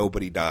movie.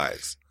 Nobody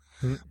dies.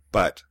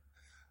 But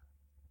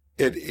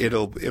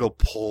it'll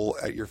pull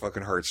at your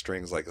fucking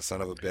heartstrings like a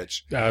son of a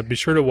bitch. Be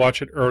sure to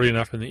watch it early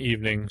enough in the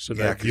evening so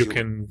that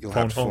you'll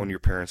have to phone your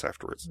parents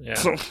afterwards. Yeah.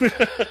 So.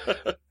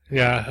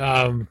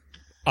 Yeah.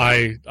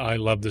 I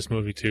love this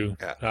movie too.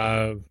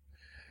 Yeah.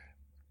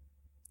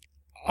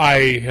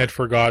 I had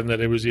forgotten that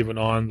it was even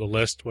on the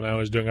list when I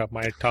was doing up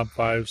my top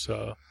 5.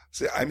 So.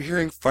 See, I'm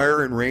hearing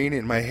Fire and Rain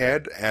in my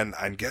head, and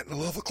I'm getting a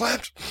little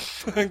clamped.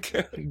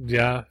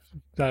 Yeah.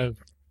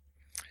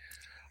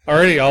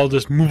 Alrighty, I'll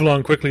just move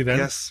along quickly then.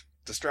 Yes,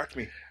 distract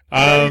me.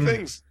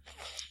 Things.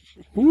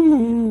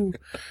 Woo.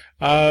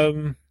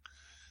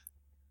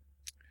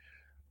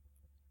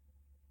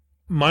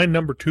 My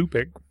number 2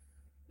 pick,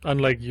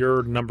 unlike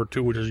your number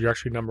 2, which is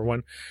actually number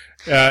 1,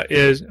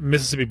 is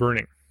Mississippi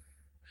Burning.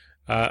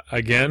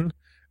 Again,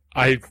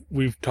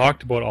 we've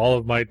talked about all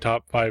of my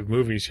top 5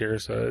 movies here,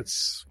 so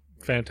it's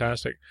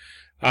fantastic.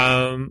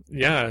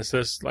 It's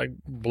this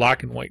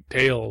black and white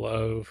tale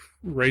of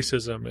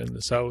racism in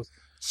the South.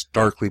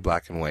 Starkly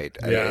black and white.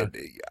 Yeah.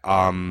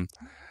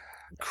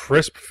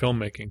 Crisp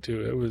filmmaking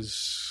too. It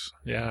was,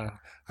 yeah.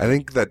 I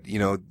think that,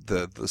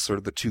 the sort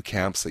of the two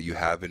camps that you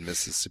have in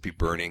Mississippi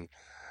Burning,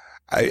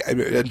 I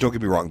don't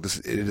get me wrong,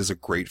 it is a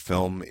great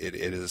film. It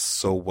is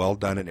so well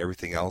done and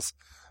everything else,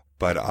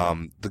 but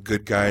the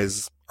good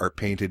guys are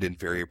painted in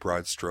very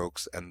broad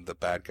strokes, and the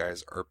bad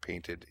guys are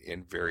painted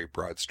in very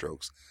broad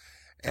strokes,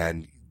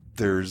 and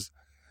there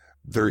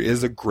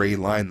is a gray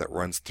line that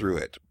runs through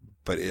it,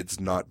 but it's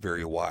not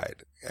very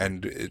wide,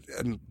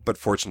 but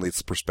fortunately, it's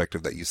the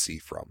perspective that you see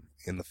from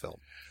in the film.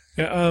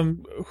 Yeah.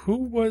 Who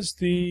was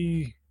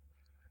the?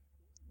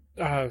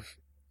 I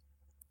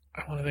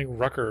want to think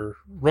Rooker.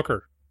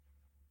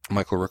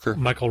 Michael Rooker.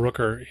 Michael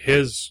Rooker.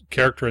 His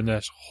character in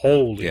this,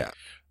 holy, Yeah.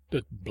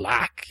 the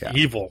black Yeah.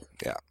 evil.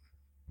 Yeah.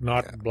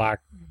 Not Yeah.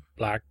 black,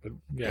 but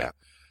yeah.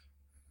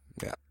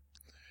 Yeah.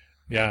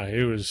 Yeah,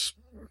 it was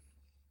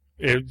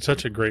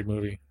such a great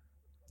movie.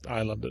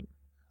 I loved it.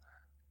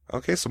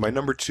 Okay, so my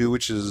number 2,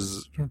 which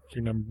is Your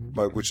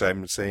number. which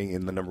I'm saying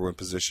in the number 1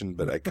 position,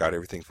 but I got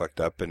everything fucked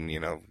up, and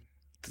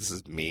this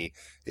is me.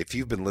 If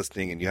you've been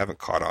listening and you haven't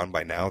caught on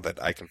by now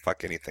that I can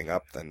fuck anything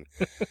up, then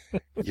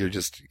you're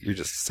just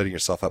setting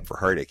yourself up for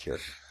heartache here.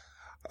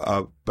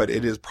 But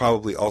it is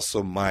probably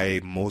also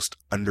my most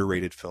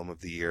underrated film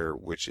of the year,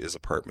 which is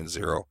Apartment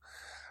Zero.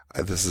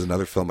 This is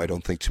another film I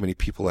don't think too many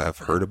people have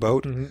heard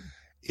about. Mm-hmm.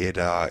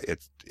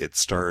 It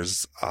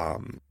stars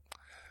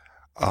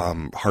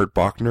Hart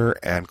Bochner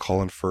and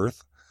Colin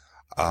Firth.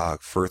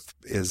 Firth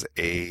is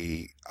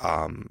a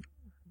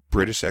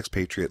British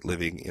expatriate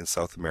living in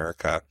South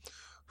America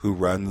who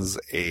runs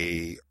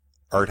a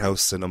art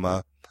house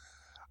cinema.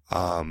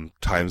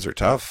 Times are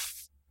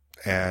tough,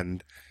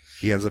 and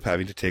he ends up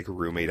having to take a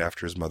roommate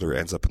after his mother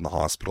ends up in the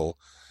hospital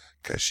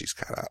because she's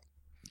kind of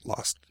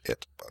lost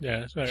it. Yeah,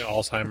 it's like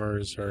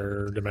Alzheimer's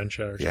or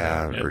dementia or something.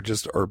 Yeah,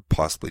 or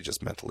possibly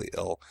just mentally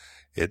ill.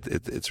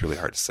 It's really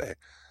hard to say.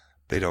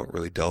 They don't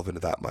really delve into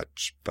that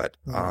much, but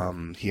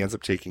he ends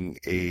up taking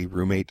a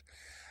roommate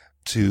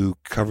to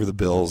cover the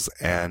bills,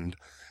 and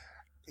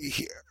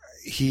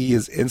he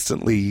is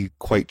instantly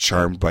quite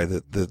charmed by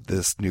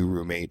this new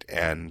roommate,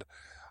 and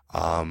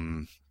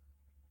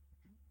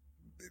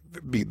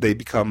they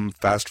become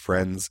fast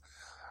friends.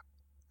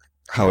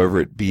 However,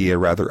 it be a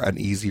rather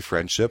uneasy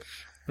friendship.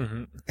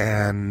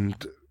 Mm-hmm.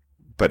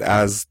 But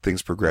as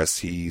things progress,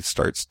 he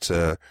starts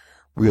to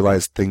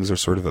realize things are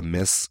sort of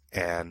amiss,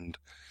 and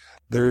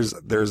there's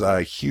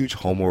a huge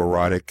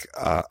homoerotic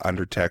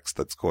undertext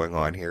that's going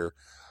on here.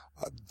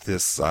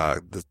 This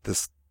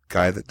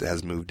guy that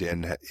has moved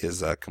in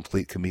is a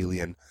complete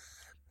chameleon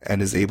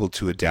and is able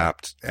to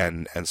adapt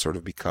and sort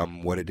of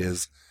become what it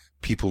is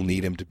people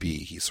need him to be.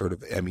 He sort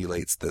of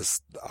emulates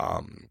this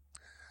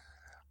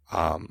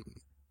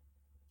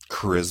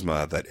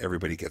charisma that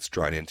everybody gets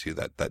drawn into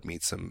that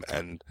meets him,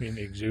 and I mean,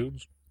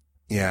 exudes.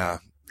 Yeah,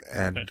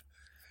 and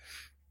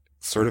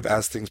sort of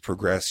as things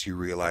progress, you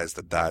realize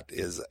that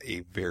is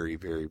a very,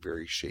 very,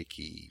 very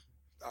shaky.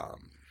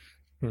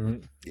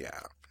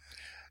 Yeah.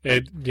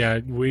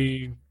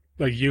 We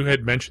like you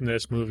had mentioned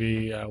this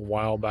movie a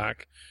while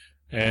back,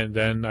 and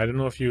then I don't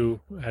know if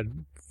you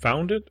had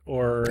found it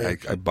or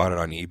I bought it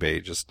on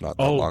eBay just not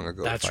that long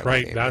ago. That's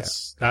right.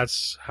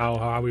 That's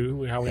how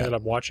we ended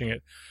up watching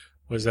it.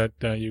 Was that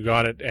you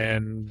got it,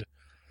 and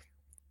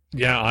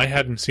I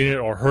hadn't seen it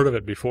or heard of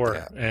it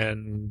before,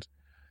 and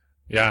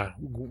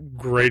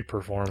great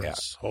performance.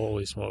 Yeah.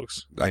 Holy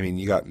smokes! I mean,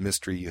 you got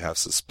mystery, you have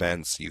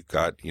suspense, you've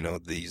got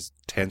these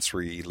tense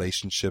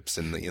relationships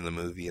in the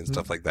movie and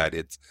stuff like that.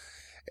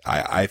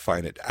 I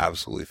find it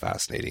absolutely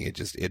fascinating.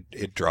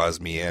 It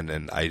draws me in,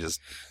 and I just,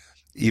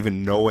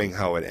 even knowing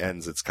how it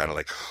ends, it's kind of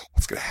like,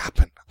 what's gonna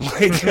happen?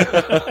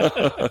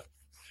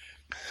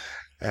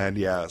 And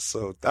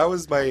so that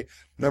was my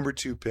number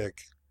 2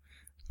 pick.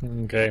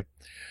 Okay.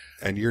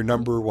 And your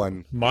number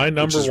 1. My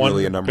number which is 1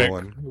 really a number pick,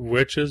 1.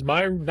 Which is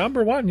my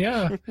number 1,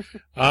 yeah.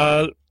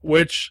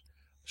 Which,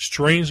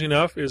 strangely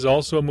enough, is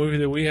also a movie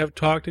that we have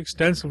talked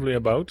extensively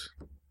about.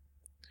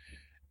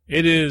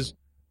 It is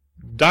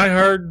Die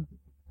Hard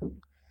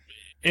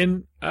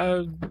in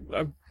a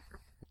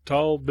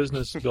tall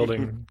business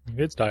building.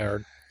 It's Die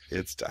Hard.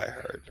 It's Die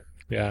Hard.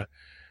 Yeah.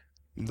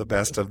 The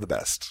best of the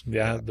best.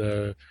 Yeah,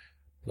 the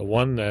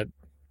one that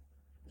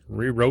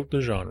rewrote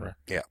the genre.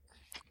 Yeah.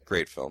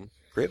 Great film.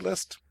 Great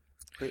list.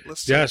 Great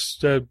list. Yes.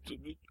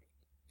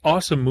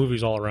 Awesome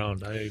movies all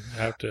around, I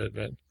have to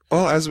admit.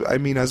 Well, as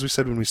we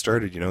said when we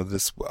started,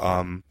 this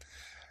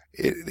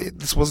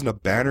this wasn't a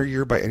banner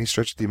year by any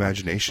stretch of the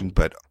imagination,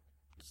 but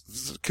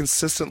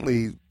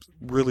consistently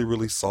really,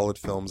 really solid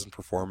films and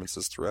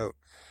performances throughout.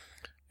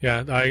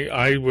 Yeah,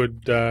 I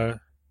would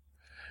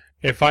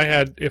if I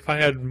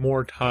had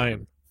more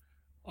time,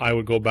 I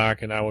would go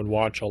back and I would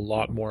watch a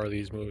lot more of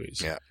these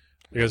movies. Yeah.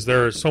 Because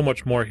there is so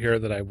much more here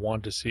that I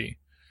want to see.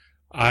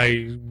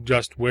 I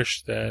just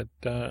wish that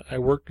I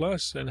worked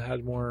less and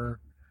had more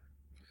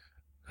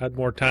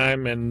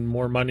time and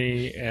more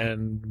money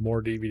and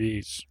more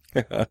DVDs.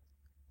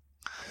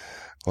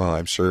 Well,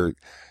 I'm sure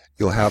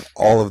you'll have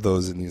all of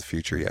those in the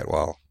future yet.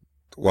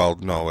 Well,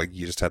 no,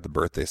 you just had the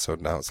birthday, so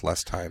now it's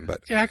less time.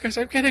 But yeah, because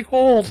I'm getting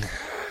old.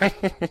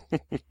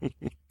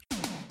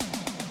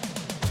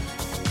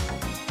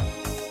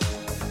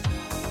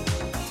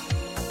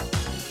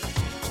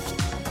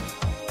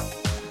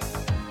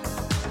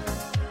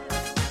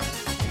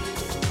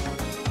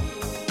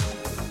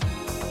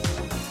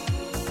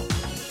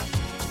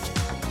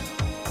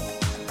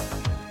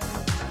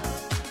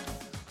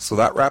 So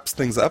that wraps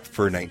things up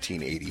for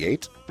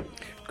 1988.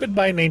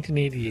 Goodbye,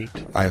 1988.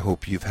 I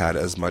hope you've had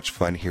as much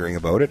fun hearing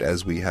about it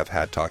as we have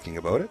had talking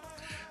about it.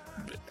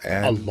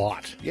 And, a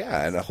lot.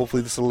 Yeah, and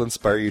hopefully this will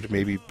inspire you to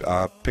maybe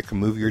pick a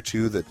movie or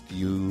two that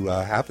you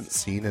haven't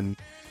seen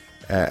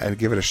and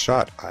give it a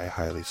shot. I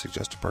highly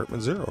suggest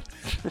Apartment Zero.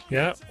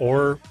 Yeah,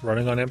 or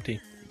Running on Empty.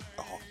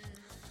 Oh.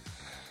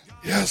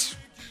 Yes.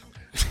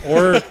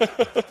 Or,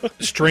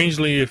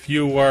 strangely, if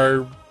you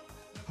are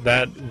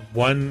that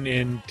 1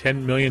 in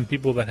 10 million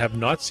people that have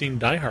not seen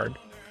Die Hard,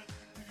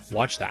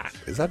 watch that.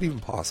 Is that even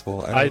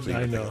possible? I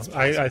know.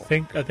 I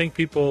think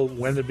people,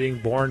 when they're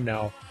being born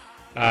now,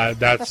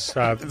 that's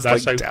like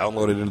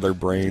downloaded into their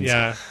brains.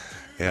 Yeah.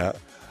 Yeah.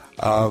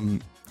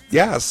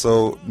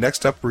 So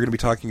next up, we're going to be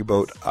talking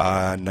about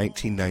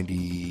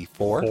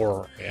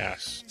 1994.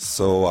 Yes.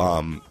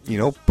 So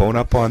bone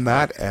up on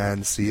that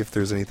and see if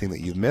there's anything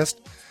that you've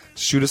missed.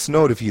 Shoot us a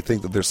note if you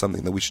think that there's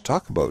something that we should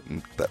talk about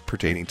that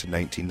pertaining to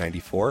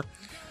 1994.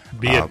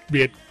 Be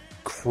it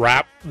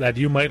crap that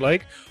you might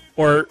like,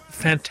 or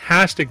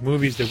fantastic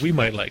movies that we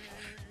might like.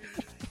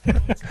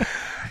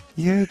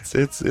 Yeah,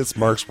 it's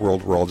Mark's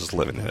world. We're all just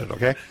living in it.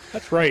 Okay,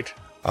 that's right.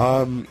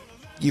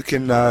 You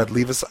can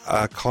leave us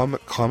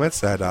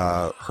comments at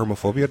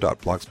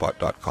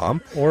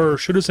hermophobia.blogspot.com. Or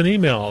shoot us an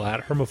email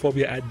at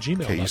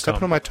hermophobia@gmail.com. Okay, you're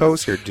stepping on my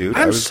toes here, dude.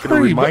 I was going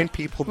to remind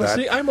people that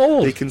I'm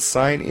old. They can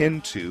sign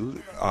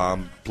into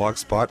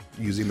Blogspot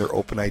using their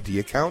OpenID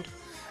account,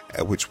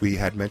 which we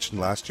had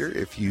mentioned last year.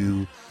 If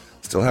you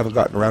still haven't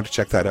gotten around to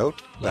check that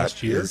out,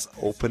 that is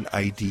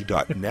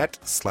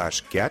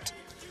openid.net/get,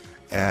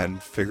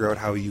 and figure out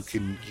how you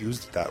can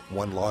use that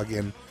one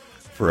login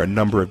for a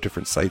number of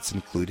different sites,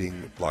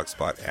 including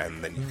Blogspot,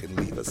 and then you can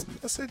leave us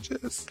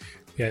messages.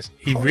 Yes,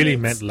 he really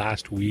meant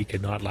last week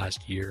and not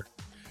last year.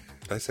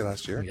 Did I say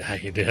last year? Yeah,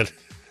 he did.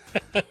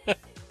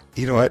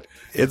 You know what?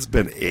 It's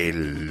been a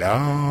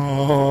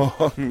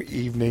long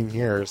evening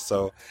here,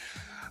 so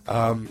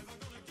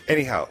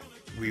anyhow,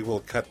 we will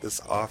cut this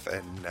off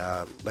and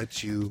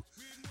let you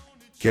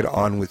get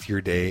on with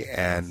your day,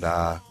 and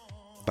by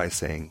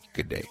saying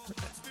good day.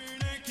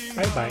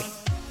 Bye-bye.